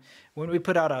last time when we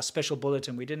put out our special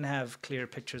bulletin, we didn't have clear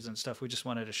pictures and stuff. We just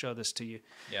wanted to show this to you.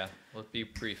 Yeah, we'll be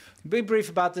brief. Be brief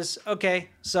about this. Okay,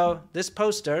 so this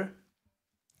poster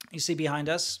you see behind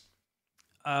us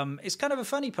is kind of a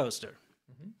funny poster.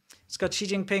 It's got Xi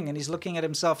Jinping, and he's looking at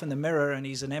himself in the mirror, and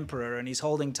he's an emperor, and he's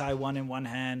holding Taiwan in one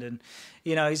hand, and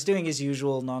he's doing his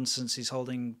usual nonsense. He's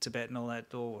holding Tibet and all that.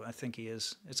 Oh, I think he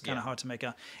is. It's kind of hard to make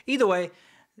out. Either way,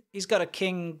 he's got a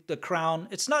king, the crown.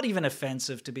 It's not even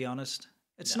offensive, to be honest.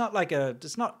 It's not like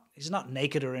he's not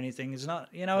naked or anything. He's not,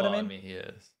 what I mean? I mean, he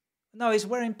is. No, he's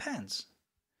wearing pants.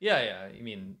 Yeah. You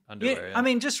mean underwear? Yeah. I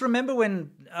mean, just remember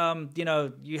when,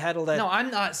 you had all that. No,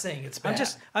 I'm not saying it's bad.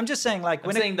 I'm just saying, like,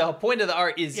 I'm saying the point of the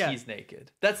art is he's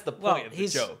naked. That's the point of the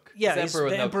joke. Yeah, he's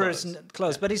the emperor's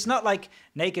clothes, but he's not like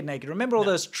naked. Remember all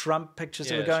those Trump pictures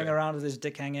that were going around with his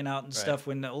dick hanging out and stuff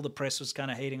when all the press was kind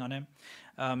of hating on him,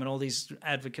 and all these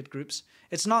advocate groups.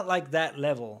 It's not like that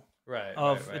level. Right.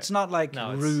 It's not like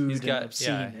rude and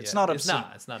obscene. It's not obscene.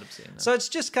 It's not obscene. No. So it's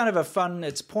just kind of a fun.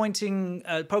 It's poking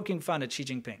fun at Xi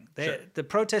Jinping. The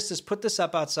protesters put this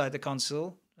up outside the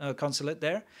consulate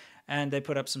there, and they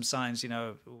put up some signs,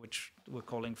 which were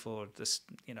calling for this,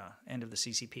 end of the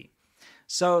CCP.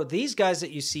 So these guys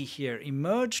that you see here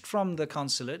emerged from the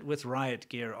consulate with riot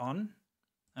gear on,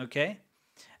 okay,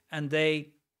 and they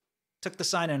took the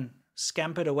sign and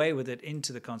scampered away with it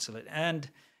into the consulate. And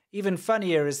even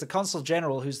funnier is the consul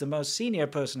general, who's the most senior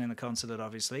person in the consulate,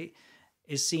 obviously,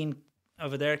 is seen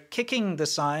over there kicking the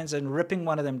signs and ripping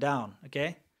one of them down,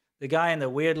 okay? The guy in the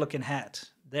weird-looking hat.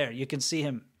 There, you can see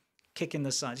him kicking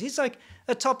the signs. He's like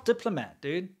a top diplomat,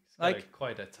 dude. Like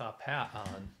quite a top hat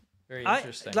on. Very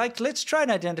interesting. Let's try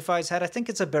and identify his hat. I think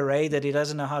it's a beret that he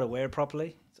doesn't know how to wear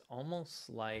properly. It's almost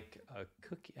like a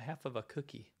cookie, half of a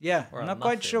cookie. Yeah, I'm not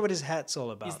quite sure what his hat's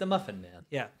all about. He's the muffin man.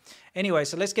 Yeah. Anyway,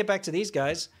 so let's get back to these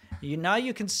guys. Now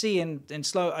you can see in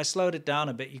slow. I slowed it down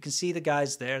a bit. You can see the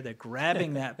guys there. They're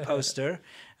grabbing that poster,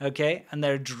 okay, and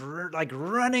they're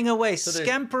running away,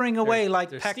 scampering away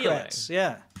like pack rats.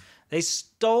 Yeah, they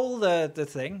stole the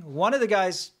thing. One of the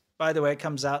guys, by the way,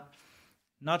 comes out.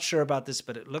 Not sure about this,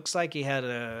 but it looks like he had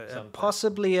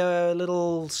possibly a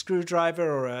little screwdriver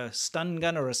or a stun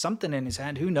gun or something in his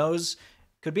hand. Who knows?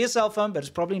 Could be a cell phone, but it's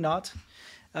probably not.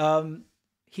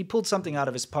 He pulled something out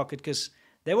of his pocket because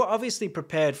they were obviously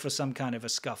prepared for some kind of a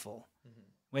scuffle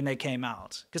when they came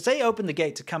out. Because they opened the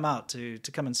gate to come out, to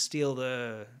come and steal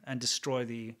and destroy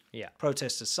the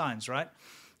protesters' signs, right?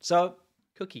 So,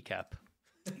 cookie cap.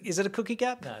 Is it a cookie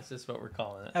cap? No, it's just what we're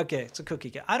calling it. Okay, it's a cookie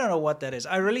cap. I don't know what that is.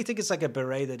 I really think it's like a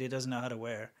beret that he doesn't know how to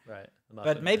wear. Right.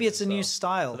 But maybe it's a new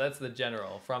style. So that's the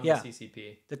general from the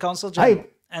CCP. The consul general.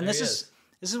 And this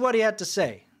is what he had to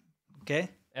say. Okay?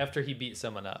 After he beat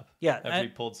someone up. Yeah. After he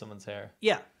pulled someone's hair.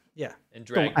 Yeah. And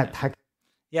dragged him.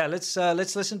 Yeah, let's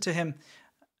listen to him.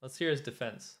 Let's hear his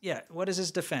defense. Yeah, what is his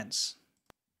defense?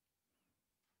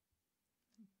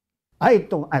 I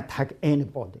don't attack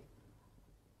anybody.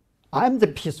 I'm the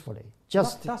peacefully.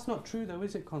 That's not true, though,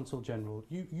 is it, Consul General?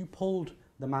 You pulled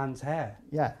the man's hair.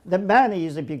 Yeah, the man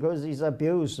is because he's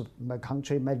abused my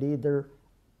country, my leader.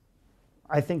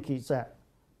 I think it's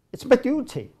my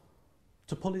duty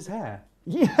to pull his hair.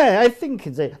 Yeah, I think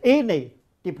any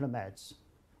diplomats,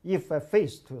 if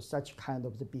faced to such kind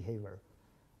of the behavior,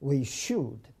 we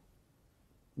should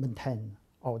maintain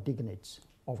our dignity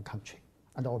of country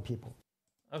and our people.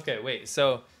 Okay, wait.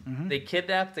 So they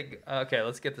kidnapped. Okay,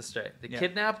 let's get this straight. They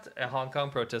kidnapped a Hong Kong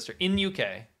protester in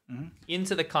UK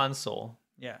into the consul.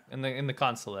 Yeah. In the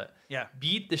consulate. Yeah.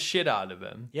 Beat the shit out of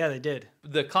him. Yeah, they did.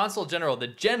 The consul general, the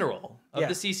general of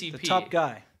the CCP, the top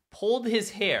guy, pulled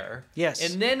his hair. Yes.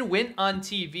 And then went on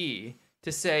TV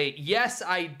to say, "Yes,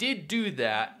 I did do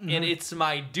that, and it's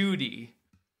my duty."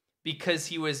 Because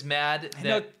he was mad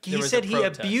that he said he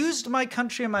abused my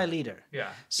country and my leader. Yeah,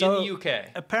 so in the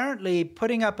UK. Apparently,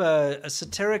 putting up a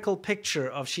satirical picture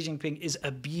of Xi Jinping is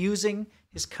abusing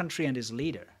his country and his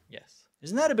leader. Yes.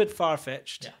 Isn't that a bit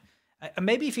far-fetched? Yeah.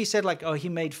 Maybe if he said, like, oh, he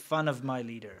made fun of my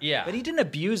leader. Yeah. But he didn't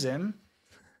abuse him.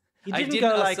 He didn't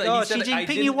go like, "Oh, Xi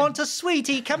Jinping, you want a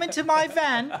sweetie? Come into my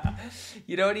van."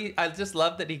 You know what? I just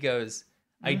love that he goes,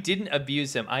 "I didn't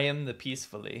abuse him. I am the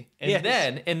peacefully," and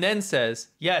then says,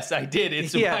 "Yes, I did.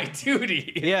 It's my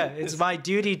duty." Yeah, it's my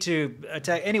duty to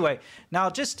attack. Anyway, now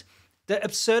just the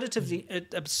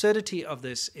absurdity of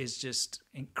this is just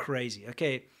crazy.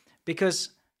 Okay, because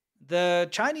the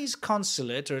Chinese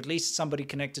consulate, or at least somebody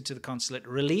connected to the consulate,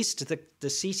 released the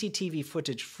CCTV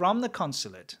footage from the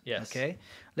consulate. Yes. Okay,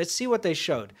 let's see what they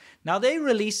showed. Now, they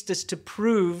released this to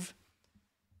prove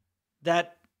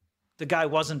that the guy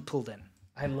wasn't pulled in.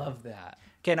 I love that.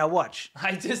 Okay, now watch.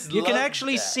 You can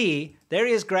actually see, there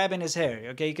he is grabbing his hair.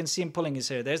 Okay, you can see him pulling his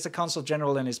hair. There's the consul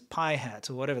general in his pie hat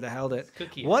or whatever the hell that.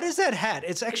 What is that hat?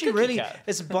 It's actually really,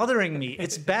 it's bothering me.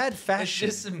 It's bad fashion.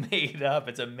 It's just made up.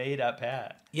 It's a made up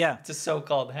hat. Yeah. It's a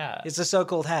so-called hat. It's a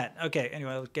so-called hat. Okay,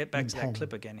 anyway, I'll get back to that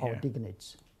clip again here. Our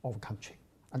dignity of country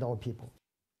and our people.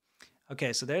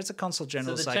 Okay, so there's the consul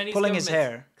general so the like Chinese pulling his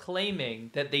hair, claiming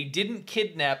that they didn't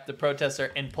kidnap the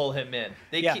protester and pull him in.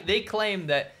 They claim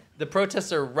that the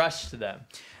protester rushed them,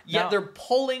 yet they're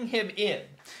pulling him in.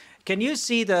 Can you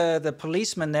see the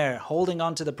policeman there holding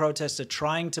on to the protester,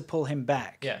 trying to pull him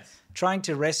back? Yes. Trying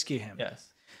to rescue him.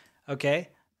 Yes. Okay.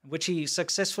 Which he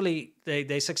successfully,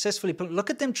 they successfully pull. Look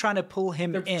at them trying to pull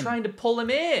him in. They're trying to pull him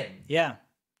in. Yeah.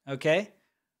 Okay.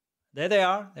 There they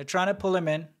are. They're trying to pull him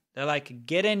in. They're like,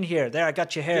 get in here. There, I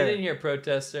got your hair. Get in here,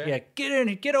 protester. Yeah, get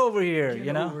in. Get over here.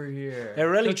 Get over here.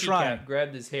 They're really Cookie trying. Cat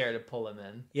grabbed his hair to pull him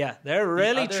in. Yeah, they're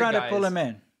really trying to pull him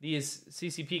in. These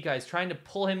CCP guys trying to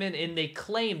pull him in, and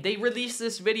they released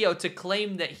this video to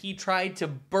claim that he tried to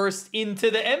burst into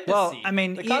the embassy. Well, I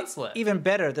mean, the consulate. Even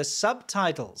better, the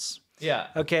subtitles. Yeah.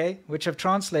 Okay, which I've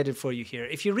translated for you here.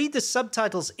 If you read the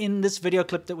subtitles in this video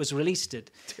clip that was released,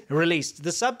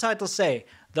 the subtitles say,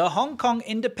 the Hong Kong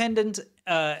independence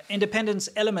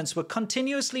elements were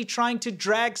continuously trying to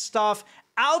drag staff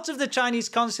out of the Chinese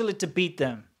consulate to beat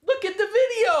them. Look at the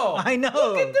video. I know.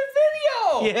 Look at the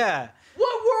video. Yeah.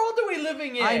 What world are we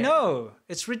living in? I know.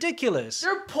 It's ridiculous.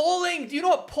 They're pulling. Do you know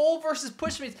what pull versus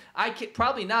push means?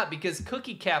 Probably not, because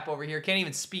Cookie Cap over here can't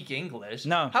even speak English.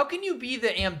 No. How can you be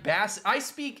the ambassador? I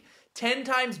speak 10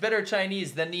 times better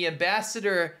Chinese than the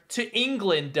ambassador to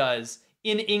England does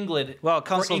in England. Well,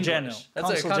 consul general.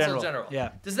 That's a consul general.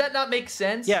 Yeah. Does that not make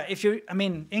sense? Yeah.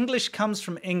 English comes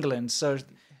from England, so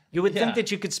you would think that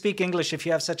you could speak English if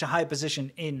you have such a high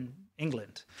position in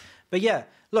England. But yeah,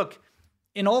 look.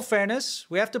 In all fairness,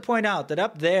 we have to point out that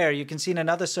up there, you can see in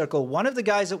another circle, one of the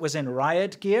guys that was in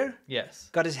riot gear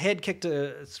got his head kicked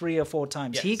 3 or 4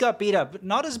 times. Yes. He got beat up, but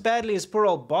not as badly as poor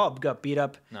old Bob got beat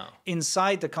up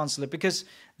inside the consulate, because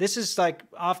this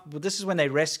is when they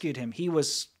rescued him. He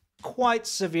was quite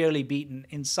severely beaten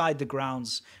inside the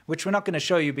grounds, which we're not going to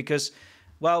show you because,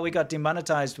 well, we got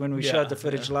demonetized when we showed the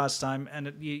footage last time,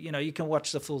 and you can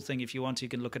watch the full thing if you want to. You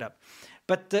can look it up.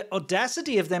 But the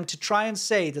audacity of them to try and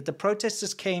say that the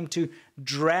protesters came to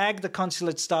drag the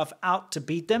consulate staff out to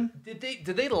beat them. Did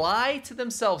they lie to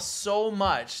themselves so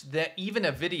much that even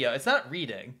a video, it's not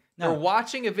reading. No. They're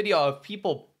watching a video of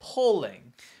people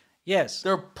pulling. Yes.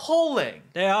 They're pulling.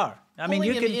 They are.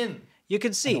 In. You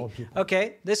can see.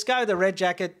 Okay, this guy with the red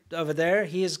jacket over there,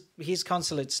 he's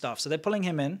consulate staff. So they're pulling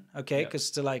him in, okay, because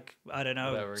to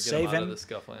save him. Out of the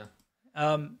scuffle,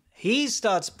 he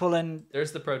starts pulling.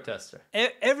 There's the protester.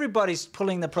 Everybody's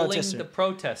pulling the protester. Pulling the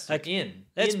protester in.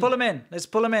 Let's pull him in. Let's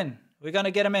pull him in. We're going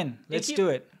to get him in. Let's do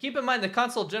it. Keep in mind, the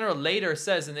consul general later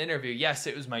says in the interview, yes,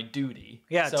 it was my duty.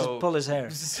 Yeah, to pull his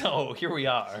hair. So here we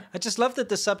are. I just love that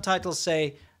the subtitles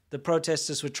say the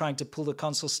protesters were trying to pull the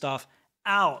consul staff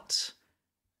out.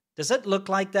 Does it look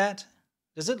like that?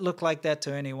 Does it look like that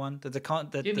to anyone?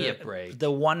 Give me a break.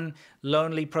 The one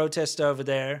lonely protester over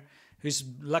there, who's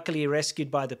luckily rescued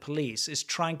by the police, is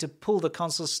trying to pull the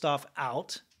consul staff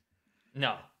out?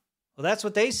 No. Well, that's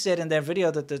what they said in their video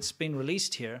that's been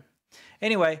released here.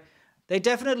 Anyway, they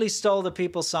definitely stole the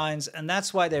people's signs, and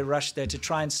that's why they rushed there, to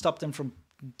try and stop them from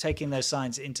taking their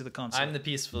signs into the consulate. I'm the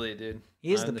peacefully, dude.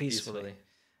 He is the peacefully.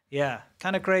 Yeah,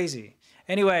 kind of crazy.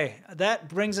 Anyway, that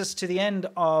brings us to the end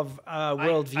of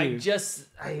Worldview.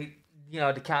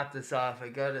 To cap this off, I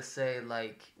gotta say,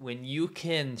 when you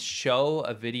can show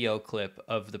a video clip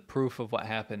of the proof of what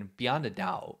happened beyond a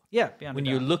doubt. Yeah, when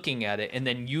you're looking at it, and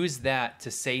then use that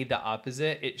to say the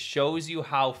opposite, it shows you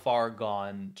how far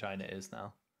gone China is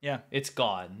now. Yeah. It's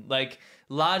gone.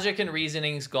 Logic and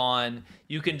reasoning's gone.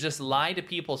 You can just lie to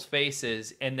people's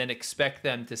faces and then expect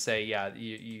them to say, yeah,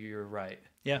 you're right.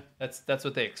 Yeah. That's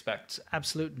what they expect. It's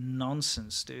absolute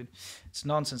nonsense, dude. It's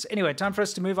nonsense. Anyway, time for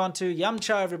us to move on to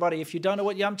Yamcha, everybody. If you don't know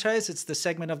what Yamcha is, it's the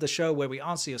segment of the show where we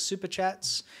answer your super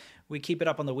chats. We keep it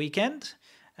up on the weekend.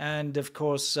 And of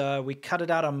course, we cut it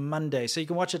out on Monday. So you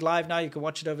can watch it live now. You can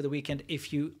watch it over the weekend.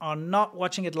 If you are not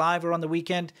watching it live or on the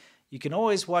weekend, you can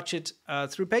always watch it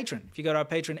through Patreon. If you go to our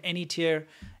Patreon, any tier,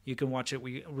 you can watch it.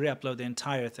 We re-upload the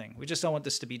entire thing. We just don't want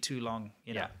this to be too long,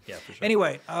 you know. Yeah, for sure.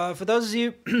 Anyway, for those of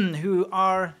you who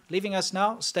are leaving us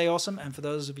now, stay awesome. And for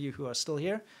those of you who are still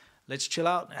here, let's chill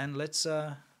out and let's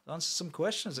answer some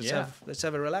questions. Let's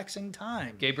have a relaxing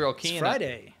time. Gabriel It's Keane.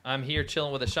 Friday. I'm here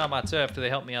chilling with a Shamatsu after they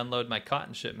helped me unload my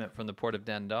cotton shipment from the port of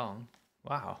Dandong.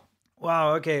 Wow.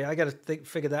 Wow, okay, I got to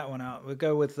figure that one out. We'll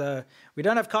go with, we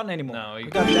don't have cotton anymore. No, we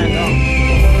got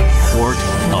Dandong. Port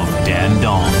of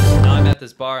Dandong. Now I'm at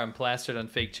this bar. I'm plastered on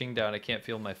fake Qingdao and I can't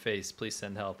feel my face. Please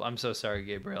send help. I'm so sorry,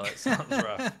 Gabriel. It sounds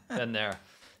rough. Been there.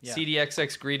 Yeah.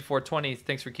 CDXX Greed 420.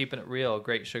 Thanks for keeping it real.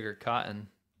 Great sugar cotton.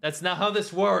 That's not how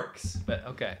this works. But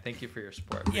okay, thank you for your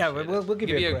support. Yeah, Appreciate we'll give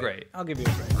you a great. grade. I'll give you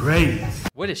a grade. Great.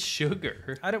 What is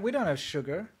sugar? We don't have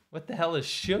sugar. What the hell is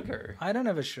sugar? I don't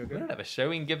have a sugar. We don't have a sugar.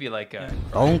 We can give you like a.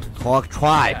 Don't talk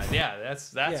tribe. Yeah,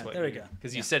 that's Yeah, what. there we go.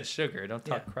 Because you said sugar. Don't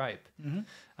talk cripe.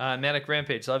 Mm-hmm. Manic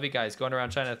Rampage. Love you guys. Going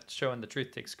around China showing the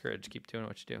truth takes courage. Keep doing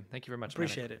what you do. Thank you very much.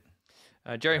 Appreciate it.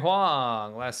 Jerry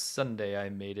Huang. Last Sunday I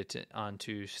made it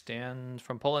onto Stan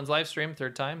from Poland's live stream,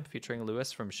 third time, featuring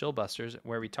Lewis from Shillbusters,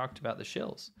 where we talked about the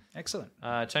shills. Excellent.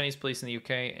 Chinese police in the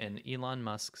UK and Elon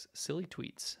Musk's silly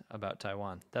tweets about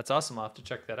Taiwan. That's awesome. I'll have to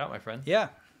check that out, my friend. Yeah.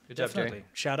 Good job, Definitely. Jerry.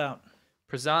 Shout out.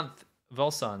 Prasanth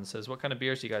Volsan says, what kind of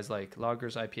beers do you guys like?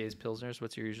 Lagers, IPAs, Pilsners?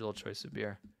 What's your usual choice of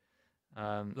beer?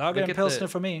 Lager and Pilsner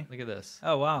for me. Look at this.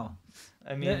 Oh, wow.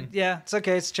 I mean... Yeah, it's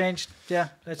okay. It's changed. Yeah,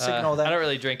 let's ignore that. I don't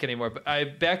really drink anymore.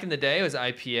 But back in the day, it was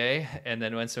IPA. And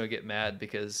then when someone would get mad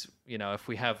because, you know, if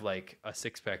we have like a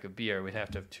 6-pack of beer, we'd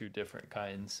have to have 2 different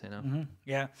kinds, you know? Mm-hmm.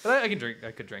 Yeah. But I could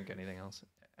drink anything else.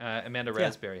 Amanda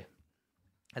Raspberry.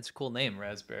 That's a cool name,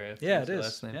 Raspberry. Yeah, it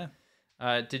is. Yeah.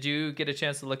 Did you get a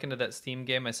chance to look into that Steam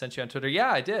game I sent you on Twitter?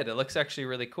 Yeah, I did. It looks actually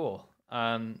really cool.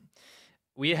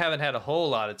 We haven't had a whole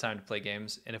lot of time to play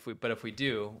games, and if we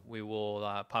do, we will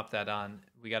pop that on.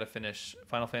 We got to finish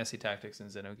Final Fantasy Tactics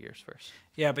and Xenogears first.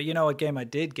 Yeah, but you know what game I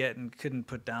did get and couldn't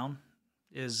put down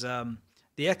is The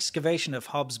Excavation of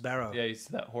Hobbs Barrow. Yeah, it's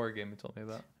that horror game you told me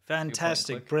about.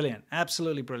 Fantastic, brilliant,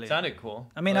 absolutely brilliant. Sounded cool.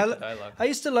 I mean, I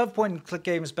used to love point and click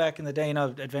games back in the day, you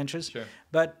know, adventures. Sure.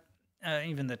 But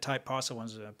even the type parser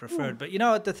ones are preferred. But you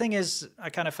know, the thing is, I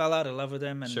kind of fell out of love with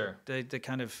them, and they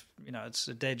kind of, you know, it's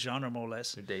a dead genre more or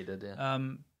less. They're dated, yeah.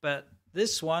 But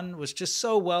this one was just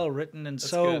so well written and That's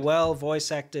so good. well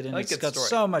voice acted, and I like it's good got story.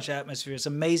 so much atmosphere. It's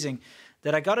amazing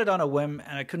that I got it on a whim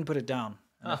and I couldn't put it down,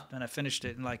 and I finished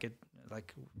it in like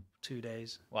 2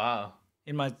 days. Wow.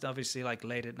 In my obviously like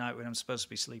late at night when I'm supposed to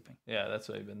be sleeping. Yeah, that's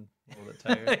why you've been a little bit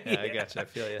tired. Yeah, I gotcha. I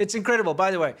feel you. It's incredible. By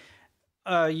the way,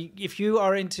 if you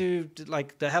are into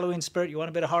like the Halloween spirit, you want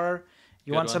a bit of horror,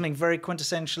 you want something very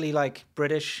quintessentially like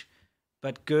British,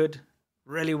 but good,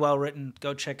 really well written.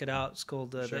 Go check it out. It's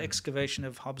called The Excavation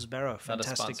of Hobbs Barrow.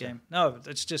 Fantastic game. No,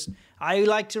 it's just I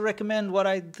like to recommend what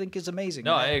I think is amazing.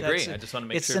 No, I agree. I just want to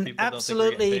make sure people don't think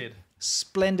we're getting paid. It's an absolutely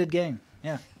splendid game.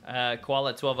 Yeah.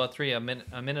 Koala 1203, a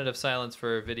minute of silence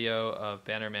for a video of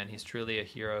Bannerman. He's truly a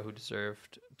hero who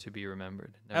deserved to be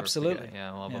remembered. Never Absolutely. Forget.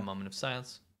 Yeah, we'll have a moment of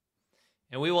silence.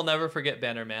 And we will never forget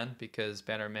Bannerman, because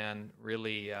Bannerman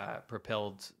really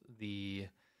propelled the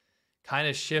kind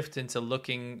of shift into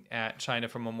looking at China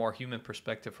from a more human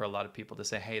perspective for a lot of people to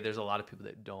say, hey, there's a lot of people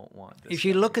that don't want this. If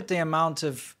you look at the amount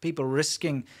of people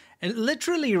risking, and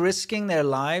literally risking their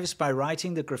lives by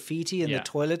writing the graffiti in the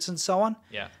toilets and so on.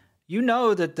 Yeah. You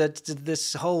know that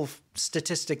this whole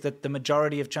statistic that the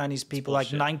majority of Chinese people, like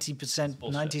 90%,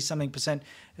 90-something%,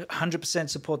 100%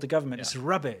 support the government is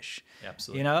rubbish.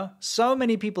 Absolutely. You know? So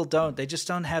many people don't. They just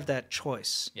don't have that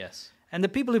choice. Yes. And the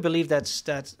people who believe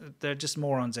that, they're just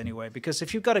morons anyway. Because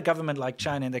if you've got a government like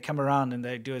China and they come around and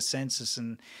they do a census,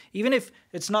 and even if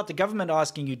it's not the government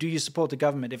asking you, do you support the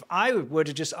government? If I were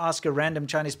to just ask a random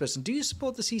Chinese person, do you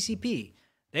support the CCP?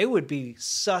 They would be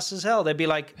sus as hell. They'd be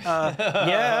like,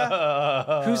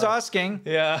 yeah, who's asking?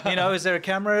 Yeah. You know, is there a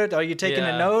camera? Are you taking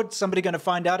a note? Somebody going to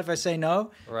find out if I say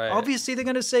no? Right. Obviously, they're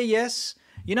going to say yes.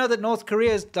 You know that North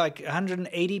Korea is like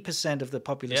 180% of the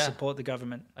populace support the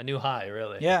government. A new high,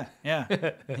 really. Yeah,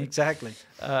 exactly.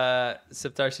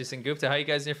 Saptarshi Singh Gupta, how you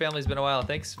guys and your family? It's been a while.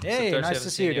 Thanks. Hey, Saptarshi, nice to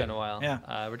see you in a while.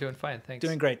 Yeah. We're doing fine. Thanks.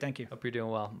 Doing great. Thank you. Hope you're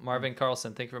doing well. Marvin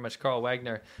Carlson, thank you very much. Carl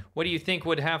Wagner, what do you think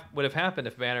would have happened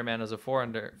if Bannerman was a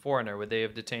foreigner? Would they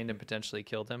have detained and potentially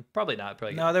killed him? Probably not.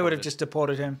 No, they would have just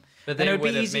deported him. But they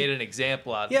would have made an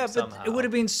example out of him somehow. Yeah, but it would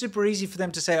have been super easy for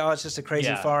them to say, oh, it's just a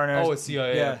crazy foreigner. Oh, a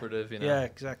CIA operative, you know. Yeah,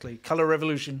 exactly. Color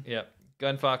revolution. Yep.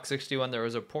 Gunfox61, there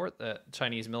was a report that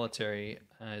Chinese military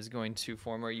is going to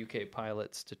former UK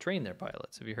pilots to train their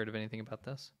pilots. Have you heard of anything about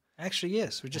this? Actually,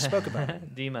 yes. We just spoke about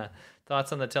it. Dima,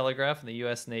 thoughts on the Telegraph and the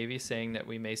U.S. Navy saying that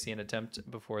we may see an attempt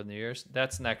before New Year's?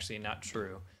 That's actually not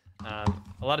true. A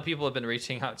lot of people have been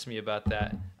reaching out to me about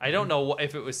that. I don't know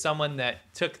if it was someone that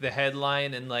took the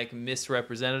headline and like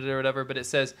misrepresented it or whatever, but it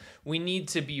says we need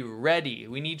to be ready.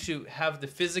 We need to have the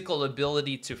physical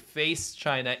ability to face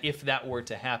China if that were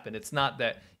to happen. It's not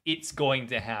that it's going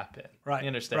to happen. Right. You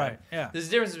understand? Right. Yeah. There's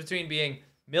a difference between being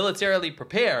militarily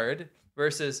prepared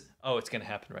versus, oh, it's going to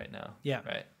happen right now. Yeah.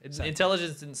 Right.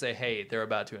 Intelligence didn't say, hey, they're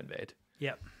about to invade.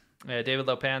 Yep. David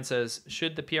Lopan says,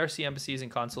 should the PRC embassies and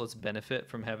consulates benefit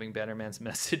from having Bannerman's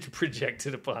message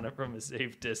projected upon it from a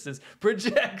safe distance?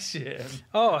 Projection.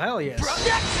 Oh, hell yes.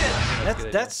 Projection.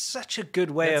 That's such a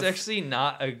good way That's of... actually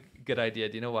not a good idea.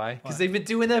 Do you know why? Because they've been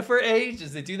doing that for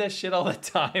ages. They do that shit all the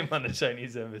time on the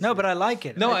Chinese embassy. No, but I like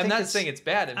it. No, I I'm think not saying it's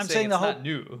bad. I'm saying the it's whole, not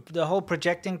new. The whole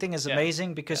projecting thing is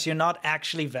amazing because you're not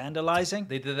actually vandalizing.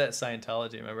 They did that in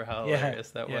Scientology. Remember how hilarious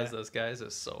that was? Those guys? It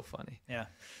was so funny.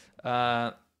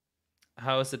 Yeah.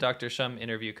 How is the Dr. Shum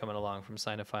interview coming along from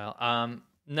Sinophile?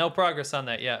 No progress on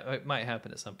that yet. It might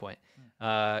happen at some point.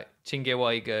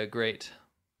 Chingewaiga, great.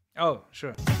 Oh,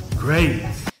 sure. Great.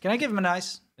 Can I give him a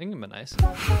nice? I can give him a nice.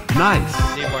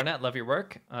 Nice. Dave Barnett, love your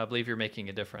work. I believe you're making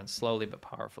a difference, slowly but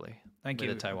powerfully. Thank with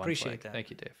you. The Taiwan Appreciate flag. that. Thank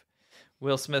you, Dave.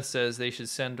 Will Smith says they should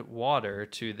send water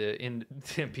to the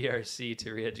PRC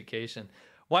to re-education.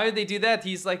 Why would they do that?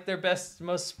 He's like their best,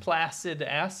 most placid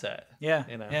asset. Yeah.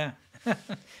 You know? Yeah.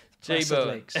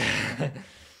 J-Bo.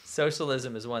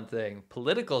 Socialism is one thing.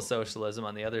 Political socialism,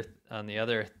 on the other,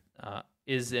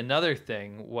 is another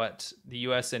thing. What the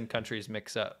U.S. and countries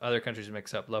mix up, other countries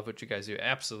mix up. Love what you guys do.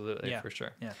 Absolutely, for sure.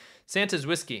 Yeah. Santa's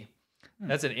whiskey.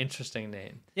 That's an interesting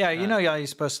name. Yeah, you know you're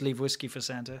supposed to leave whiskey for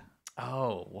Santa.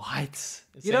 Oh, what?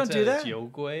 Is You don't do that?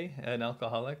 Yogui, an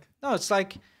alcoholic? No, it's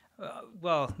like,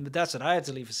 well, that's what I had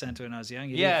to leave for Santa when I was young.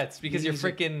 It's because your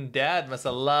freaking dad must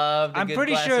have loved a good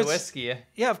glass of whiskey.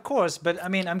 Yeah, of course. But I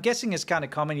mean, I'm guessing it's kind of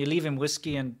common. You leave him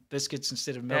whiskey and biscuits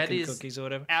instead of milk and cookies or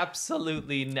whatever.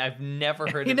 Absolutely. I've never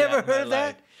heard You of that. never heard of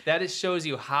that? That shows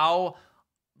you how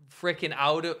freaking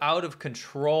out of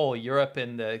control Europe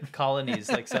and the colonies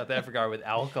like South Africa are with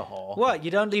alcohol. What? You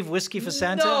don't leave whiskey for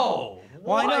Santa? No.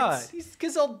 Why not?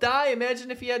 Because he'll die. Imagine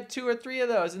if he had 2 or 3 of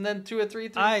those, and then 2 or 3,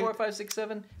 4, 5, 6,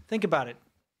 7. Think about it.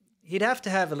 He'd have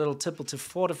to have a little tipple to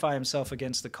fortify himself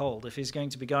against the cold if he's going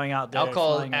to be going out there.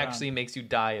 Alcohol actually makes you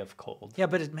die of cold. Yeah,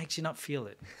 but it makes you not feel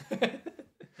it.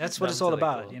 That's what it's all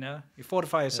about, you know? You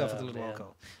fortify yourself with a little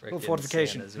alcohol. A little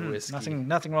fortification.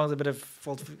 Nothing wrong with a bit of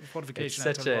fortification.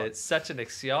 It's such an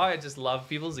excuse. I just love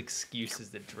people's excuses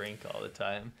to drink all the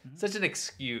time. Such an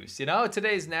excuse. You know,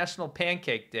 today's National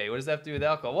Pancake Day. What does that have to do with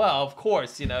alcohol? Well, of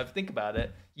course, you know, if you think about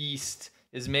it, yeast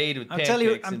is made with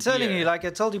pancakes. I'm telling you, like I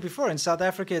told you before, in South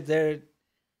Africa, it's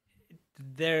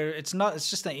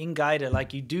just an ingaida.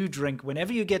 Like you do drink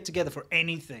whenever you get together for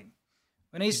anything.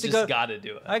 When I used to go, gotta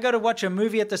do it. I go to watch a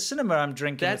movie at the cinema. I'm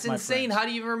drinking. That's insane. How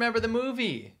do you even remember the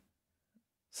movie?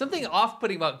 Something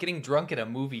off-putting about getting drunk at a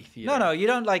movie theater. No, you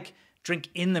don't like drink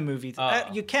in the movie theater.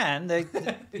 You can.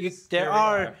 There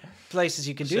are places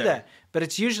you can do that, but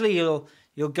it's usually you'll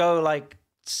go like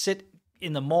sit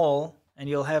in the mall and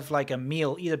you'll have like a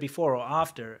meal either before or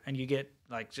after, and you get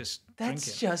like just That's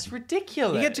drinking. just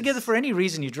ridiculous. You get together for any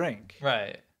reason you drink.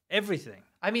 Right. Everything.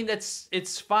 I mean,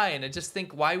 it's fine. I just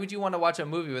think, why would you want to watch a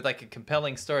movie with like a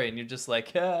compelling story and you're just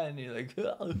like, and you're like,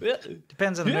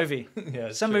 depends on the movie.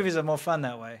 Yeah, some movies are more fun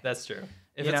that way. That's true.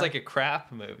 If it's like a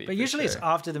crap movie, but usually it's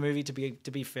after the movie.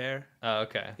 To be fair. Oh,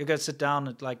 okay. You go sit down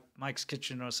at like Mike's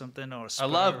Kitchen or something, or I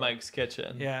love Mike's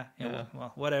Kitchen. Yeah.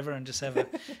 Well, whatever, and just have a,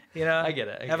 I get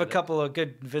it. Have a couple of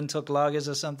good Windhoek lagers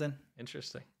or something.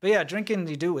 Interesting. But yeah, drinking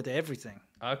you do with everything.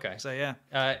 Okay. So yeah.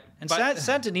 And but,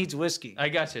 Santa needs whiskey. I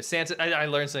got you. Santa. I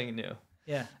learned something new.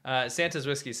 Yeah. Santa's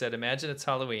whiskey said, imagine it's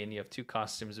Halloween. You have 2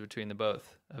 costumes between the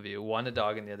both of you. One a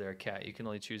dog and the other a cat. You can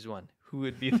only choose one. Who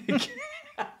would be the cat?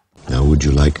 Now, would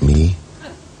you like me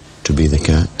to be the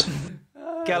cat?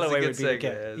 Galloway would be the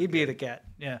cat. He'd be the cat.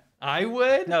 Yeah. I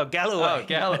would? No, Galloway. Oh,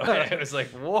 Galloway. I was like,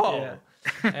 whoa.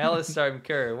 Yeah. Alice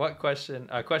Starm-Kerr, what question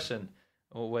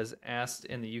was asked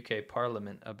in the UK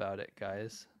Parliament about it,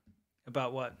 guys?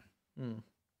 About what?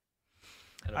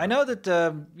 I know that,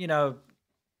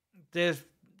 there's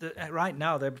right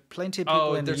now there are plenty of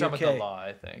people in the UK. They're talking about the law,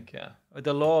 I think, yeah.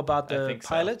 The law about the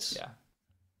pilots? So.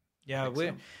 Yeah,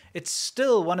 it's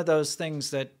still one of those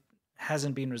things that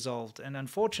hasn't been resolved. And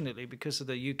unfortunately, because of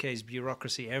the UK's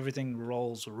bureaucracy, everything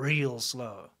rolls real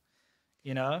slow,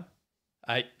 you know?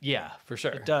 Yeah, for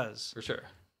sure. It does. For sure.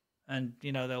 And,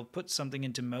 you know, they'll put something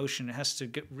into motion. It has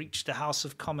to reach the House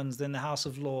of Commons, then the House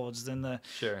of Lords, then the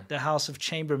House of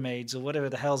Chambermaids, or whatever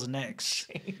the hell's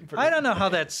next. I don't know how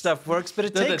that stuff works, but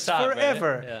it takes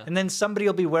forever. Right? Yeah. And then somebody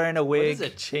will be wearing a wig. What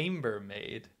is a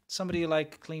chambermaid? Somebody who,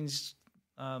 like, cleans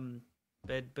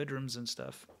bedrooms and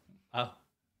stuff. Oh.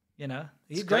 You know?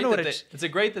 It's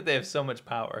great that they have so much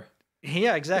power.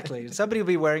 Yeah, exactly. Somebody will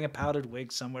be wearing a powdered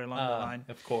wig somewhere along the line.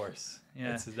 Of course.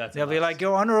 Yeah. They'll be like,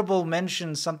 your honorable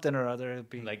mention something or other. It'll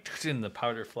be like, and the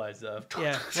powder flies up.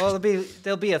 Yeah. Well,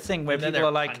 there'll be a thing where people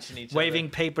are like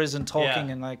waving papers and talking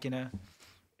and like, you know.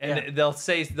 And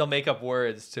they'll make up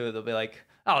words too. They'll be like,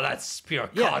 oh, that's pure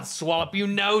codswallop. You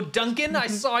know, Duncan, I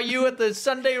saw you at the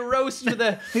Sunday roast with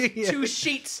the 2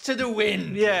 sheets to the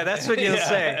wind. Yeah, that's what you'll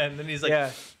say. And then he's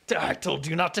like, I told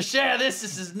you not to share this.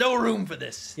 This is no room for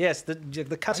this. Yes,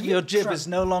 the cut of your jib is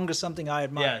no longer something I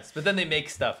admire. Yes, but then they make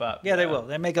stuff up. Yeah, they will.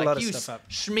 They make a lot of stuff up.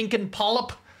 Schminken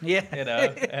polyp. Yeah, you know,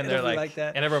 and they're like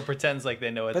that, and everyone pretends like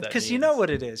they know what that means. But because you know what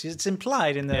it is, it's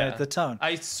implied in the tone.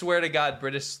 I swear to God,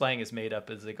 British slang is made up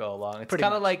as they go along. It's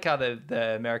kind of like how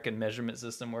the American measurement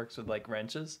system works with like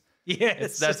wrenches. Yeah,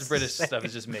 that's British stuff.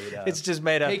 Is just made up. It's just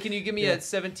made up. Hey, can you give me a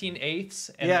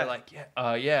 17/8? And they're like,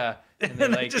 yeah. And they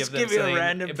like just give them you a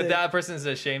random but thing. that person's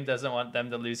ashamed, doesn't want them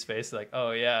to lose face. They're like,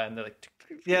 oh yeah, and they're like,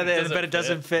 but it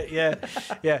doesn't fit. Yeah,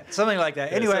 something like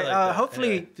that. Anyway,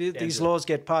 hopefully these laws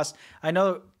get passed. I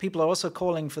know people are also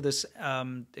calling for this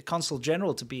consul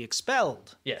general to be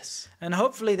expelled. Yes, and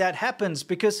hopefully that happens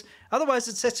because otherwise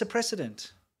it sets a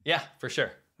precedent. Yeah, for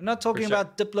sure. We're not talking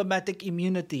about diplomatic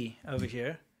immunity over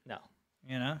here. No,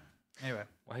 you know. Anyway,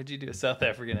 why did you do a South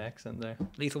African accent there?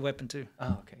 Lethal Weapon 2.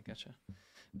 Oh, okay, gotcha.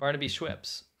 Barnaby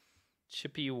Schweppes.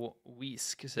 Chippy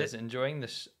Weesk says, enjoying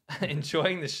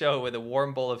the show with a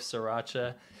warm bowl of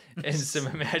siracha and some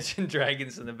Imagine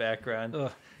Dragons in the background. Ugh.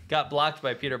 Got blocked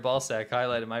by Peter Balsack,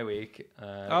 highlight of my week.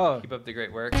 Keep up the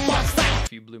great work. A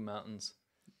few Blue Mountains.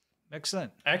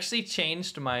 Excellent. I actually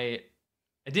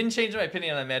I didn't change my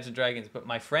opinion on Imagine Dragons, but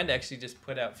my friend actually just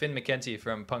put out, Finn McKenty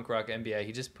from Punk Rock NBA,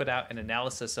 he just put out an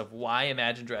analysis of why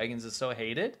Imagine Dragons is so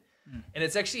hated. And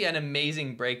it's actually an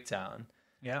amazing breakdown.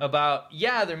 Yeah. About,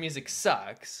 their music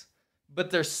sucks, but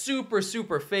they're super,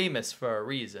 super famous for a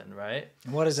reason, right?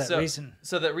 And what is that reason?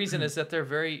 So that reason is that they're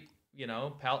very, you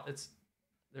know,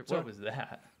 what was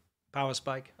that? Power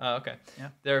Spike. Oh, okay. Yeah.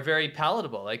 They're very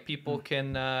palatable. Like people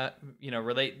can,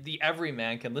 relate. The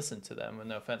everyman can listen to them.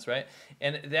 No offense, right?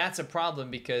 And that's a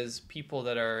problem because people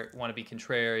that want to be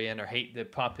contrarian or hate the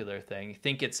popular thing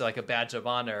think it's like a badge of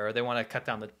honor, or they want to cut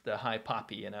down the high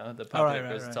poppy. You know, the popular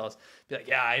right. Be like,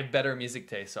 I have better music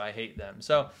taste, so I hate them.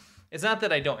 So it's not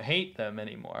that I don't hate them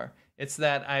anymore. It's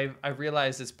that I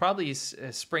realize it's probably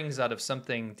springs out of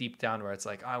something deep down where it's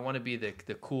like, I want to be the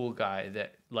cool guy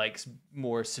that likes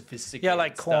more sophisticated stuff.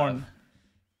 Like Korn.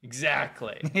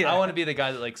 Exactly. I want to be the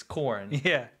guy that likes Korn.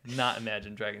 Yeah. Not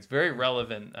Imagine Dragons. Very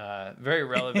relevant.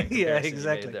 Yeah,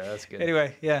 exactly. There. That's good.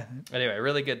 Anyway,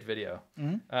 really good video.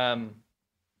 Mm-hmm.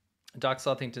 Doc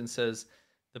Saltington says,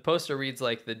 the poster reads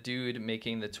like the dude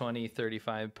making the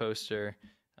 2035 poster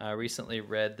recently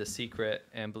read The Secret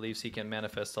and believes he can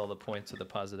manifest all the points with a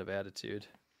positive attitude.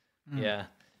 Yeah.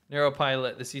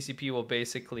 Neuropilot, the CCP will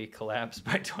basically collapse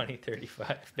by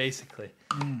 2035, basically.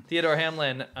 Theodore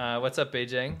Hamlin, what's up,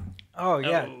 Beijing? Oh,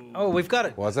 yeah. Oh, we've got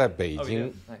it. What's up, Beijing? Oh, yeah.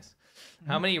 Nice.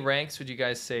 How many ranks would you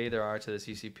guys say there are to the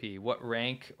CCP? What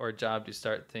rank or job do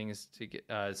start to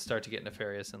get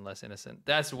nefarious and less innocent?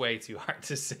 That's way too hard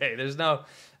to say. There's no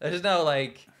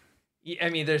like...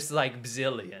 I mean, there's like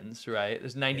bazillions, right?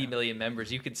 There's 90 million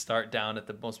members. You could start down at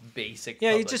the most basic.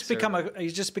 Yeah, you just become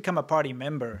a party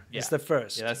member. Yeah. It's the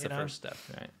first. Yeah, that's the first step,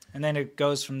 right? And then it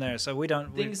goes from there. So we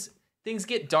don't things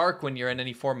get dark when you're in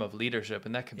any form of leadership,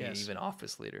 and that could be even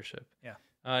office leadership. Yeah.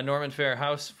 Norman Fair,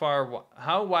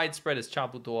 how widespread is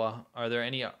Chabuduo? Are there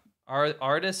any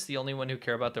artists the only one who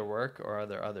care about their work, or are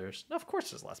there others? No, of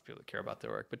course, there's lots of people that care about their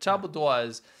work, but Chabuduo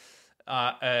is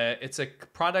it's a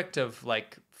product of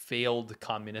like failed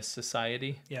communist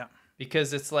society. Yeah.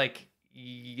 Because it's like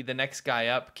the next guy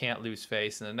up can't lose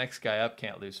face, and the next guy up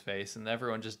can't lose face, and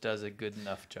everyone just does a good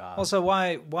enough job. Also,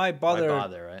 why bother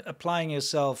right? applying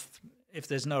yourself if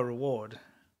there's no reward?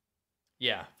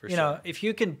 Yeah, for sure. You know, if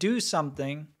you can do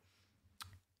something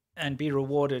and be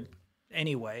rewarded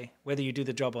anyway, whether you do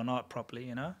the job or not properly,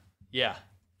 you know? Yeah,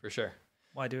 for sure.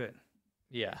 Why do it?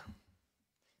 Yeah.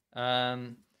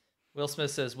 Will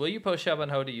Smith says, will you post Xiaoban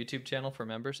Ho to YouTube channel for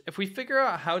members? If we figure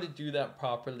out how to do that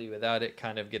properly without it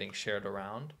kind of getting shared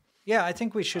around, Yeah, I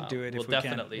think we should do it we'll if we can.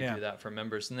 definitely do that for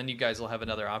members. And then you guys will have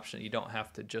another option. You don't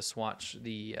have to just watch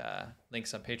the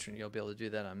links on Patreon. You'll be able to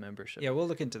do that on membership. Yeah, we'll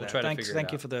look into that. Try to Thank figure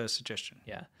it you out. for the suggestion.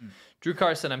 Yeah. Drew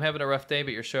Carson, I'm having a rough day,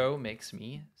 but your show makes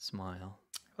me smile.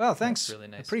 Well, thanks. That's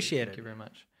really nice. Appreciate it. Thank you very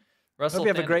much. Russell Hope you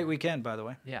have a Thander. greght weekend, by the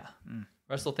way. Yeah.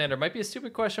 Russell Thander, might be a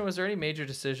stupid question. Was there any major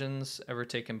decisions ever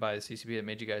taken by the CCP that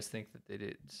made you guys think that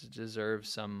they deserve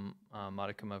some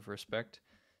modicum of respect?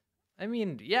 I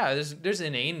mean, yeah, there's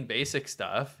inane basic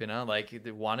stuff, like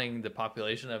wanting the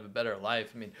population to have a better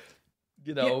life. I mean,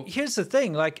 Here's the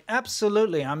thing, like,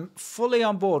 absolutely, I'm fully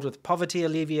on board with poverty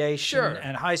alleviation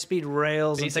and high-speed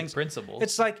rails and basic things. principles.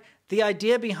 It's like the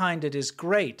idea behind it is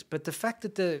great, but the fact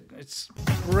that it's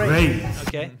great,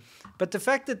 okay? But the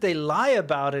fact that they lie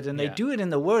about it and they do it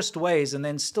in the worst ways and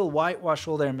then still whitewash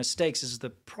all their mistakes is the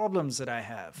problems that I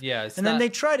have. Yeah, and then they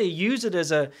try to use it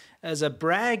as a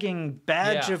bragging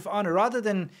badge of honor rather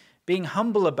than being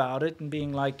humble about it and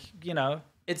being like,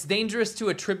 It's dangerous to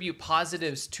attribute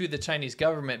positives to the Chinese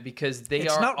government because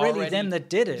it's not really them that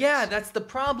did it. Yeah, that's the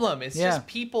problem. It's just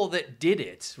people that did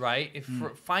it, right?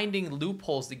 Finding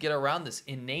loopholes to get around this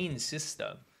inane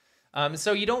system.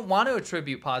 So you don't want to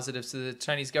attribute positives to the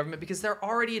Chinese government because they're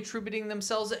already attributing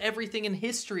themselves to everything in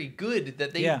history good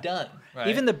that they've done. Right?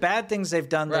 Even the bad things they've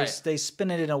done, Right. they spin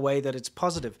it in a way that it's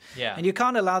positive. Yeah. And you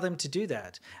can't allow them to do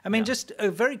that. I mean, just a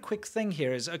very quick thing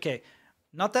here is, okay,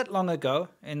 not that long ago,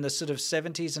 in the sort of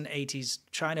 70s and 80s,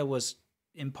 China was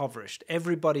impoverished.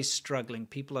 Everybody's struggling.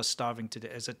 People are starving to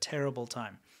death. It's a terrible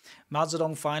time. Mao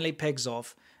Zedong finally pegs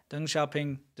off. Deng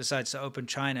Xiaoping decides to open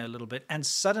China a little bit, and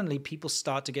suddenly people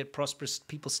start to get prosperous.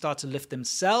 People start to lift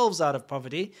themselves out of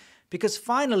poverty because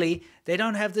finally they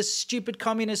don't have this stupid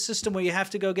communist system where you have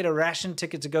to go get a ration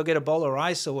ticket to go get a bowl of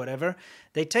rice or whatever.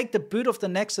 They take the boot off the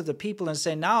necks of the people and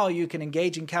say, now you can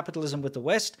engage in capitalism with the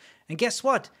West. And guess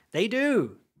what? They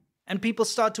do. And people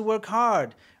start to work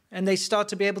hard. And they start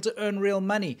to be able to earn real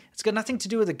money. It's got nothing to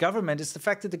do with the government. It's the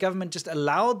fact that the government just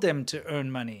allowed them to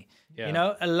earn money,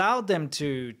 allowed them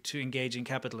to engage in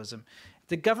capitalism.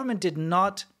 The government did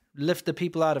not lift the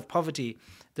people out of poverty.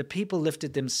 The people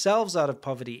lifted themselves out of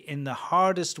poverty in the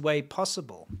hardest way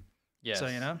possible. Yes. So,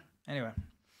 anyway,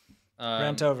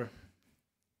 rant over.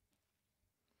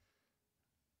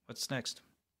 What's next?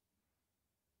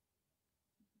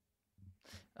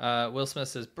 Will Smith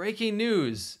says, breaking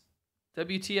news.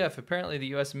 WTF, apparently the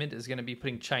U.S. Mint is going to be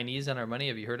putting Chinese on our money.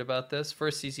 Have you heard about this?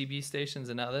 First CCP stations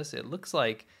and now this. It looks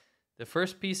like the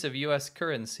first piece of U.S.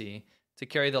 currency to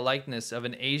carry the likeness of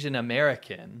an Asian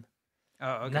American.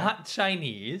 Oh, okay. Not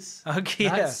Chinese. Okay,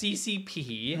 not yeah.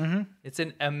 CCP. Mm-hmm. It's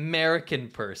an American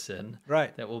person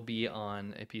right. that will be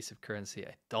on a piece of currency.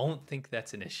 I don't think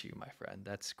that's an issue, my friend.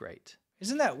 That's great.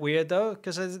 Isn't that weird, though?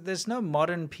 Because there's no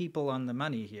modern people on the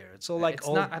money here. It's all like it's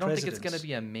old not, I don't presidents. think it's going to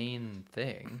be a main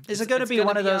thing. Is it going to be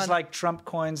one of those like Trump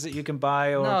coins that you can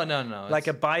buy, or no, like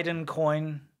a Biden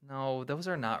coin? No, those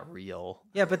are not real.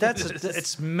 Yeah, but that's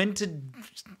it's minted,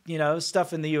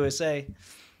 stuff in the USA.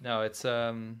 No, it's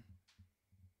going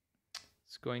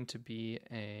to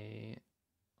be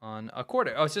on a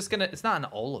quarter. Oh, it's not on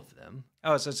all of them.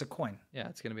 Oh, so it's a coin. Yeah,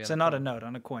 it's going to be. So not a note,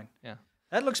 on a coin. Yeah.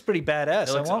 That looks pretty badass.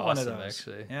 It looks I want awesome, one of those.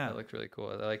 Actually, yeah, that looked really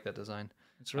cool. I like that design.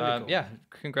 It's really cool. Yeah,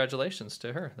 congratulations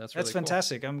to her. That's really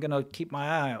fantastic. Cool. I'm gonna keep my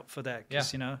eye out for that.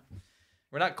 Because,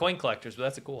 we're not coin collectors, but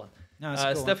that's a cool one. No, it's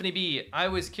a cool Stephanie B, I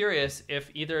was curious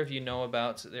if either of you know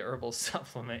about the herbal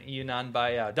supplement Yunnan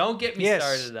Baiyao. Don't get me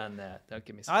started on that. Don't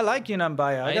get me started. I like Yunnan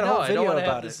Baiyao. I got know, a whole I don't video want to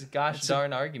about have this gosh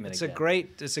darn argument. It's a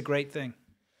great thing.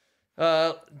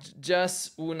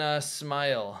 Just una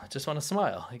smile. Just want to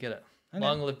smile. I get it.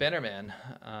 Long live Bannerman.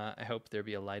 I hope there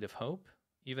be a light of hope,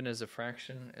 even as a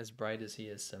fraction as bright as he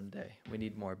is someday. We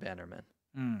need more Bannermen.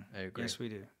 I agree. Yes, we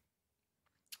do.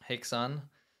 Hakeson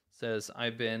says,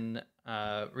 I've been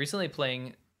recently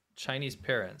playing Chinese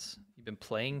Parents. You've been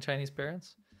playing Chinese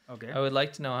Parents? Okay. I would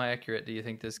like to know how accurate do you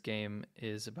think this game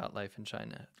is about life in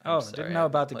China? Didn't know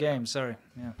about the game. Sorry.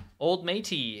 Yeah. Old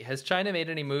Matey, has China made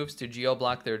any moves to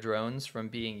geo-block their drones from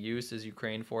being used as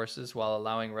Ukraine forces while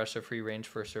allowing Russia free range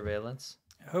for surveillance?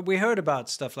 We heard about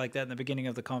stuff like that in the beginning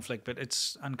of the conflict, but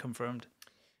it's unconfirmed.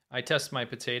 I test my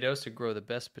potatoes to grow the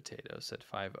best potatoes, said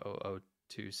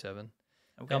 50027.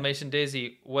 Okay. Dalmatian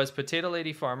Daisy, was Potato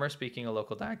Lady Farmer speaking a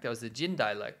local dialect? That was the Jin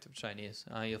dialect of Chinese.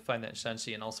 You'll find that in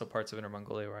Shanxi and also parts of Inner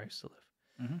Mongolia where I used to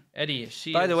live. Mm-hmm.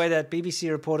 Eddie, By the way, that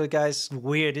BBC reporter guy's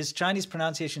weird. His Chinese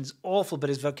pronunciation is awful, but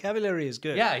his vocabulary is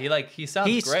good. Yeah, he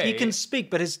sounds great. He can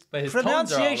speak, but his tones are all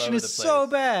pronunciation over is the place. so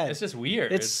bad. It's just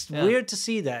weird. It's weird to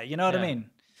see that. You know what I mean?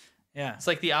 Yeah. It's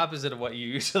like the opposite of what you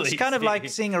usually It's kind of see. like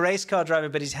seeing a race car driver,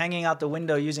 but he's hanging out the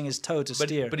window using his toe to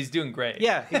steer. But he's doing great.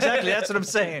 Yeah, exactly. That's what I'm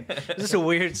saying. This is a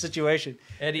weird situation.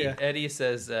 Eddie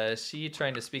says, she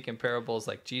trying to speak in parables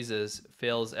like Jesus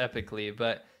fails epically,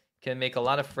 but can make a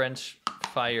lot of French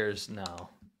fries now. Oh,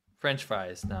 French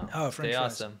Stay fries.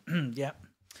 awesome. Yeah.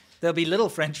 There'll be little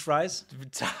French fries.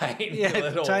 Tiny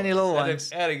little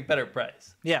ones. At a better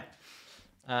price. Yeah.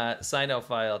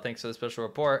 Sinophile, thanks for the special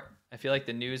report. I feel like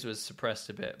the news was suppressed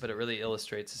a bit, but it really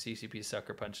illustrates the CCP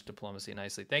sucker punch diplomacy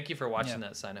nicely. Thank you for watching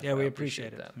that, Sinophile. Yeah, we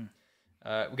appreciate that.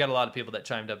 We got a lot of people that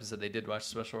chimed up and said they did watch the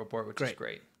special report, which is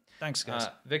great. Thanks, guys.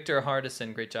 Victor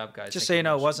Hardison, great job, guys. Just so you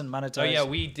know, it wasn't monetized. Oh yeah,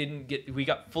 we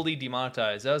got fully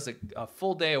demonetized. That was a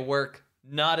full day of work.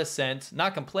 Not a cent,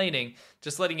 not complaining,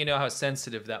 just letting you know how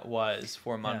sensitive that was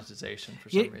for monetization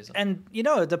for some reason. And, you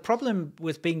know, the problem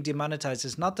with being demonetized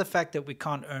is not the fact that we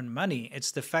can't earn money. It's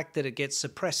the fact that it gets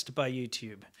suppressed by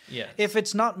YouTube. Yes. If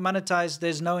it's not monetized,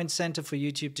 there's no incentive for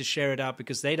YouTube to share it out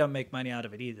because they don't make money out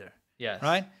of it either. Yes.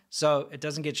 Right? So it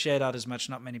doesn't get shared out as much.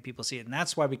 Not many people see it. And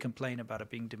that's why we complain about it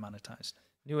being demonetized.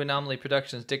 New Anomaly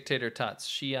Productions, Dictator Tots,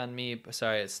 She on Me.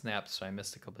 Sorry, it snapped, so I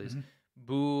missed a couple of these.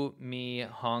 Boo Me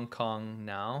Hong Kong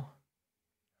Now.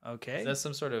 Okay. Is that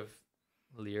some sort of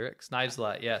lyrics? Knives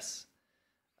Lot, yes.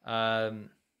 Where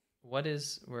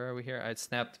are we here? I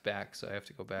snapped back, so I have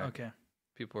to go back. Okay.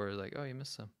 People were like, oh, you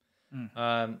missed some.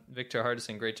 Victor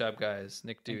Hardison, great job, guys.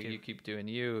 Nick, you keep doing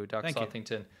you. Doc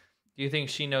Saltington, do you think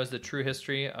she knows the true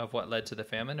history of what led to the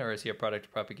famine, or is he a product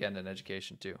of propaganda and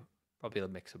education too? Probably a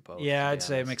mix of both. Yeah, I'd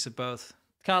say a mix of both.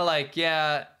 Kind of like,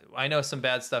 yeah, I know some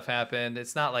bad stuff happened.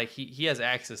 It's not like he has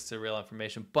access to real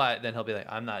information, but then he'll be like,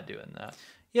 I'm not doing that.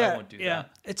 I won't do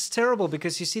that. It's terrible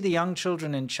because you see the young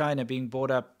children in China being brought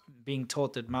up, being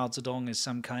taught that Mao Zedong is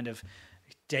some kind of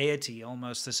deity,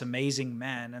 almost this amazing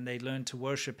man, and they learn to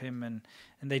worship him, and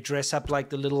they dress up like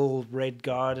the little red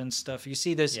guard and stuff. You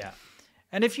see this. Yeah.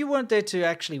 And if you weren't there to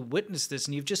actually witness this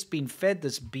and you've just been fed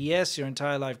this BS your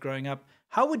entire life growing up,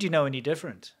 how would you know any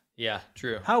different? Yeah,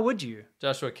 true. How would you?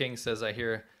 Joshua King says, I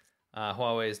hear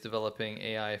Huawei is developing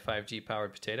AI 5G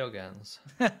powered potato guns.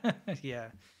 Yeah.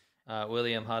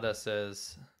 William Hada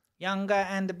says, younger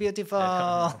and beautiful.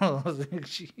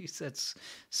 Jeez, that's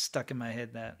stuck in my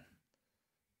head, that.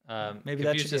 Maybe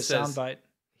that should be a soundbite.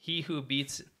 He who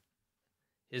beats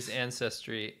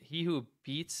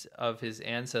of his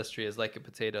ancestry is like a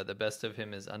potato. The best of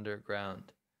him is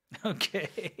underground.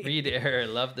 Okay. Reed Error,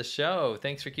 love the show.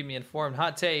 Thanks for keeping me informed.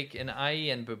 Hot take, an IE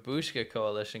and Babushka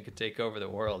coalition could take over the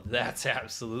world. That's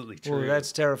absolutely true. Oh,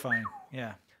 that's terrifying.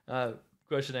 Yeah.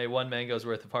 Question A, 1 mango's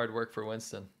worth of hard work for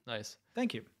Winston. Nice.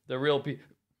 Thank you. The real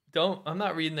I'm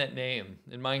not reading that name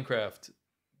in Minecraft.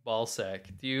 Ballsack.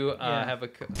 Do you have a...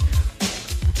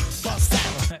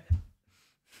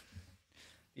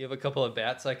 You have a couple of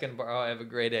bats I can borrow? I have a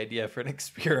great idea for an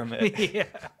experiment. Yeah.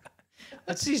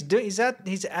 Let's see, he's at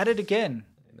it again.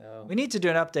 I know. We need to do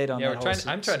an update on that.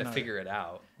 I'm trying to figure it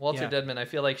out. Walter Deadman, I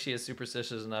feel like she is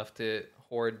superstitious enough to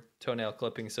hoard toenail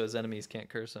clippings so his enemies can't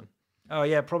curse him. Oh,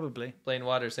 yeah, probably. Plain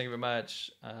Waters, thank you very much.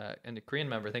 And a Korean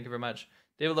member, thank you very much.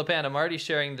 David Lepan, I'm already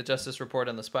sharing the Justice Report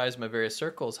on the spies in my various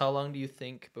circles. How long do you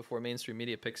think before mainstream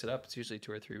media picks it up? It's usually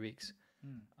 2 or 3 weeks.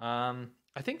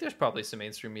 I think there's probably some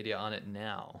mainstream media on it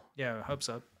now. Yeah, I hope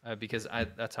so. Because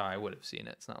that's how I would have seen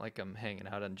it. It's not like I'm hanging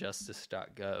out on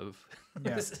justice.gov.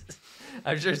 Yeah.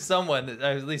 I'm sure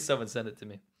at least someone sent it to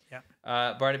me. Yeah.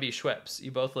 Barnaby Schweppes, you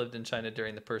both lived in China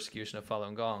during the persecution of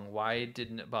Falun Gong. Why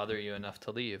didn't it bother you enough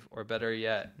to leave? Or better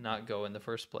yet, not go in the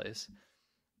first place?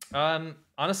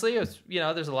 Honestly,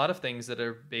 there's a lot of things that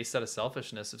are based out of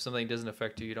selfishness. If something doesn't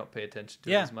affect you, you don't pay attention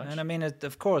to it as much. And I mean,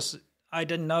 of course, I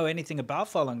didn't know anything about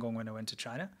Falun Gong when I went to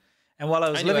China. And while I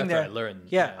was living there,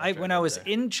 when I was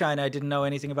in China, I didn't know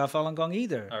anything about Falun Gong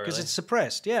either because it's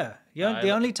suppressed. Yeah, the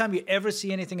only time you ever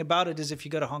see anything about it is if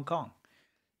you go to Hong Kong.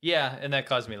 Yeah, and that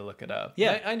caused me to look it up.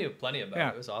 Yeah, I knew plenty about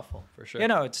it. It was awful for sure.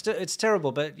 It's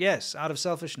terrible, but yes, out of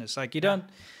selfishness. Like you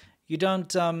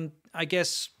don't. I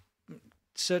guess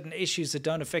certain issues that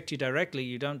don't affect you directly,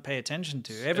 you don't pay attention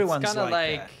to. Everyone's it's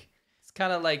like that. It's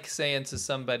kind of like saying to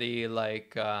somebody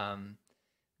like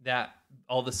that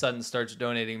all of a sudden starts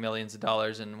donating millions of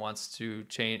dollars and wants to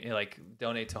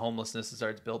donate to homelessness and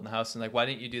starts building a house, and like, why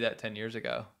didn't you do that 10 years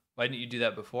ago? Why didn't you do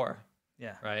that before?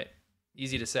 Yeah. Right.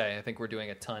 Easy to say. I think we're doing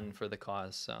a ton for the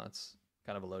cause, so it's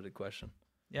kind of a loaded question.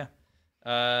 Yeah.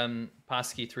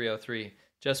 Posky 303.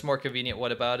 Just more convenient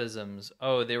whataboutisms.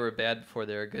 Oh, they were bad before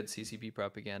they were good CCP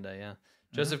propaganda. Yeah.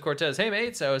 Joseph Cortez. Hey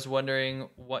mates, I was wondering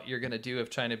what you're gonna do if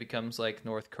China becomes like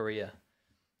North Korea.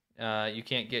 you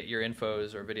can't get your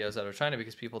infos or videos out of China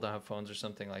because people don't have phones or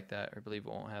something like that, or believe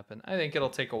it won't happen. I think it'll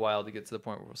take a while to get to the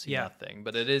point where we'll see nothing,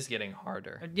 but it is getting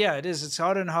harder. Yeah, it is. It's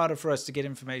harder and harder for us to get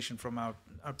information from our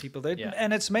people.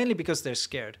 And it's mainly because they're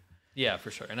scared. Yeah,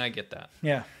 for sure. And I get that.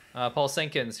 Yeah. Paul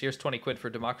Senkins, here's 20 quid for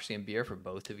democracy and beer for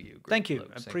both of you. Great Thank you.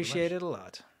 blokes. Appreciate it a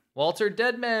lot. Walter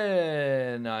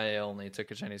Deadman. I only took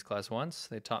a Chinese class once.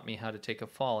 They taught me how to take a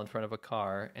fall in front of a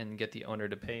car and get the owner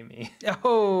to pay me.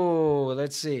 Oh,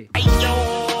 let's see.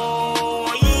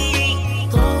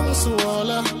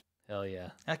 Hell yeah.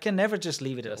 I can never just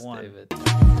leave it at one. David.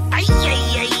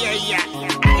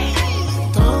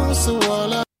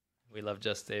 We love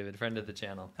Just David, friend of the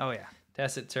channel. Oh, yeah.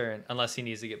 Tacit turn, unless he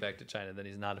needs to get back to China, then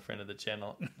he's not a friend of the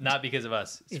channel. Not because of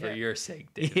us. It's for your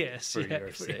sake, David. Yes, for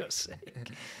your sake.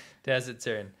 Tacit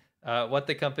turn. What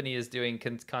the company is doing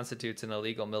constitutes an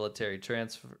illegal military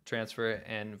transfer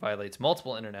and violates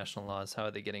multiple international laws. How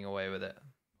are they getting away with it?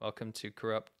 Welcome to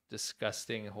corrupt,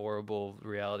 disgusting, horrible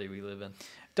reality we live in.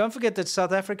 Don't forget that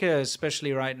South Africa,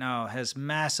 especially right now, has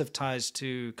massive ties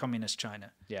to communist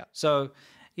China. Yeah. So,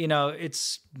 you know,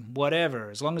 it's whatever.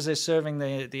 As long as they're serving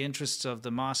the interests of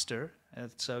the master,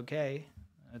 it's okay.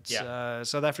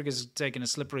 South Africa's taken a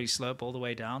slippery slope all the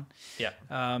way down. Yeah.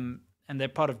 And they're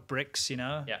part of BRICS, you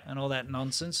know, and all that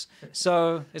nonsense.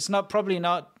 So it's probably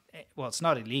not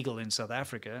illegal in South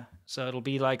Africa. So it'll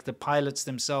be like the pilots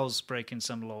themselves breaking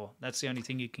some law. That's the only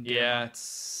thing you can get. Yeah,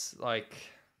 it's like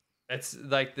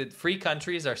the free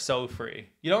countries are so free.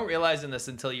 You don't realize in this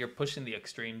until you're pushing the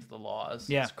extremes of the laws.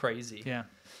 Yeah. It's crazy. Yeah.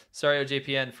 Sorry,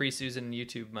 OJPN, free Susan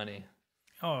YouTube money.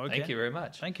 Oh, okay. Thank you very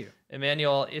much. Thank you.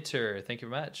 Emmanuel Itter, thank you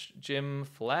very much. Jim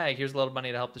Flag, here's a little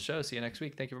money to help the show. See you next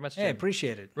week. Thank you very much, Jim. Hey,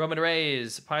 appreciate it. Roman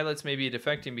Reyes, pilots may be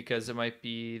defecting because it might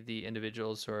be the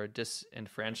individuals who are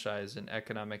disenfranchised and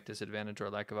economic disadvantage or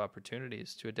lack of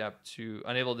opportunities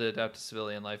unable to adapt to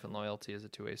civilian life, and loyalty is a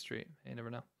two-way street. You never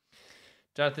know.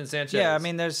 Jonathan Sanchez. Yeah, I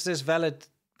mean, there's valid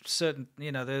certain,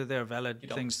 you know, there are valid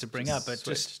things to bring up, but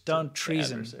just don't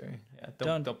treason. Yeah,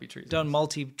 don't be treasonous. Don't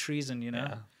multi-treason, you know.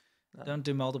 Yeah. No. Don't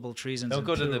do multiple treasons. Don't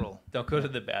go to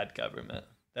the bad government.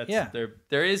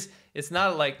 There is. It's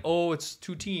not like, oh, it's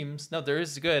two teams. No, there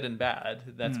is good and bad.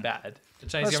 That's bad. The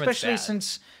Chinese government's especially bad.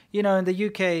 Since, you know, in the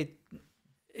UK,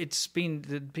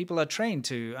 people are trained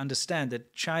to understand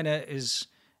that China is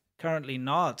currently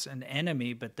not an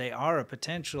enemy, but they are a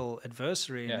potential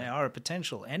adversary and they are a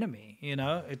potential enemy. You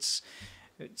know, it's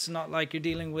not like you're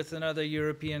dealing with another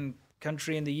European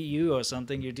country in the EU or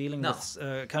something. You're dealing with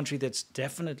a country that's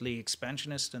definitely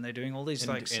expansionist, and they're doing all these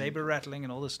saber rattling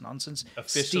and all this nonsense,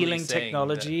 stealing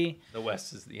technology. The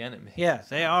West is the enemy. Yeah,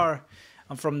 they are.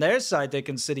 And from their side, they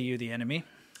consider you the enemy.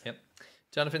 Yep.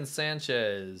 Jonathan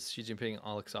Sanchez, Xi Jinping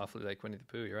all looks awfully like Winnie the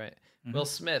Pooh. You're right. Mm-hmm. Will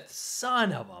Smith,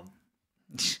 son of a.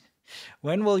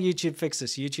 When will YouTube fix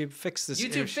this? YouTube, fix this.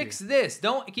 YouTube, fix this.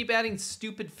 Don't keep adding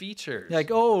stupid features.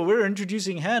 Like, oh, we're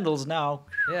introducing handles now.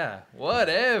 Yeah,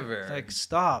 whatever. Like,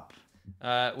 stop.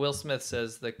 Will Smith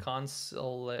says the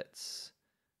consulate's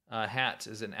hat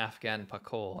is an Afghan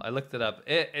pakol. I looked it up.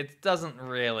 It doesn't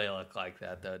really look like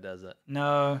that, though, does it?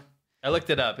 No. I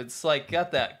looked it up. It's like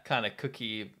got that kind of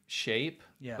cookie shape,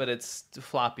 yeah, but it's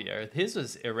floppier. His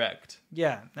was erect.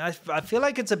 Yeah, I feel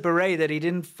like it's a beret that he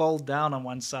didn't fold down on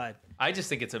one side. I just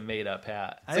think it's a made-up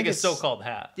hat. It's like a so-called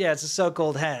hat. Yeah, it's a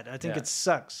so-called hat. I think it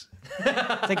sucks.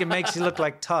 I think it makes you look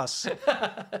like Toss.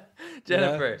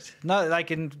 Jennifer. Not like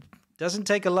it doesn't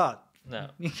take a lot. No.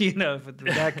 You know, for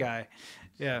that guy.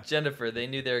 Yeah. Jennifer, they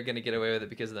knew they were going to get away with it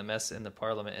because of the mess in the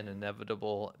parliament and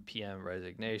inevitable PM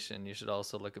resignation. You should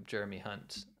also look up Jeremy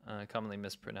Hunt, commonly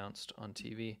mispronounced on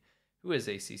TV, who is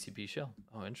a CCP shill.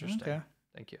 Oh, interesting. Okay.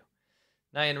 Thank you.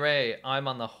 Nyan Ray, I'm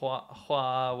on the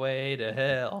Huawei to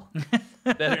hell.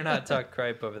 Better not talk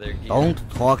tripe over there. Don't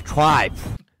talk tripe.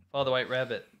 Follow the White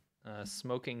Rabbit.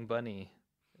 Smoking bunny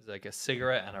is like a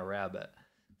cigarette and a rabbit.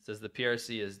 It says the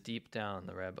PRC is deep down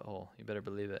the rabbit hole. You better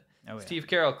believe it. Oh, yeah. Steve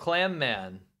Carroll, Clam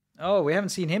Man. Oh, we haven't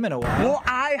seen him in a while.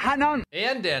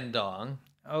 And Dan Dong.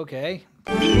 Okay.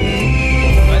 Fort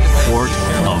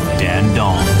of Dan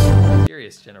Dong.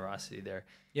 Serious generosity there.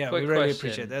 Yeah, Quick we really question.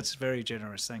 appreciate it. That's very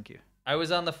generous. Thank you. I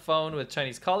was on the phone with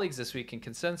Chinese colleagues this week, and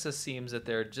consensus seems that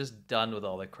they're just done with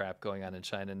all the crap going on in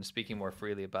China and speaking more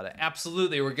freely about it.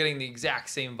 Absolutely, we're getting the exact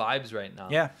same vibes right now.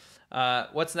 Yeah.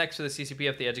 What's next for the CCP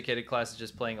if the educated class is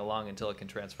just playing along until it can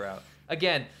transfer out?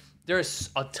 Again, there's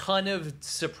a ton of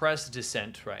suppressed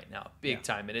dissent right now, big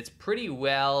time, and it's pretty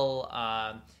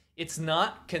well... it's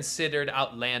not considered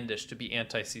outlandish to be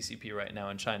anti-CCP right now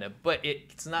in China, but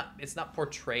it's not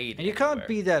portrayed. And you can't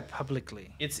be that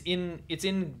publicly. It's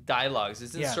in dialogues,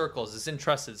 it's in circles, it's in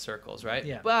trusted circles, right?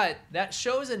 Yeah. But that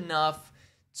shows enough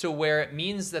to where it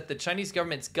means that the Chinese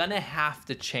government's gonna have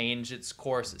to change its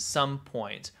course at some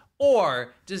point,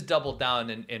 or just double down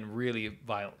and really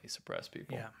violently suppress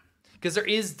people. Yeah. Because there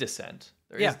is dissent.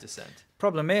 There is dissent.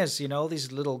 Problem is, all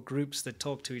these little groups that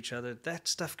talk to each other, that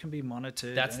stuff can be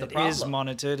monitored. That's and the problem. It is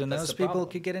monitored, and That's those the people problem.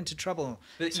 could get into trouble.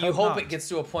 But So you hope not. it gets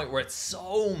to a point where it's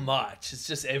so much. It's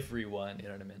just everyone. You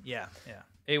know what I mean? Yeah.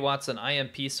 Hey Watson, I am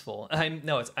peaceful.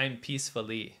 I'm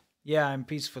peacefully. Yeah, I'm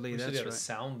peacefully. We should That's have right. a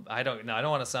sound. I don't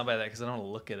want to sound by that because I don't want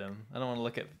to look at him. I don't want to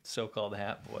look at so-called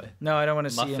Hat Boy. No, I don't want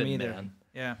to see him Muffin either. Man.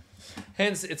 Yeah.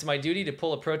 Hence, it's my duty to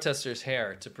pull a protester's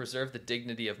hair to preserve the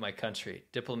dignity of my country.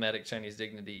 Diplomatic Chinese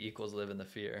dignity equals live in the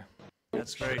fear.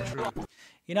 That's very true.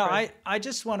 I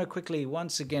just want to quickly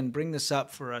once again bring this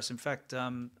up for us. In fact,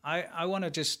 I want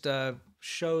to just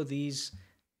show these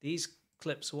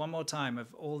clips one more time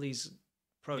of all these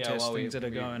protest things that are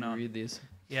going on. Read these.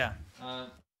 Yeah.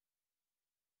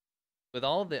 With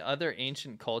all the other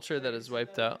ancient culture that is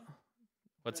wiped out.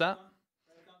 What's that?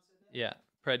 Yeah,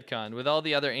 Predcon. With all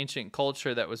the other ancient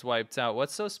culture that was wiped out,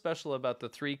 what's so special about the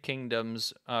Three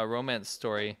Kingdoms romance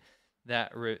story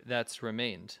that's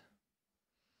remained?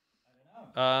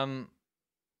 That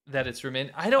it's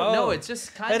remained. I don't know. It's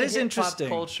just kind that of is hip-hop interesting.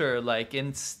 culture,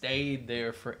 and stayed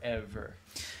there forever.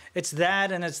 It's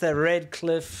that, and it's that Red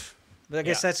Cliff. But I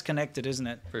guess Yeah. that's connected, isn't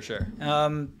it? For sure.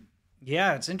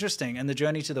 Yeah, it's interesting. And the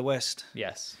journey to the West.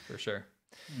 Yes, for sure.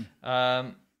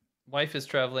 Wife is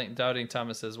traveling. Doubting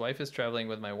Thomas says, wife is traveling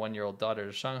with my 1-year-old daughter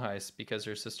to Shanghai because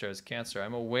her sister has cancer.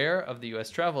 I'm aware of the U.S.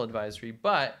 travel advisory,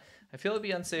 but I feel it'd be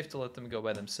unsafe to let them go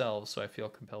by themselves, so I feel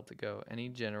compelled to go. Any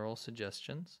general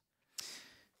suggestions?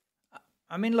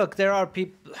 I mean, look, there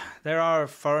are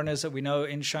foreigners that we know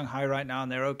in Shanghai right now,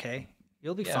 and they're okay.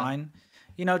 You'll be fine.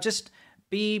 Just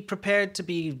be prepared to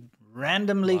be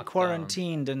randomly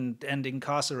quarantined and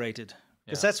incarcerated,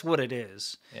 because that's what it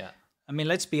is. Yeah. I mean,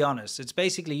 let's be honest. It's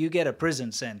basically you get a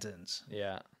prison sentence.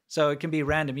 Yeah. So it can be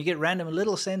random. You get random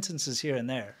little sentences here and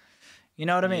there. You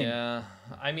know what I mean? Yeah.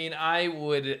 I mean, I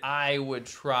would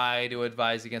try to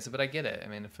advise against it, but I get it. I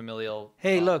mean, familial.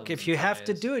 Hey, look, if you have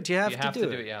to do it, you have to do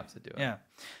it. You have to do it. Yeah.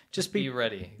 Just be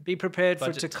ready. Be prepared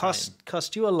for it to Budget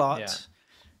cost you a lot.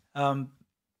 Yeah.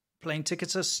 Plane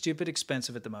tickets are stupid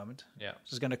expensive at the moment. Yeah.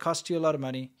 So it's going to cost you a lot of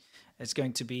money. It's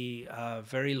going to be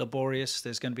very laborious.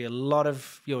 There's going to be a lot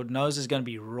of, your nose is going to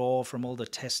be raw from all the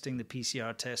testing, the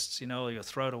PCR tests, your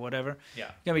throat or whatever. Yeah.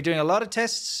 You're going to be doing a lot of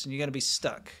tests, and you're going to be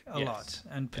stuck a Yes. lot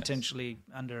and potentially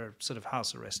under sort of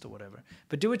house arrest or whatever.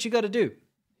 But do what you got to do.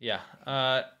 Yeah.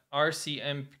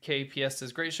 RCMKPS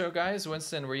says, great show, guys.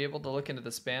 Winston, were you able to look into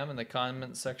the spam in the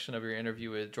comment section of your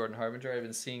interview with Jordan Harbinger? I've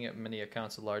been seeing it in many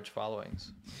accounts with large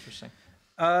followings. Interesting.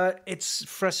 It's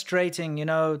frustrating.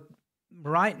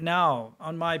 Right now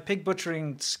on my pig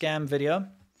butchering scam video,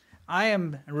 I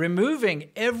am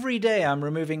every day I'm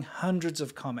removing hundreds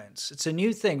of comments. It's a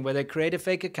new thing where they create a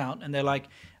fake account and they're like,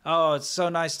 oh, it's so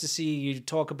nice to see you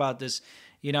talk about this.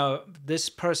 This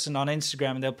person on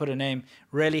Instagram, and they'll put a name,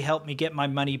 really helped me get my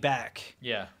money back.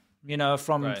 Yeah.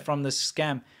 From this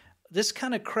scam. This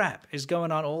kind of crap is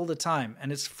going on all the time,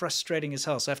 and it's frustrating as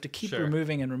hell. So I have to keep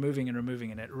removing, and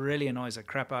it really annoys the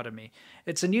crap out of me.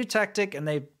 It's a new tactic, and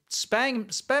they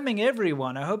spamming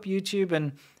everyone. I hope YouTube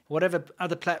and whatever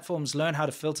other platforms learn how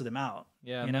to filter them out.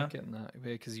 Yeah, I'm not getting that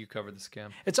because you covered the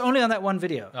scam. It's only on that one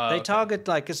video. Oh, they okay. target,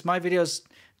 it's my videos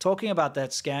talking about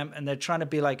that scam, and they're trying to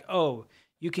be like, oh,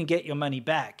 you can get your money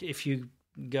back if you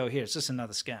go here. It's just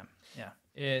another scam. Yeah.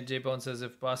 Yeah, J Bone says,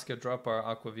 if Bosca drop our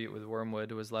aquavit with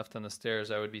wormwood was left on the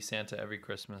stairs, I would be Santa every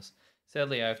Christmas.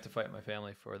 Sadly, I have to fight my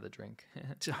family for the drink.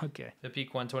 Okay. The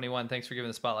Peak 121, thanks for giving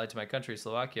the spotlight to my country,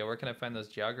 Slovakia. Where can I find those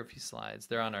geography slides?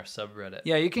 They're on our subreddit.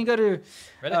 Yeah, you can go to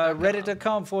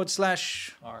Reddit.com.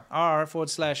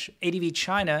 reddit.com/r/ADV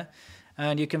China,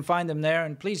 and you can find them there.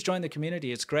 And please join the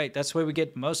community. It's great. That's where we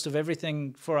get most of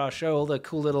everything for our show, all the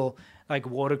cool little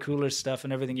water cooler stuff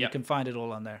and everything. You can find it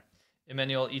all on there.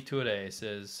 Emmanuel Iture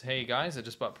says, hey guys, I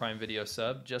just bought Prime Video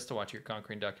sub just to watch your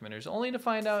Conquering documentaries, only to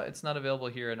find out it's not available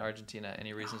here in Argentina.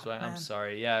 Any reasons why? man. I'm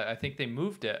sorry. Yeah, I think they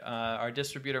moved it. Our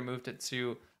distributor moved it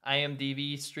to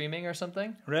IMDb streaming or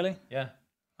something. Really? Yeah.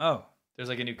 Oh. There's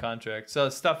a new contract. So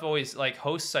stuff always,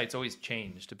 host sites always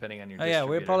change depending on your distributor. Yeah,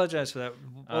 we apologize for that.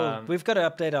 Well, we've got to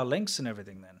update our links and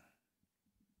everything then.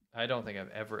 I don't think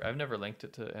I've never linked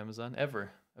it to Amazon,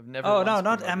 ever. I've never. Oh, no,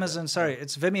 not Amazon. Sorry,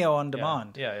 it's Vimeo on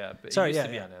demand. Yeah. But Sorry, it used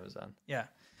to be on Amazon. Yeah.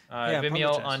 Vimeo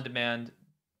apologize. on demand.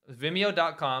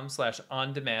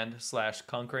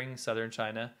 Vimeo.com/on-demand/conquering Southern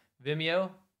China.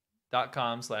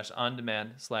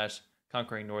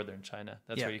 Vimeo.com/on-demand/conquering Northern China.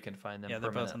 That's where you can find them. Yeah,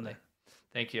 they're both on permanently.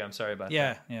 Thank you. I'm sorry about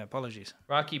that. Yeah, apologies.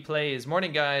 Rocky Plays.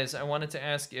 Morning, guys. I wanted to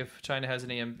ask if China has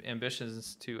any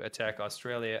ambitions to attack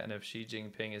Australia and if Xi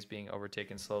Jinping is being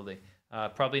overtaken slowly.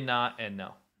 Probably not, and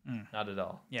no. Not at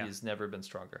all. Yeah. He's never been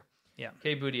stronger. Yeah.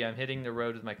 Okay, Booty, I'm hitting the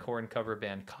road with my corn cover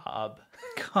band, Cobb.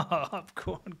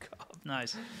 Corn cob.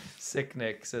 Nice. Sick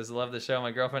Nick says, love the show.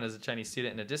 My girlfriend is a Chinese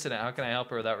student and a dissident. How can I help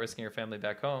her without risking her family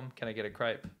back home? Can I get a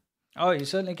cripe? Oh, you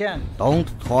certainly can. Don't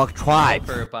talk tribe.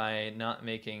 Help her by not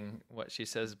making what she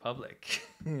says public.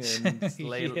 And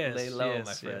lay low,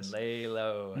 my friend. Yes. Lay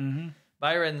low. Mm-hmm.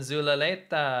 Byron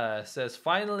Zulaleta says,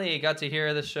 finally got to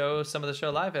hear the show, some of the show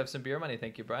live. Have some beer money.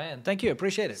 Thank you, Brian. Thank you.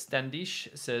 Appreciate it. Standish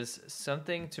says,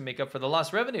 something to make up for the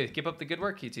lost revenue. Keep up the good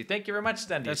work, you two. Thank you very much,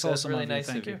 Standish. That's That's awesome really of you. nice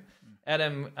Thank of you. you.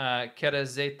 Adam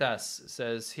Kerazetas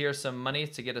says, here's some money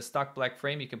to get a stock black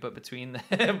frame you can put between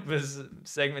the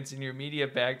segments in your media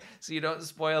bag so you don't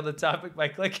spoil the topic by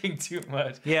clicking too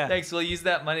much. Yeah. Thanks. We'll use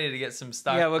that money to get some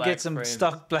stock Yeah, we'll black get some frames.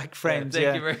 stock black frames.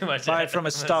 Thank you very much. Buy it from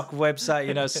a stock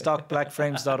website,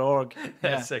 stockblackframes.org.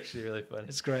 That's actually really funny.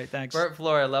 It's great. Thanks. Bert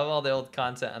Floor, I love all the old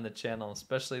content on the channel,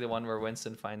 especially the one where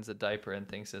Winston finds a diaper and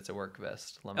thinks it's a work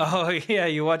vest. Let me know. Oh, yeah.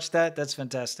 You watched that? That's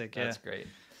fantastic. Yeah. That's great.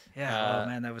 Yeah. Oh,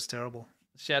 man. That was terrible.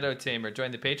 Shadow Tamer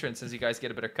joined the Patreon. Says you guys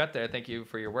get a better cut there. Thank you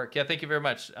for your work. Yeah, thank you very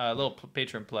much. A little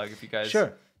Patreon plug if you guys.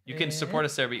 Sure. You can support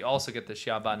us there, but you also get the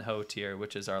Xiaoban Ho tier,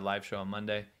 which is our live show on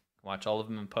Monday. You can watch all of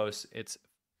them in post. It's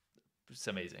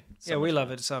amazing. So We much love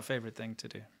fun. it. It's our favorite thing to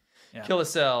do. Yeah.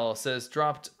 Killicell says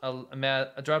dropped a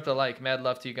like. Mad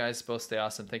love to you guys. Both stay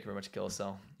awesome. Thank you very much,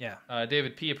 Killicell. Yeah.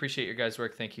 David P, appreciate your guys'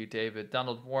 work. Thank you, David.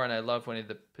 Donald Warren, I love Winnie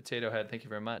the Potato Head. Thank you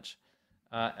very much.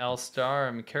 L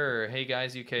Starm Kerr, hey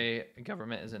guys, UK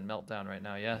government is in meltdown right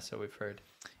now. Yeah, so we've heard.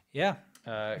 Yeah.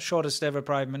 Shortest ever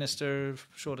prime minister,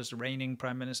 shortest reigning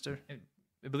prime minister.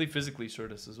 I believe physically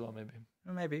shortest as well, maybe.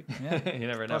 Maybe. Yeah. You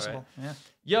never know, Possible. right?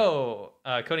 Yeah.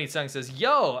 Yo, Coney Sung says,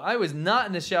 yo, I was not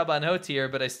in the Xiaoban Ho tier,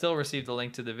 but I still received a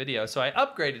link to the video, so I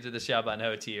upgraded to the Xiaoban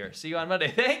Ho tier. See you on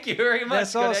Monday. Thank you very much,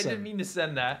 That's Cody. awesome. I didn't mean to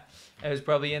send that. It was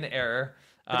probably an error.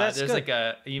 That's there's good. like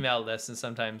a email list, and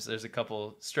sometimes there's a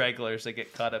couple stragglers that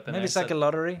get caught up in Maybe there. it's like a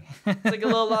lottery. It's like a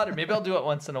little lottery. Maybe I'll do it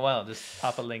once in a while. Just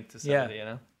pop a link to somebody, you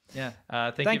know? Yeah.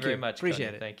 Thank you very much. Appreciate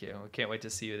Cody. it. Thank you. We can't wait to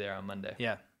see you there on Monday.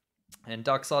 Yeah. And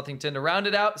Doc Saltington, to round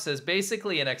it out, says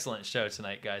basically an excellent show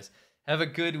tonight, guys. Have a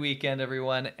good weekend,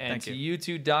 everyone. And Thank to you. you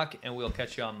too, Doc, and we'll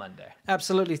catch you on Monday.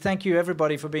 Absolutely. Thank you,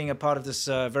 everybody, for being a part of this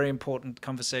very important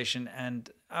conversation. And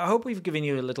I hope we've given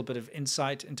you a little bit of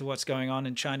insight into what's going on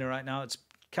in China right now. It's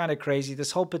kind of crazy.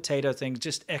 This whole potato thing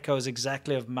just echoes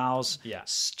exactly of Mao's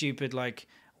stupid,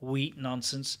 wheat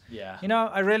nonsense. Yeah. You know,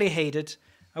 I really hate it.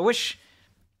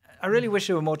 I really wish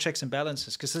there were more checks and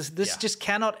balances, because this just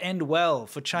cannot end well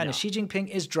for China. No. Xi Jinping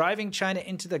is driving China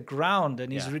into the ground,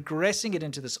 and he's regressing it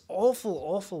into this awful,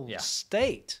 awful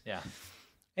state. Yeah.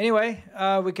 Anyway,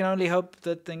 we can only hope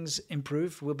that things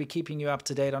improve. We'll be keeping you up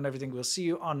to date on everything. We'll see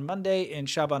you on Monday in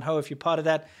Xiaoban Ho if you're part of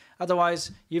that.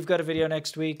 Otherwise, you've got a video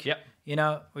next week. Yep. You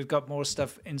know, we've got more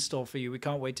stuff in store for you. We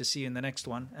can't wait to see you in the next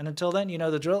one. And until then, you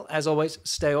know the drill. As always,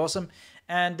 stay awesome.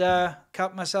 And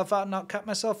cut myself out, not cut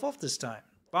myself off this time.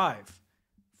 5,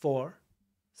 4,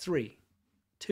 3,